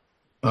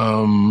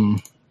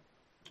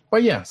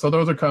 But yeah, so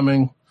those are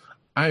coming.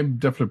 I'm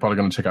definitely probably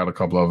going to check out a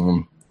couple of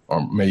them,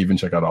 or may even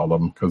check out all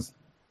of them, because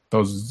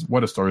those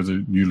what if stories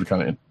are usually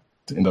kind of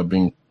end up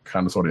being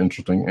kind of sort of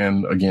interesting.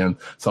 And again,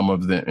 some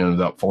of them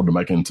ended up folding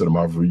back into the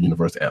Marvel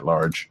Universe at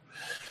large.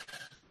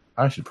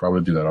 I should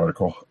probably do that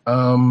article.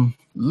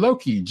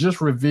 Loki just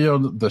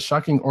revealed the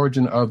shocking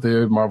origin of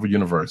the Marvel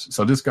Universe.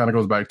 So this kind of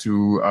goes back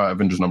to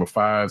Avengers number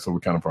 5. So we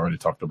kind of already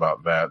talked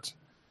about that.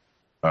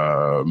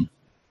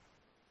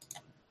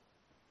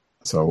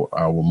 So So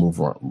I will move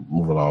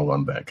along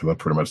on that because I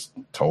pretty much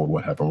told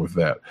what happened with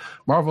that.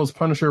 Marvel's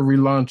Punisher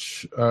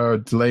relaunch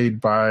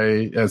delayed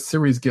as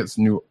series gets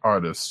new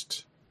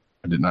artist.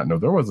 I did not know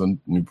there was a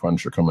new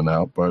Punisher coming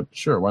out, but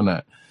sure, why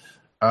not?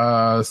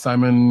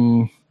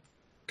 Simon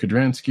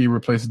Kudransky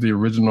replaces the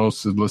original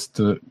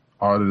solicited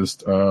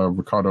artist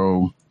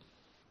Riccardo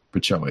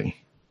Bichelli.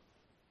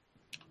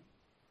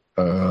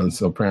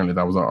 So apparently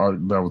that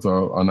was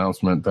an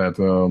announcement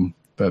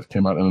that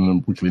came out in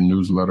a weekly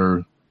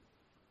newsletter.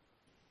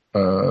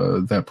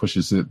 That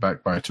pushes it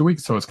back by 2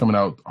 weeks, so it's coming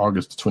out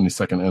August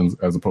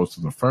 22nd as opposed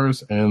to the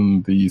 1st,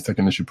 and the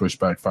second issue pushed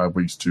back 5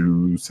 weeks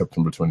to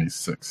September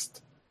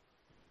 26th.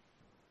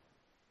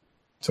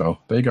 So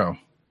there you go.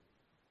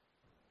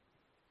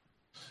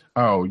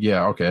 Oh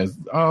yeah, okay.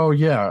 Oh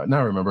yeah, now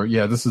I remember.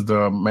 Yeah, this is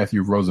the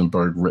Matthew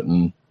Rosenberg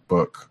written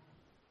book.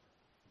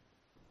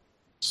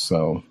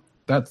 So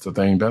that's the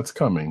thing that's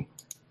coming.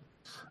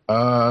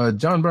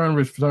 John Byrne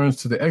returns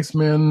to the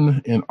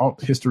X-Men in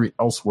Alt History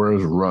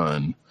Elsewhere's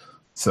run.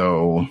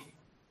 So,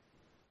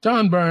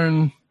 John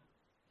Byrne,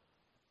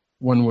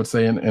 one would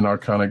say an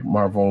iconic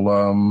Marvel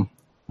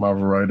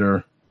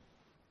writer.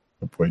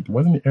 Wait,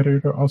 wasn't the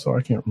editor also?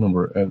 I can't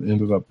remember. It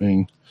ended up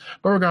being,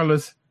 but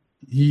regardless,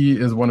 he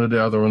is one of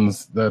the other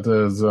ones that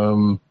is.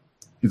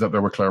 He's up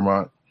there with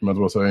Claremont. Might as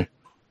well say.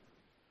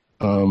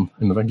 And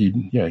I think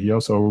he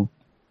also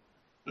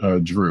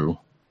drew.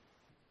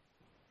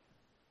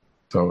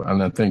 So,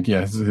 and I think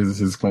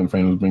his claim to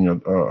fame was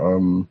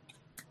being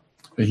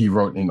he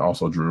wrote and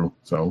also drew,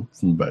 so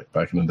from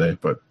back in the day,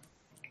 but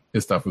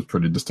his stuff was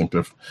pretty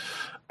distinctive.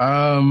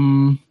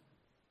 So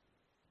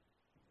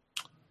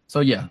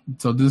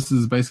this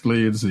is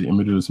basically the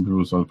images and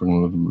people start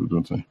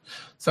doing.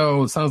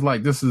 So it sounds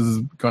like this is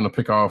going to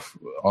pick off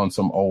on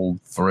some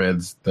old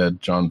threads that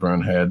John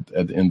Byrne had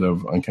at the end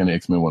of Uncanny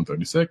X-Men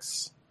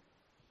 136.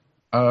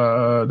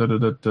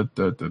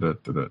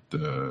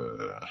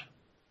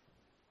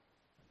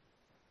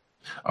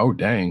 Oh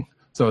dang.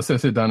 So it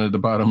says it down at the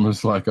bottom.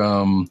 It's like,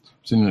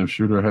 seeing if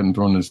Shooter hadn't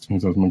thrown his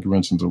monkey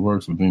wrench into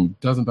works, but then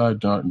doesn't die,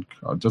 doesn't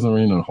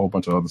rain, and a whole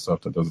bunch of other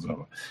stuff that doesn't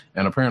have.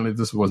 And apparently,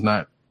 this was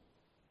not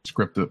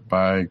scripted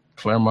by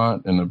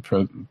Claremont, and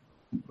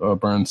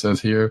Byrne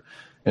says here,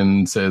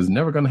 and says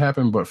never going to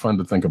happen, but fun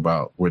to think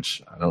about.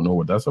 Which I don't know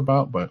what that's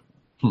about, but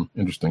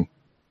interesting.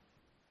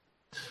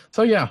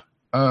 So yeah,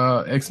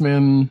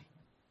 X-Men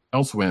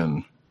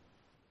Elsewhere.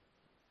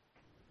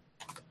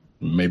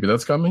 Maybe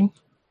that's coming.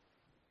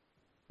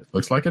 It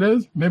looks like it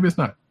is. Maybe it's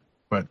not,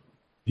 but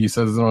he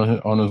says it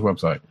on his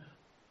website.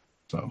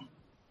 So,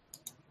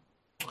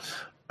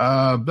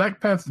 Black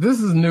Panther. This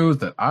is news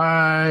that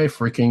I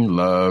freaking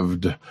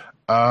loved.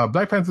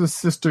 Black Panther's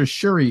sister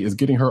Shuri is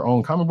getting her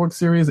own comic book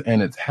series,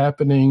 and it's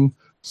happening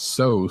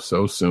so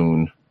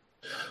soon.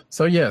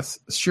 So yes,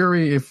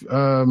 Shuri, if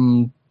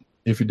you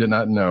did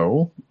not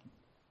know,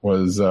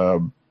 is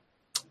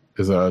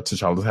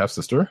T'Challa's half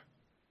sister.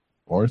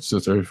 Or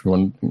sister, if you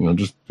want,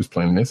 just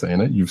plainly saying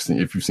it.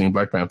 If you've seen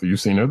Black Panther,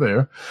 you've seen her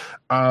there.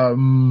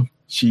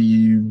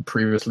 She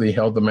previously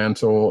held the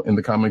mantle in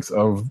the comics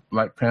of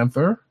Black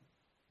Panther,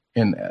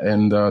 in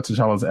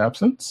T'Challa's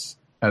absence.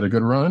 Had a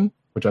good run,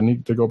 which I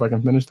need to go back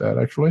and finish that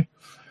actually.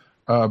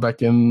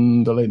 Back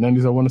in the late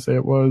 90s, I want to say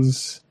it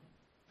was.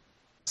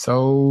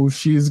 So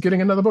she's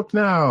getting another book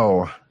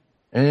now,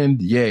 and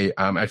yay!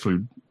 I'm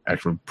actually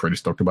pretty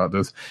stoked about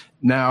this.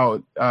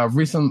 Now,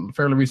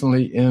 fairly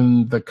recently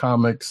in the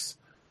comics,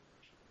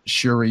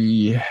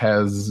 Shuri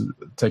has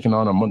taken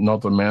on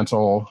another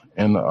mantle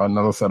and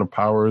another set of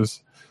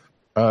powers,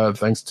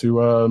 thanks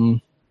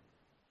to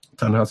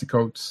Ta-Nehisi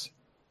Coates.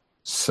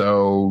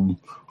 So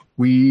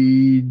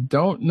we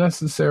don't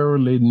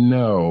necessarily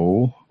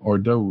know, or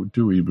do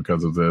we,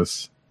 because of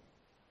this?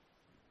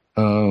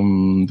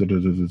 Oh,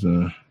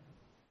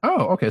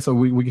 okay.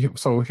 So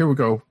so here we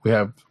go. We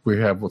have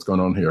what's going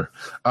on here.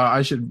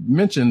 I should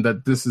mention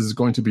that this is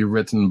going to be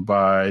written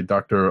by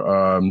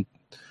Dr.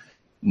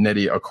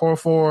 Nnedi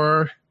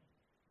Okorafor,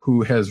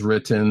 who has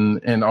written,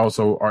 and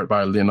also art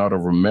by Leonardo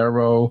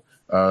Romero.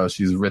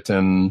 She's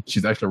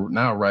actually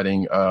now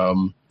writing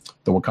the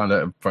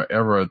Wakanda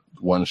Forever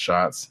one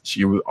shots.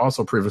 She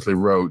also previously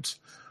wrote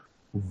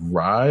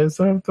Rise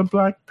of the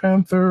Black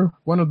Panther,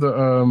 one of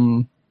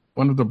the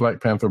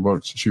Black Panther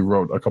books. She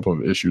wrote a couple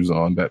of issues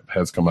on that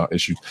has come out.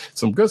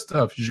 Some good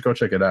stuff. You should go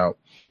check it out.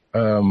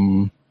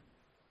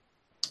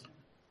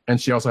 And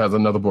she also has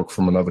another book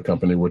from another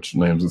company, which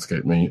names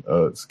escapes me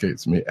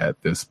at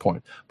this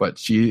point. But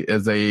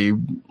she's a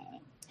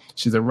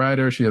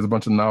writer. She has a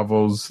bunch of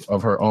novels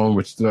of her own,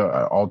 which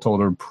all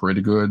told are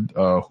pretty good.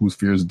 Who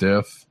Fears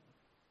Death,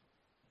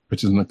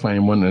 which is an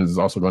acclaimed one, and is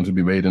also going to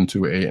be made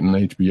into an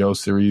HBO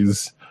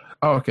series.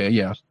 Oh, okay,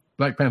 yeah.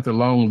 Black Panther,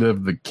 Long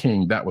Live the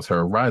King. That was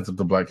her. Rise of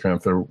the Black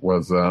Panther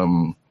was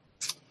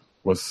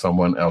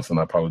someone else, and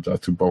I apologize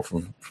to both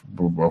of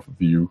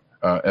you.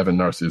 Evan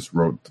Narcissus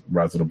wrote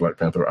Rise of the Black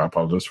Panther. I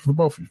apologize for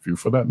both of you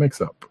for that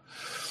mix-up.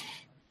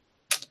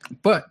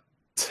 But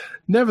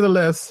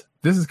nevertheless,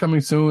 this is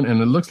coming soon,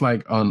 and it looks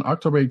like on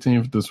October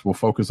 18th, this will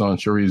focus on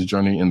Shuri's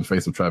journey in the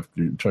face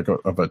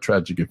of a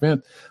tragic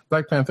event.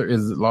 Black Panther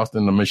is lost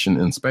in a mission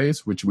in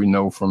space, which we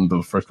know from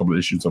the first couple of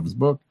issues of his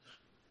book.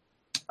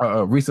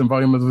 A recent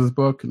volume of his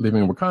book,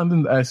 Leaving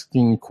Wakanda,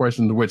 asking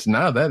questions, which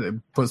now that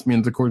puts me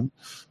into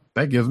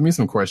that gives me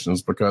some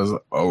questions because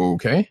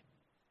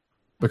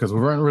we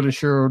weren't really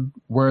sure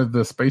where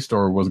the space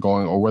story was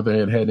going or whether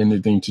it had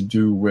anything to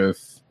do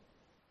with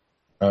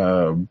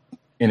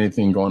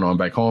anything going on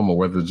back home or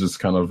whether it's just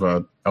kind of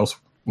a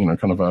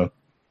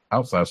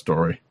outside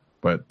story.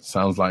 But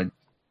sounds like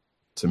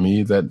to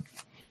me that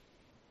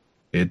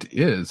it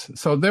is.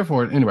 So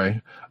therefore,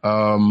 anyway,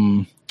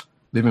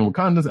 Leaving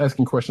Wakanda's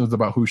asking questions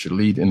about who should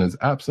lead in his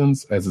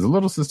absence. As his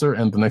little sister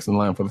and the next in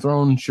line for the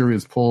throne, Shuri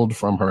is pulled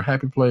from her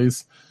happy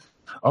place.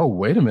 Oh,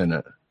 wait a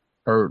minute.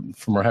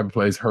 From her happy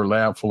place, her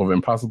lab full of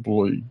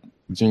impossibly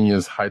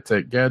genius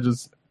high-tech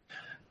gadgets,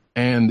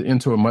 and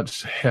into a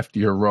much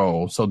heftier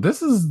role. So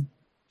this is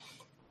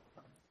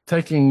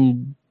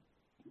taking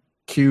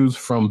cues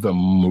from the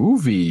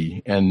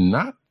movie and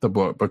not the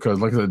book,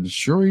 because like I said,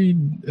 Shuri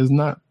is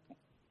not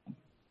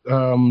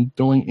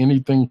doing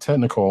anything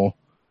technical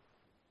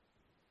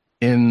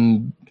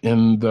in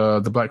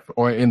the Black,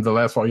 or in the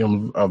last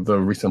volume of the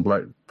recent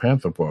Black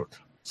Panther book.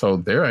 So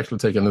they're actually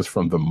taking this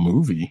from the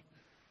movie.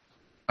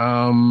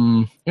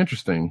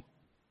 Interesting.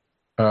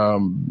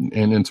 And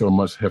into a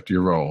much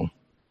heftier role.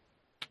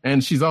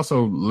 And she's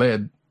also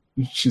been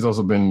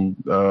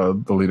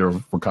the leader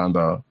of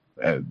Wakanda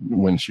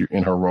when she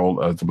in her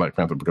role as the Black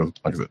Panther, because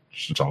like I said,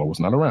 T'Challa was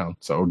not around.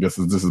 So I guess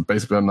this is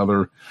basically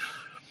another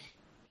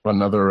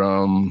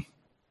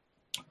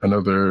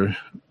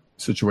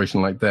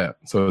situation like that.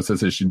 So it says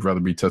that she'd rather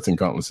be testing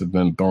gauntlets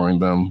than throwing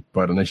them.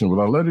 But a nation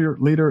without a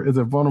leader is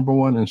a vulnerable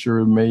one, and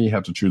Shuri may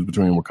have to choose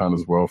between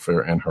Wakanda's welfare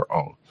and her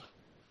own.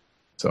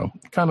 So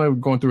kind of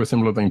going through a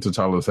similar thing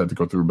T'Challa's had to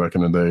go through back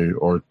in the day,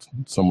 or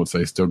some would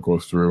say still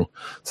goes through.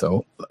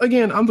 So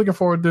again, I'm looking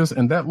forward to this,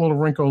 and that little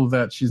wrinkle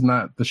that she's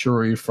not the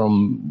Shuri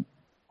from,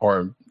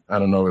 or I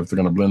don't know if they're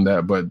going to blend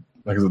that, but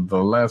like I said,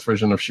 the last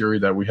version of Shuri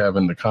that we have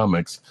in the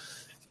comics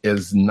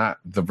is not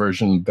the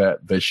version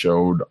that they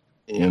showed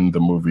in the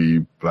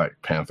movie Black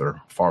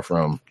Panther, far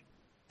from.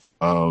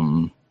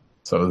 So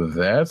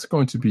that's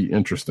going to be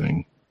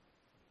interesting.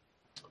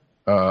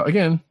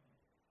 Again,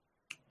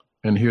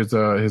 and here's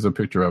a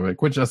picture of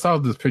it, which I saw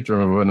this picture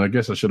of it, and I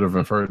guess I should have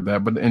inferred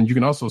that. But you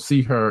can also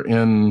see her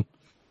in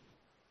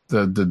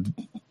the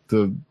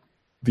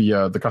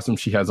costume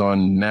she has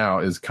on now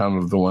is kind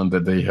of the one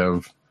that they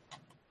have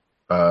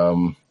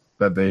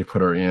that they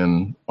put her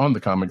in on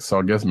the comics. So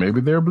I guess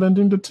maybe they're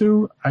blending the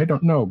two. I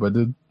don't know, but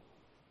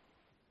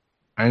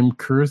I'm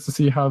curious to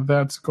see how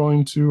that's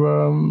going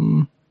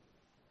to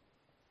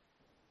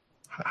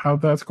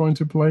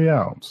play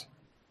out.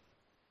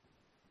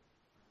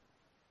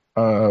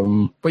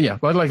 But yeah,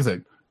 like I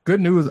said,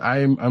 good news.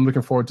 I'm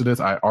looking forward to this.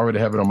 I already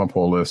have it on my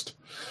pull list.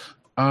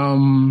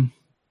 And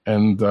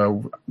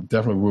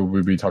definitely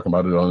we'll be talking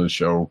about it on the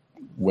show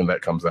when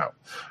that comes out.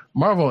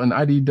 Marvel and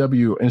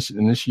IDW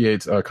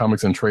initiates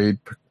comics and trade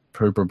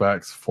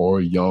paperbacks for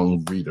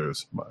young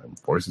readers. My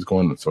voice is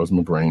going, so is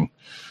my brain.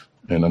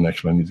 And I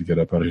need to get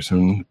up out of here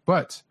soon.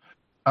 But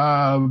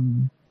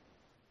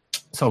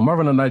so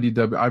Marvel and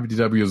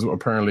IDW is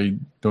apparently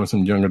doing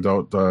some young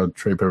adult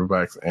trade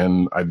paperbacks,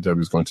 and IDW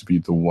is going to be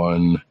the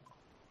one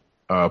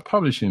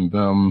publishing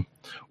them,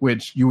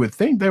 which you would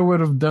think they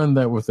would have done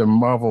that with their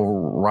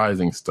Marvel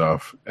Rising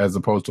stuff, as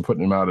opposed to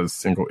putting them out as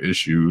single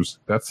issues.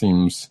 That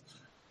seems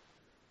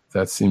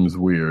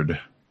weird.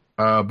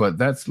 But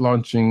that's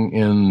launching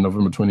in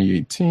November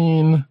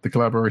 2018. The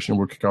collaboration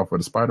will kick off with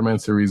a Spider-Man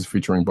series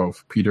featuring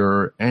both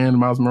Peter and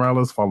Miles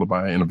Morales, followed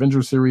by an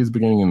Avengers series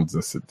beginning in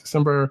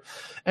December,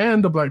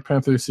 and the Black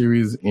Panther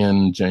series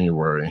in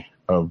January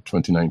of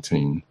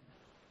 2019.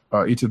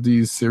 Each of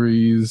these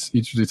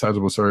titles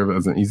will serve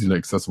as an easily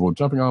accessible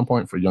jumping-on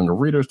point for younger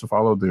readers to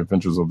follow the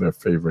adventures of their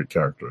favorite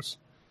characters.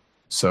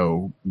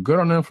 So good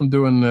on them from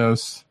doing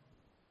this.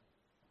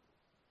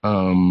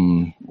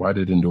 Why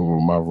they didn't do it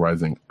with Marvel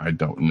Rising, I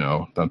don't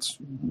know. That's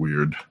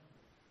weird.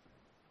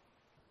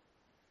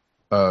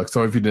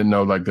 So if you didn't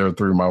know, like there are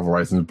 3 Marvel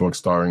Rising books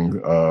starring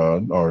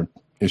or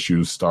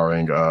issues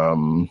starring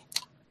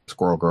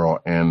Squirrel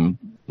Girl and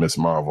Miss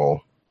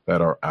Marvel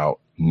that are out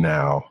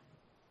now.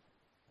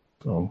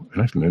 So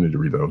and actually I need to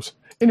read those.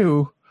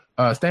 Anywho,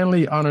 Stan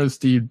Lee honors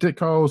Steve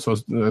Ditko. So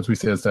as we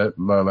said that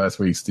last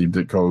week, Steve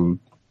Ditko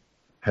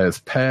has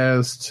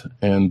passed,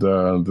 and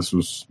this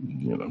was,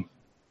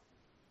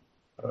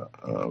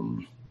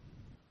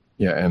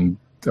 and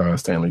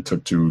Stanley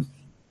took to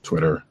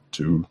Twitter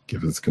to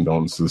give his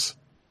condolences.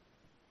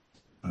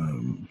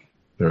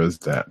 There is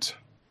that.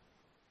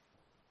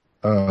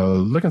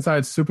 Look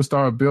inside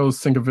superstar Bill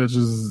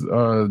Sienkiewicz's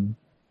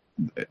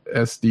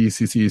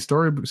SDCC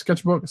story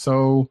sketchbook.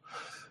 So,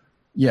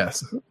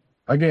 yes,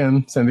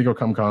 again, San Diego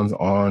Comic Con's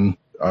on.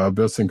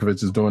 Bill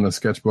Sienkiewicz's is doing a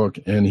sketchbook,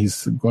 and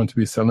he's going to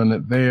be selling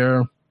it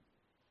there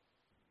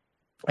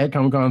at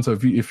Comic Con. So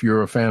if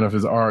you're a fan of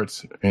his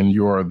art and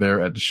you are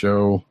there at the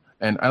show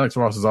And Alex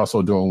Ross is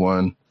also doing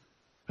one,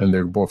 and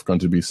they're both going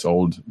to be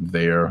sold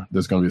there.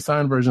 There's going to be a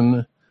signed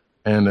version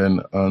and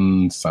an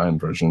unsigned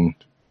version.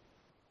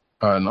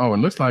 And it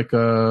looks like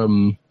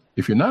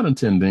if you're not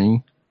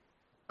attending,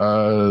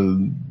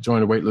 join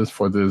the waitlist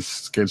for this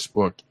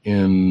sketchbook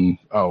in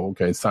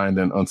signed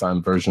and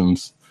unsigned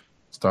versions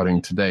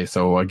starting today.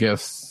 So I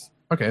guess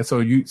so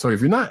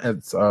if you're not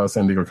at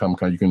San Diego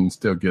Comic-Con, you can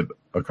still get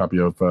a copy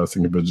of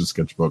Single Vision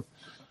sketchbook.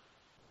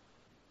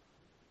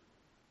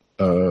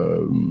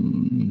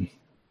 And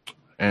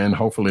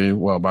hopefully,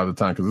 well, by the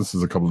time, because this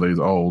is a couple of days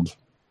old,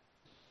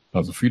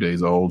 it's a few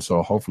days old,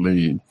 so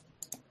hopefully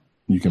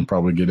you can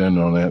probably get in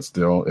on that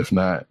still. If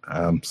not,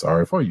 I'm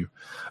sorry for you.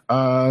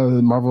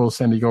 Marvel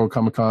San Diego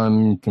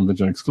Comic-Con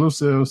convention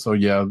exclusive. So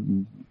yeah,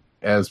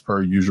 as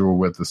per usual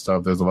with the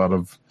stuff, there's a lot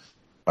of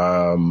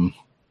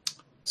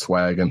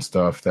swag and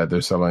stuff that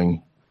they're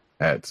selling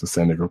at the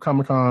San Diego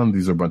Comic-Con.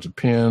 These are a bunch of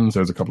pins.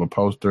 There's a couple of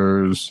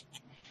posters,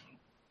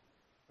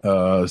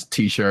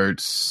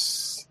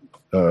 t-shirts,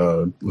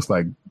 looks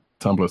like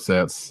tumbler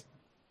sets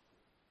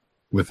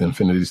with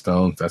Infinity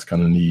Stones. That's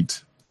kind of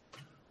neat.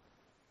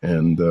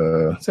 And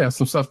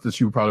some stuff that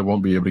you probably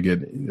won't be able to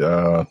get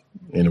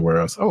anywhere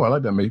else. Oh, I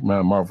like that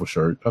my Marvel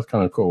shirt. That's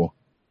kind of cool.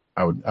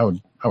 I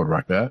would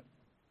rock that.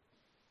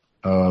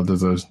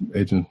 There's a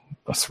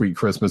Sweet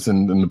Christmas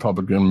in the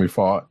Public Enemy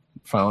font.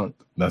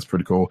 That's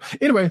pretty cool.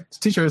 Anyway,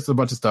 t-shirts, a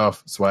bunch of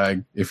stuff,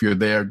 swag. If you're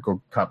there,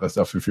 go cop that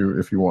stuff if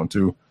you want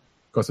to.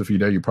 Of course, if you're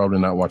there, you're probably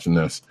not watching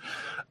this.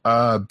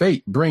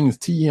 Bait brings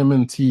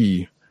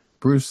TMNT,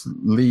 Bruce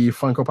Lee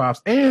Funko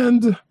Pops,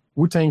 and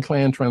Wu-Tang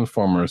Clan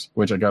Transformers,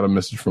 which I got a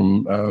message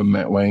from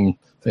Matt Wang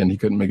saying he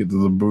couldn't make it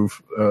to the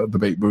booth, the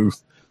Bait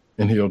booth,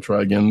 and he'll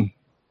try again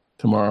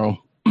tomorrow.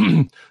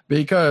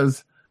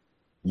 Because,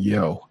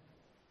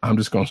 I'm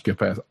just gonna skip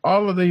past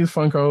all of these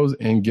Funkos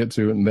and get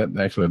to and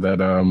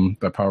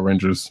that Power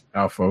Rangers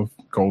Alpha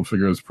Gold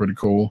figure is pretty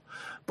cool.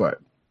 But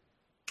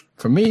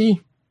for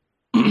me,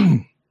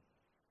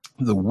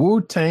 the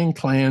Wu-Tang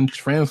Clan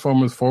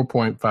Transformers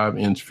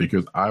 4.5-inch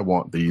figures, I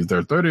want these.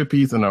 They're $30 a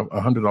piece and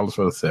 $100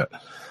 for the set.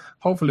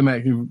 Hopefully,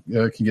 Matt can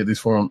get these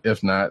for him.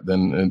 If not,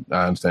 then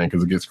I understand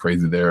because it gets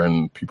crazy there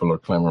and people are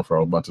clamoring for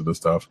a bunch of this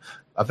stuff.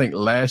 I think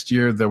last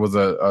year there was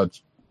a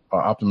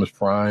Optimus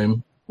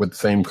Prime with the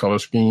same color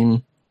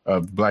scheme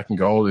of black and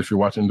gold, if you're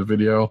watching the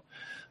video,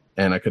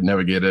 and I could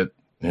never get it.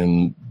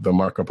 And the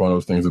markup on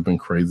those things have been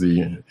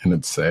crazy, and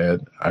it's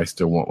sad. I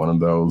still want one of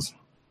those,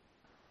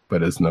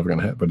 but it's never going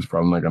to happen. But it's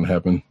probably not going to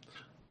happen.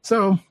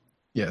 So,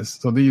 yes.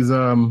 So these,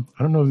 I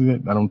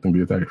don't think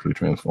these actually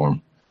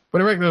transform.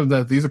 But in regular,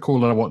 that these are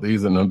cool, and I want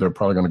these, and they're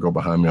probably going to go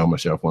behind me on my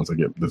shelf once I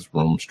get this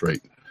room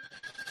straight.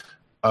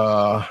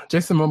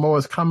 Jason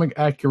Momoa's comic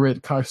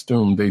accurate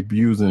costume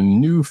debuts in a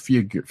new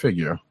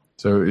figure.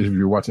 So if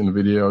you're watching the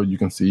video, you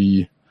can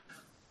see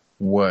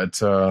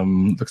what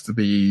looks to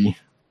be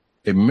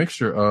a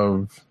mixture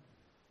of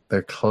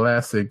the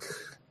classic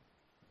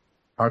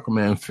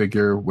Aquaman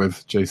figure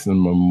with Jason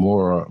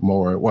Momoa,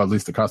 well, at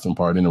least the costume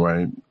part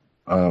anyway,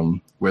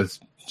 with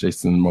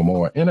Jason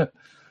Momoa in it.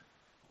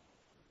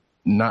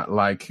 Not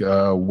like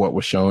what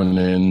was shown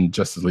in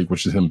Justice League,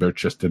 which is him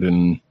bare-chested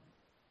and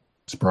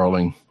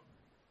sprawling,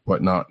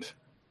 whatnot.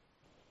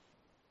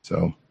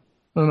 So,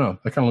 I don't know.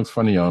 That kind of looks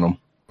funny on him.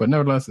 But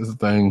nevertheless, it's a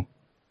thing.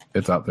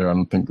 It's out there. I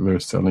don't think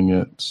they're selling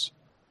it.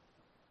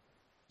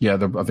 Yeah, I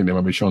think they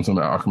might be showing some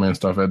Aquaman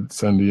stuff at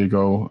San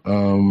Diego.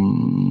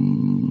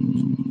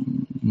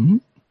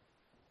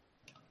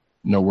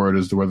 No word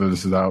as to whether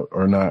this is out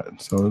or not.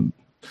 So,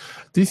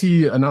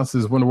 DC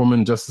announces Wonder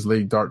Woman Justice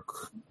League Dark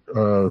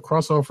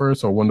crossover.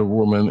 So Wonder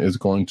Woman is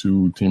going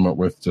to team up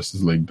with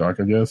Justice League Dark,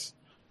 I guess.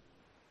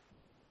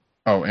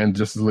 Oh, and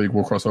Justice League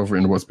will cross over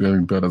into what's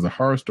being built as a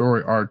horror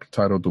story arc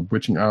titled The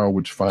Witching Hour,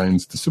 which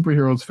finds the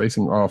superheroes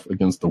facing off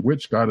against the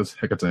witch goddess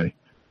Hecate.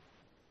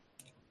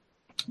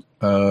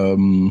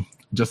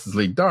 Justice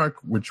League Dark,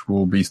 which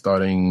will be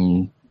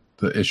starting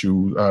the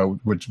issue,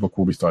 which book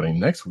will be starting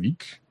next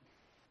week.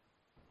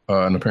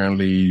 And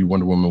apparently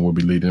Wonder Woman will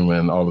be leading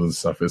when all of the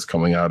stuff is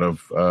coming out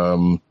of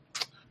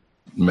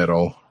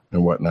metal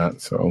and whatnot.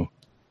 So,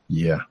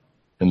 yeah.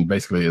 And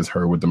basically it's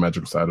her with the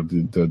magical side of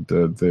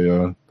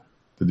the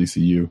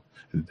DCU.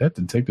 Is that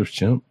Detective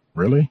Chimp?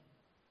 Really?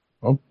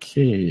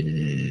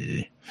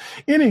 Okay.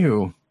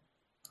 Anywho,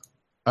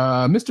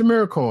 Mr.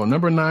 Miracle,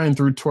 number 9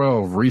 through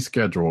 12,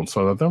 rescheduled.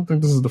 So I don't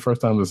think this is the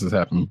first time this has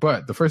happened.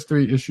 But the first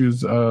 3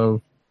 issues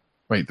of...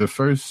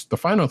 the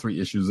final 3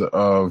 issues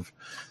of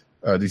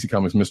DC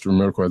Comics Mr.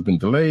 Miracle has been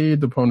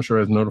delayed. The Punisher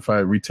has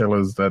notified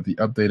retailers that the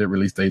updated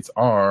release dates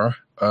are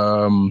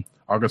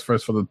August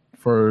 1st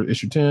for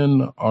issue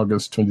 10,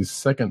 August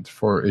 22nd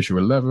for issue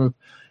 11,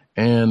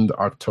 and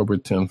October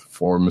 10th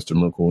for Mr.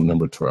 Miracle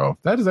number 12.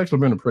 That has actually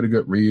been a pretty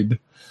good read.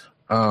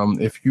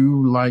 If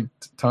you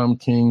liked Tom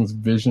King's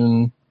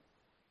Vision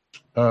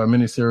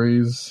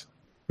miniseries,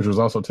 which was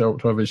also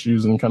 12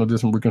 issues and kind of did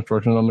some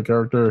reconstruction on the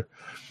character,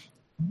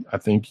 I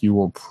think you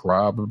will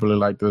probably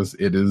like this.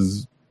 It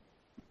is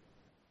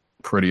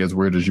pretty as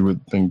weird as you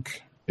would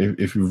think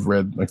if you've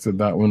read, like I said,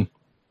 that one.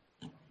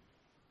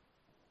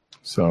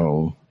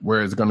 So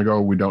where it's going to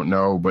go, we don't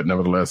know. But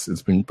nevertheless,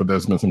 there's been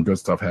some good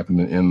stuff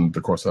happening in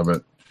the course of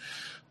it.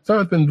 So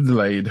it's been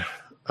delayed.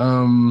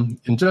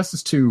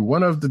 Injustice 2,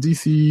 one of the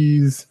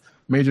DC's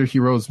major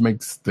heroes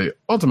makes the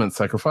ultimate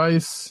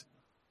sacrifice.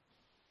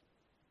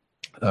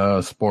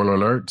 Spoiler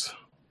alert.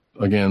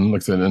 Again,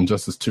 like I said,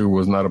 Injustice 2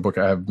 was not a book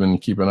I have been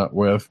keeping up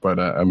with, but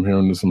I'm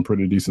hearing there's some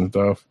pretty decent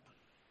stuff.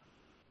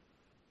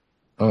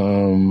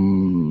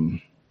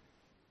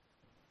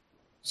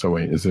 So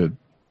wait, is it?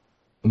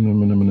 So,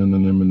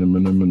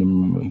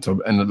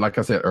 and like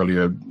I said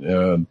earlier,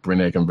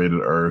 Brainiac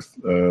invaded Earth.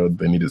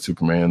 They needed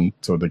Superman,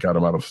 so they got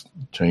him out of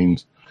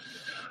chains.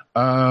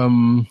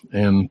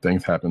 And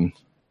things happen.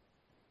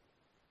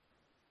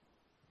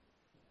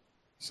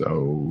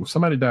 So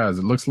somebody dies.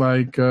 It looks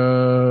like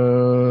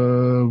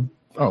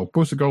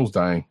Booster Gold's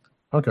dying.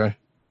 Okay.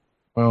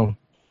 Well,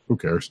 who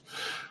cares?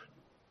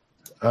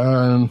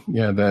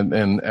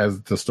 And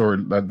as the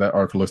story that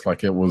arc looks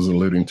like it was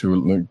alluding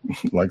to,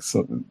 like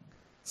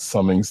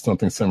something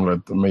similar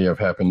that may have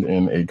happened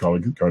in a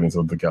Guardians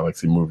of the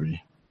Galaxy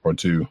movie or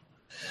two.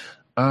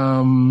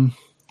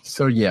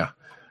 So yeah.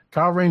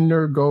 Kyle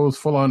Rayner goes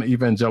full-on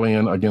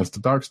Evangelion against the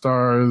Dark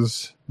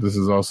Stars. This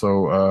is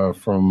also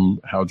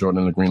from Hal Jordan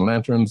and the Green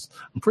Lanterns.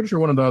 I'm pretty sure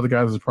one of the other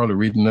guys is probably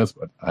reading this,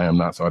 but I am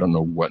not, so I don't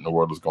know what in the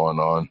world is going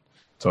on.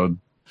 So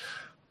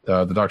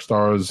the Dark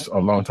Stars, a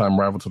longtime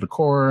rival to the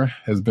core,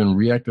 has been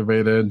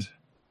reactivated,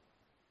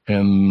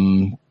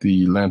 and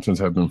the Lanterns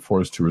have been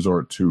forced to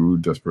resort to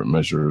desperate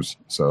measures.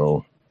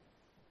 So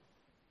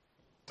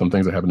some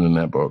things are happening in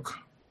that book.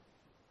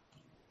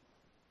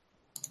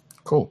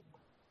 Cool.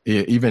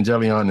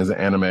 Evangelion is an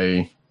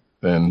anime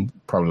and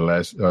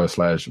probably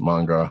slash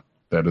manga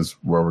that is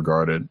well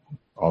regarded,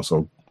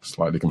 also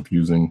slightly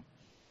confusing,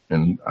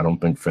 and I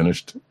don't think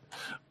finished,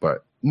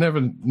 but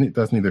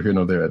that's neither here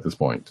nor there at this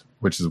point,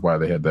 which is why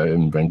they had that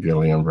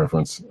Evangelion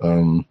reference.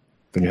 I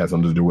think it has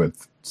something to do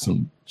with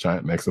some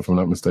giant mechs, if I'm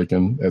not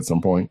mistaken, at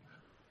some point,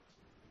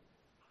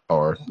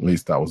 or at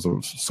least I was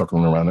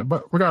circling around it,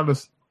 but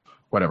regardless,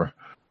 whatever.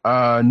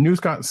 New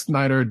Scott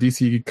Snyder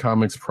DC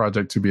Comics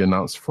project to be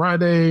announced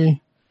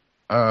Friday.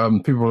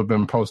 People have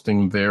been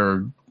posting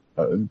their,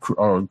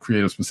 or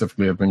creators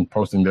specifically have been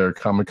posting their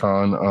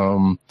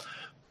Comic-Con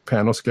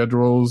panel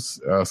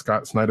schedules,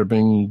 Scott Snyder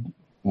being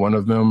one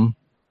of them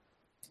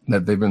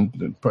that they've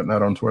been putting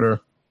out on Twitter.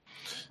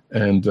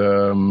 And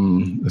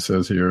it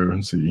says here,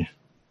 let's see,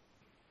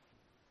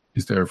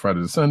 he's there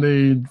Friday to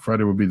Sunday.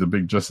 Friday will be the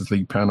big Justice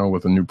League panel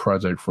with a new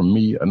project from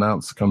me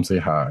announced. Come say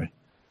hi.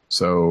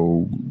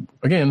 So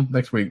again,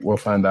 next week we'll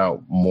find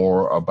out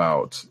more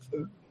about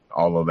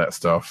all of that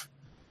stuff,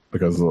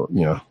 because a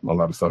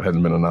lot of stuff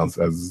hasn't been announced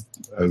as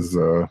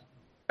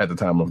at the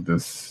time of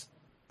this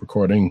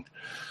recording.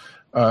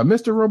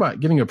 Mr. Robot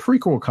getting a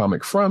prequel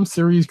comic from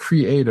series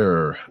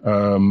creator.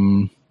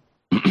 So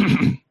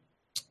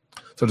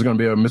there's going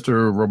to be a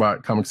Mr.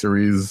 Robot comic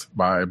series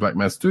by Black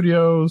Mass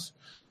Studios.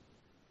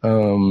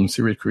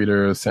 Series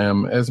creator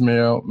Sam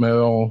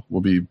Esmail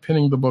will be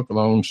penning the book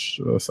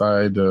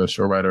alongside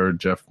show writer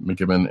Jeff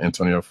McKibben.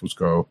 Antonio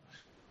Fusco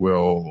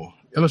will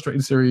illustrate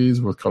the series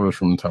with colors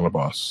from Tyler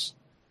Boss.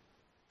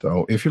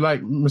 So if you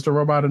like Mr.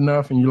 Robot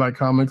enough and you like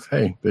comics,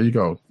 hey, there you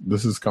go.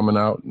 This is coming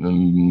out,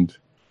 and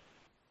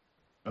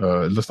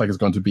it looks like it's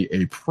going to be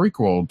a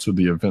prequel to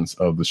the events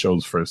of the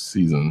show's first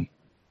season.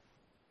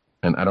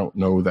 And I don't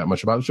know that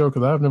much about the show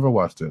because I've never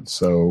watched it.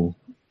 So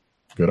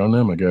good on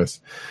them, I guess.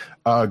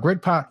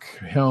 Greg Pak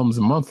helms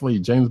monthly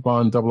James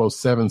Bond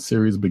 007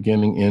 series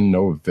beginning in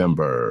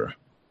November.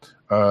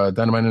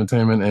 Dynamite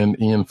Entertainment and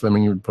Ian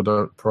Fleming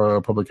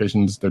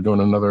Publications, they're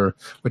doing another,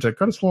 which I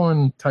could have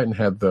sworn Titan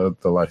had the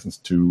license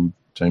to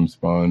James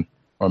Bond,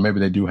 or maybe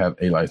they do have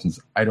a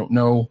license. I don't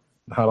know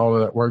how all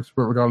of that works,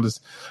 but regardless,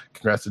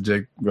 congrats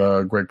to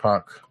Greg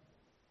Pak,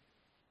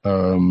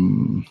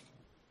 and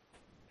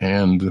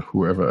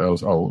whoever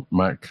else. Oh,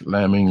 Mike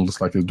Lamming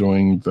looks like he's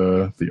doing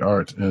the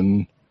art,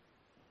 and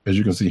as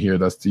you can see here,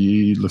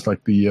 looks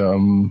like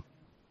the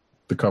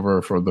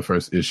cover for the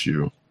first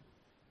issue.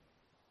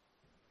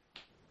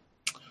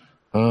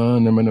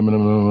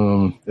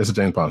 It's a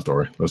James Bond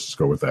story. Let's just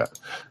go with that.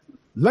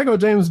 Lego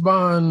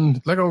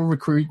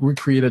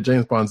recreated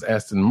James Bond's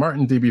Aston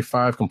Martin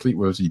DB5 complete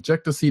with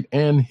ejector seat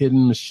and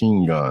hidden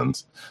machine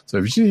guns. So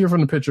if you see here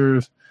from the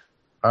pictures,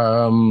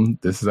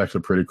 this is actually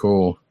pretty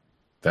cool.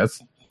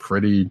 That's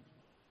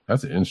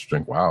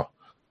interesting. Wow.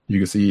 You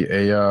can see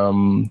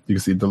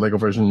the Lego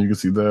version, you can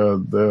see a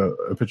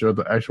picture of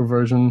the actual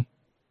version.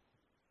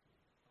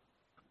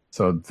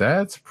 So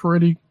that's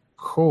pretty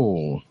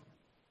cool.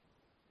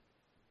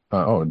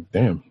 Oh,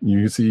 damn. You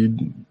can see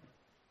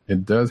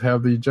it does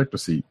have the ejector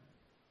seat.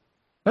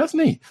 That's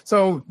neat.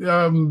 So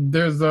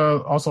there's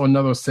also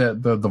another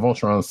set, the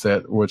Voltron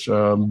set, which,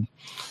 is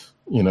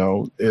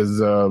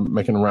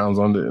making rounds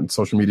on the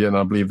social media, and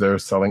I believe they're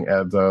selling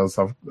at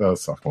South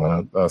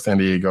Carolina, San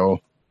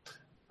Diego.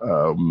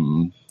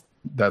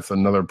 That's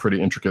another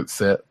pretty intricate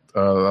set.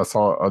 I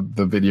saw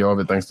the video of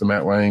it thanks to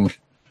Matt Wang.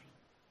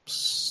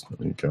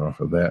 Let me get off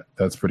of that.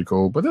 That's pretty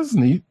cool. But this is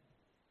neat.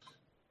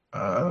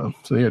 So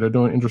yeah, they're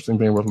doing interesting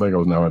thing with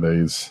Legos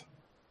nowadays.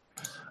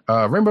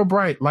 Rainbow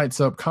Bright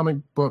lights up comic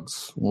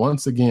books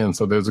once again.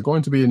 So there's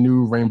going to be a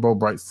new Rainbow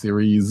Bright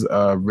series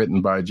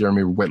written by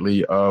Jeremy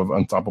Whitley of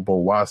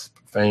Unstoppable Wasp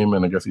fame,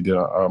 and I guess he did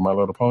My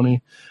Little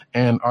Pony,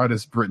 and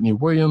artist Brittany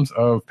Williams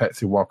of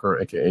Patsy Walker,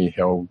 aka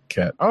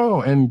Hellcat.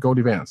 Oh, and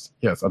Goldie Vance.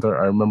 Yes, I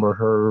remember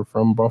her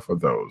from both of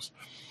those.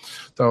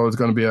 So it's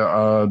going to be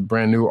a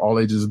brand new all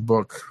ages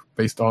book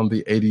based on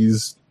the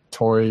 80s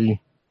toy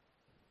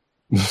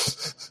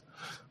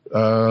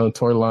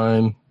toy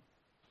line.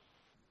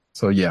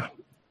 So yeah.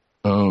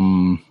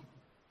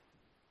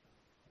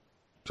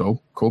 So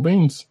cool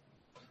beans.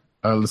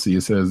 Let's see.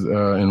 It says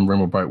in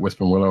Rainbow Bright, Wisp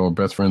and Willow are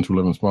best friends who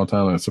live in a small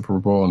town and Super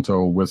Bowl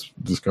until Wisp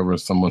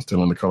discovers someone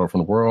stealing the color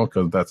from the world,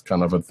 because that's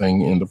kind of a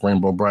thing in the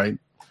Rainbow Bright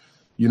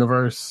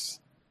universe.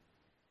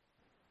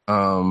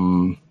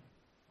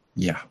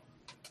 Yeah.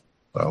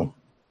 So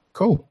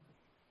cool.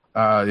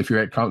 If you're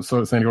at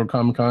San Diego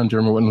Comic Con,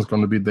 Jeremy Whitman's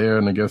going to be there,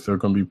 and I guess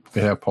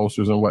they have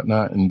posters and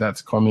whatnot, and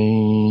that's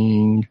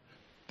coming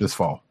this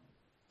fall.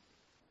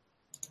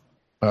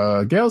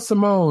 Gail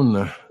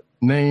Simone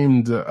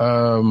named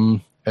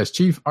as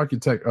chief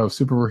architect of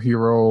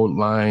superhero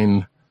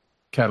line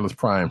Catalyst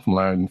Prime from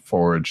Line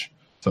Forge.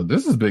 So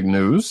this is big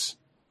news,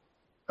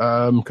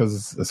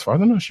 because as far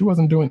as I know, she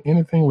wasn't doing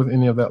anything with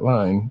any of that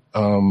line,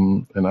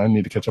 and I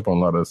need to catch up on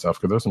a lot of that stuff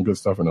because there's some good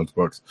stuff in those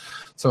books.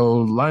 So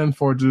Line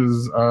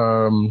Forge's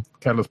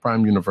Catalyst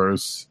Prime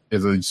universe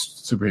is a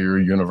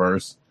superhero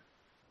universe,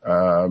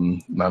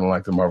 not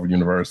unlike the Marvel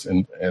universe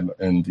and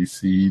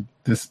DC.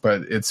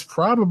 But it's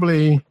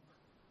probably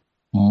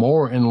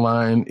more in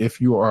line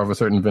if you are of a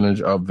certain vintage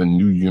of the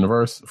new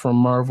universe from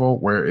Marvel,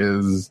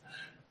 whereas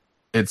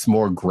it's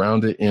more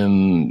grounded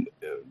in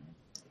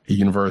a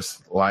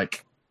universe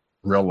like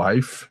real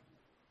life.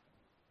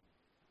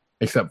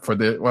 Except for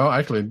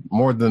actually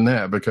more than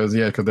that, because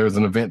there's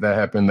an event that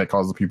happened that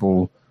causes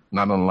people,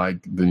 not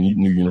unlike the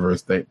new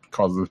universe, that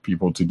causes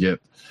people to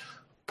get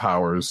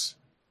powers.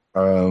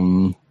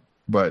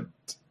 But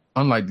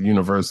unlike the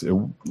universe,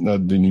 the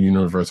new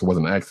universe, it was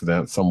an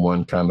accident.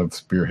 Someone kind of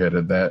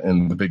spearheaded that,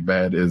 and the big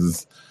bad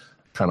is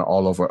kind of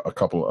all over a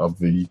couple of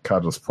the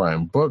Catalyst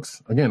Prime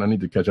books. Again, I need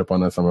to catch up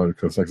on that some of it,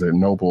 because like I said,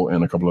 Noble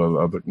and a couple of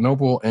other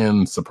Noble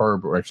and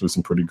Superb were actually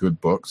some pretty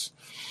good books,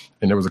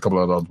 and there was a couple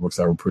of other books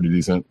that were pretty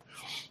decent.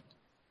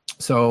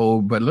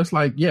 So, but it looks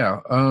like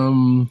Gail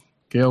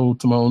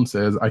Timone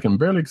says, I can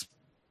barely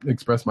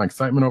express my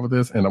excitement over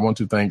this, and I want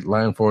to thank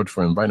Lion Forge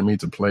for inviting me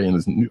to play in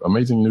this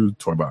amazing new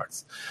toy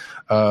box.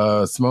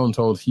 Simone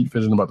told Heat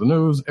Vision about the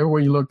news.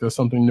 Everywhere you look, there's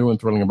something new and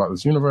thrilling about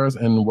this universe,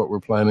 and what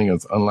we're planning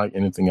is unlike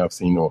anything I've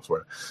seen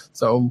elsewhere.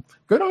 So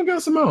good on Gail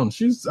Simone.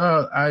 She's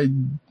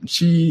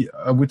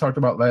we talked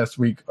about last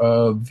week.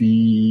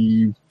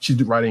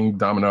 She's writing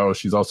Domino.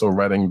 She's also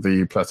writing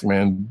the Plastic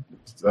Man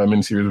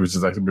miniseries, which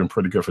has actually been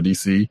pretty good for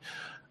DC.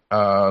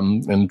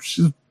 And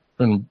she's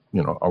been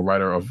a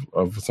writer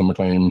of some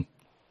acclaim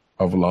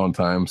of a long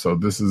time. So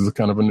this is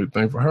kind of a new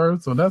thing for her.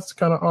 So that's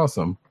kind of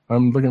awesome.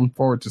 I'm looking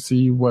forward to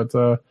see what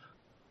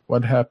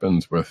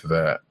happens with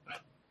that.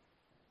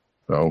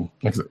 So,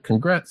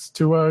 congrats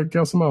to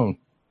Gail Simone.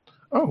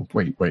 Oh,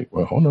 wait.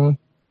 Well, hold on.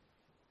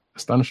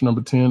 Astonisher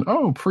number 10.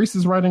 Oh, Priest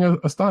is writing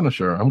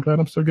Astonisher. I'm glad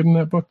I'm still getting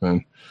that book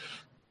then.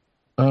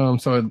 And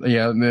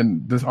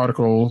then this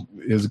article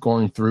is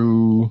going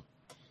through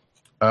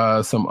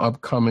some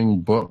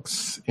upcoming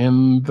books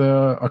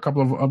a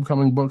couple of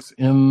upcoming books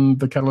in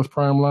the Catalyst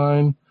Prime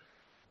line.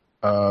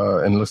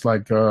 And it looks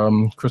like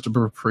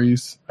Christopher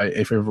Priest,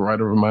 a favorite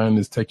writer of mine,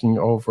 is taking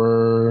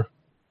over.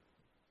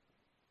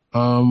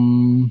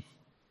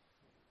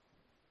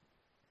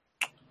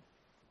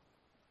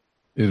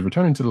 Is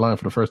returning to the line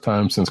for the first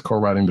time since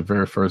co-writing its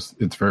very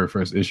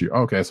first issue.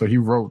 Okay, so he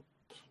wrote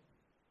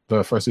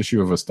the first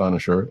issue of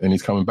Astonisher, and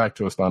he's coming back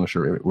to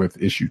Astonisher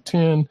with issue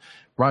 10.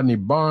 Rodney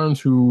Barnes,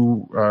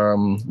 who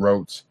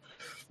wrote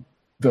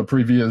the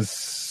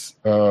previous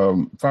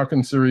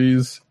Falcon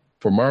series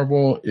for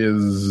Marvel,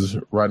 is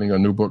writing a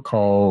new book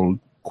called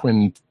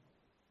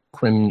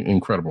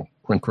Quinncredible.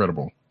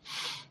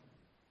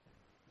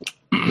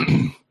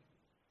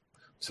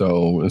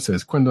 So it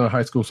says Quinn, a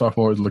high school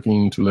sophomore, is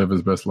looking to live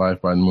his best life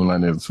by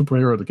moonlighting as a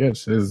superhero to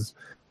catch his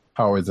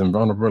powers and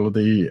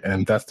vulnerability,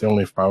 and that's the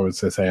only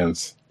powers his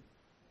hands.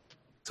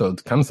 So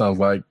it kind of sounds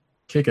like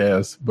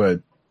Kick-Ass,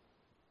 but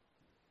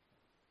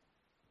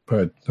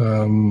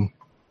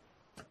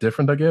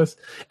different, I guess.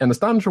 And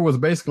Astonisher was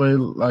basically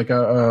like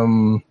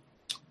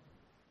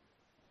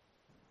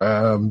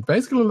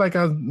basically like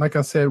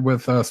I said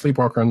with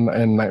Sleepwalker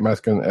and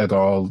Nightmasker et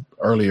al.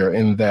 Earlier,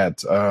 in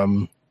that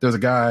there's a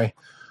guy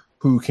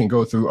who can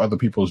go through other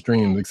people's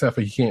dreams, except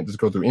for he can't just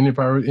go through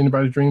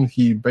anybody's dreams.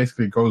 He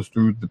basically goes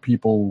through the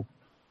people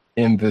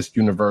in this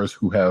universe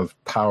who have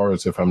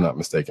powers, if I'm not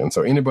mistaken.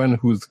 So anybody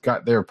who's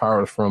got their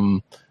powers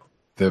from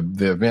the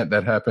event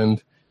that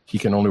happened, he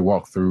can only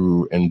walk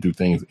through and do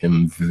things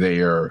in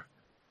their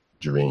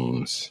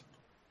dreams.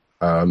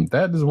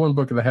 That is one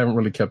book that I haven't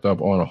really kept up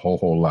on a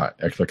whole lot,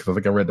 actually, because I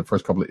think I read the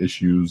first couple of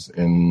issues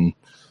in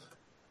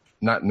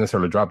not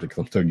necessarily dropped it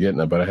because I'm still getting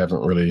it, but I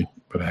haven't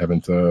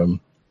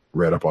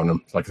read up on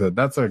them. Like I said,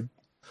 that's a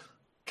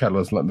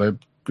Catalyst. The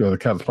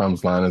Catalyst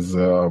Primes line is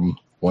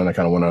one I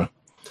kind of want to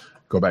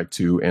go back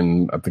to,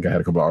 and I think I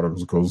had a couple of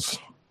articles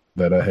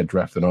that I had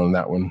drafted on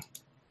that one.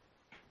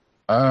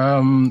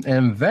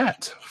 And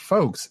that,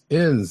 folks,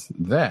 is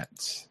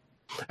that.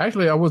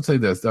 Actually, I would say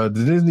this: the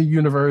DC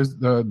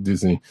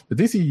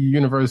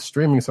Universe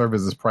streaming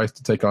service is priced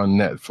to take on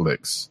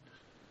Netflix,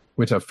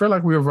 which I feel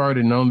like we have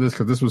already known this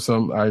because this was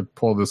I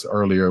pulled this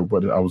earlier,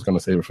 but I was going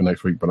to save it for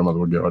next week, but I might as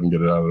well go ahead and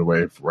get it out of the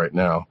way right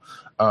now.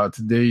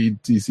 Today,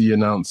 DC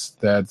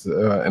announced that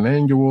an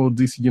annual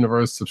DC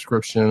Universe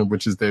subscription,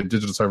 which is their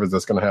digital service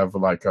that's going to have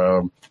like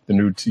the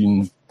new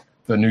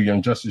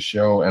Young Justice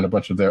show and a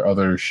bunch of their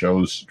other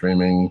shows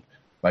streaming,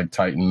 like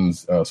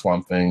Titans,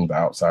 Swamp Thing, The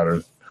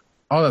Outsiders.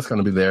 All that's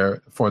going to be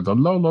there for the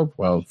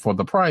for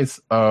the price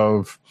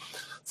of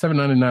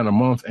 $7.99 a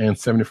month and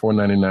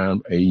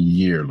 $74.99 a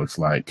year, looks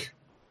like.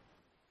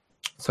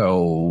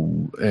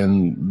 So,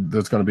 and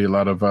there's going to be a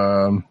lot of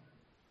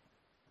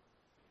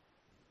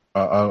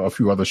a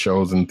few other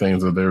shows and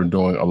things that they're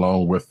doing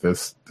along with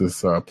this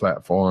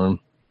platform.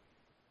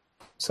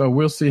 So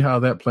we'll see how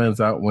that plans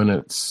out when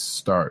it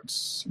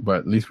starts.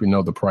 But at least we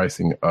know the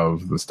pricing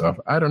of the stuff.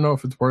 I don't know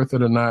if it's worth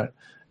it or not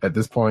at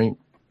this point.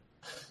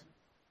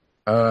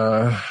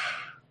 But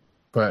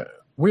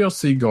we'll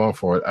see going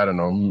forward. I don't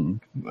know.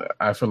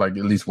 I feel like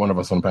at least one of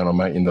us on the panel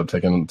might end up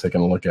taking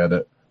a look at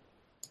it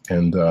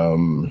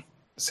and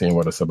seeing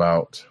what it's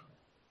about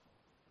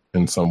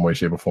in some way,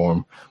 shape, or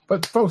form.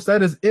 But folks,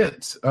 that is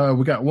it.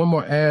 We got one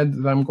more ad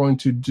that I'm going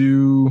to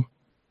do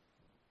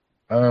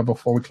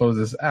before we close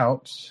this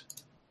out.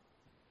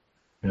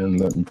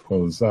 And let me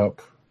pull this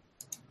up.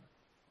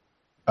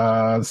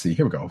 Let's see.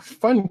 Here we go.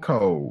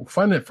 Funko,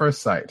 Fun at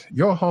First Sight.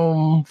 Your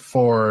home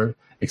for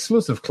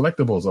exclusive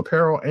collectibles,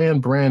 apparel, and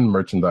brand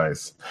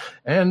merchandise.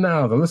 And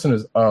now the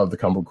listeners of the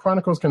Comic Book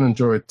Chronicles can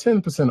enjoy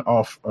 10%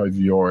 off of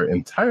your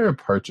entire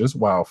purchase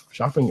while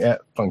shopping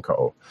at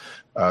Funko.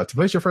 To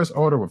place your first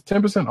order with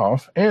 10%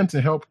 off and to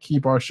help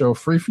keep our show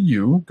free for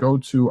you, go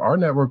to our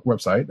network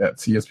website at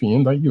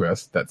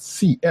cspn.us.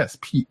 That's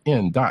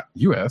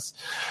cspn.us.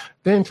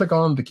 Then click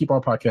on the Keep Our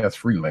Podcast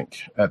Free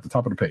link at the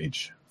top of the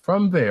page.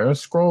 From there,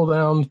 scroll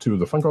down to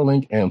the Funko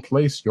link and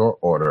place your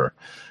order.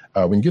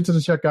 When you get to the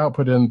checkout,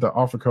 put in the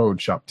offer code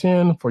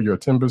SHOP10 for your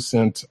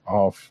 10%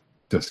 off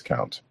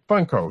discount.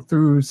 Funko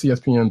through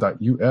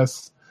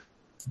cspn.us.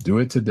 Do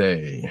it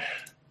today.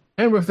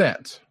 And with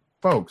that,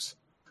 folks,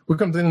 we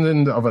come to the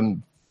end of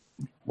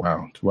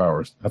 2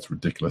 hours. That's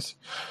ridiculous.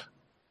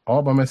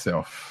 All by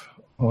myself.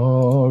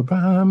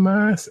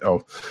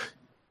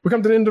 We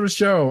come to the end of the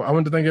show. I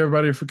want to thank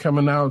everybody for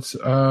coming out.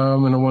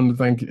 And I want to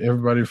thank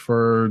everybody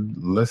for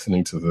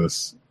listening to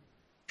this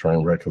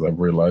train wreck, because I've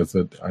realized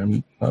that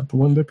I'm not the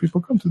one that people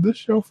come to this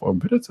show for,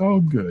 but it's all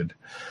good.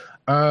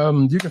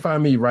 You can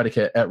find me,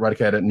 Roddycat, at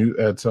Roddycat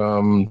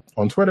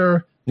on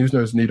Twitter, News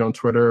Nerds Need on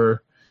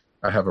Twitter.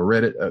 I have a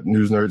Reddit at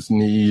News Nerds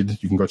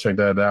Need. You can go check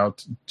that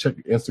out. Check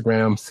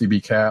Instagram,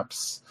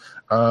 CBCaps.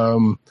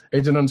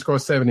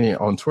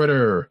 Agent_70 on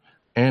Twitter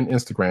and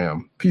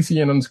Instagram.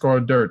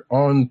 PCN_Dirt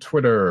on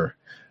Twitter.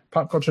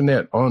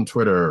 PopCultureNet on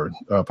Twitter.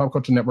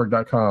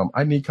 PopCultureNetwork.com.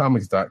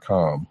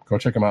 INeedComics.com. Go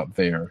check them out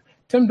there.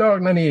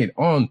 TimDog98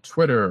 on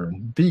Twitter.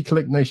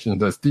 DKlickNation,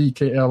 that's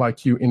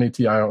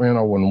DKLIQNATION,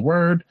 all one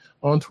word,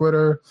 on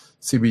Twitter.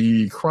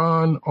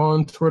 CBChron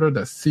on Twitter,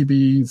 that's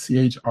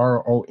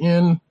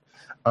CBCHRON.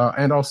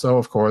 And also,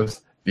 of course,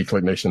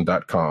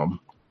 DKlickNation.com.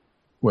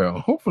 Well,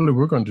 hopefully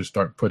we're going to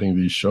start putting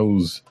these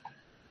shows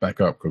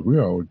back up because we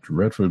are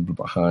dreadfully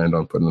behind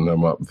on putting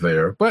them up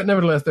there. But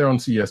nevertheless, they're on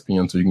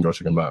CSPN, so you can go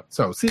check them out.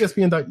 So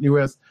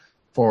CSPN.us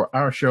for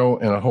our show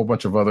and a whole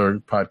bunch of other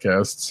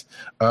podcasts.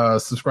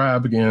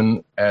 Subscribe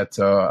again at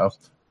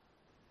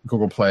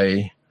Google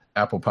Play,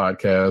 Apple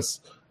Podcasts,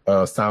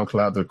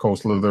 SoundCloud, the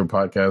Coast Slither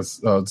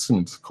podcast,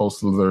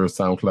 Coast Slither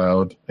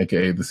SoundCloud,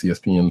 aka the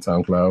CSPN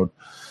SoundCloud.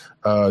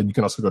 You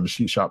can also go to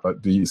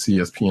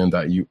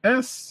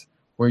CSPN.us,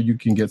 where you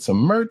can get some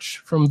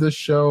merch from this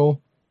show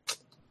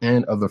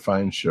and other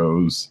fine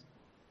shows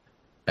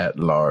at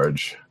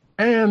large.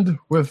 And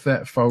with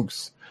that,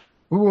 folks,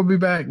 we will be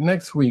back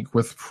next week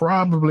with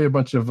probably a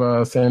bunch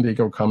of San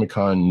Diego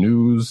Comic-Con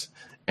news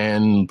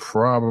and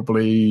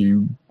probably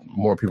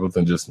more people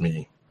than just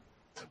me.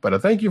 But I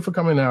thank you for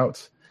coming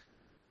out,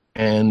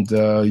 and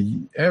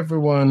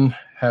everyone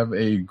have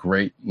a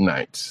great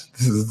night.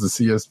 This is the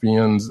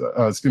CSPN's,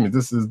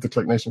 this is the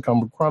Click Nation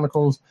Comic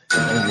Chronicles,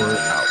 and we're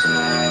out.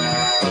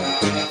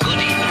 Good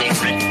evening,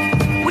 Rick.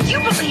 Would you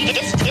believe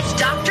it's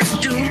Dr.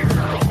 Doom?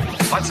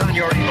 What's on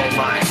your evil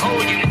mind?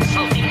 Hold your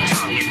insulting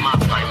tongue and mark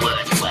my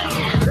words well.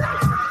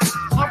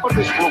 Top of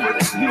this rumor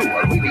that you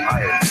are really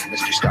hired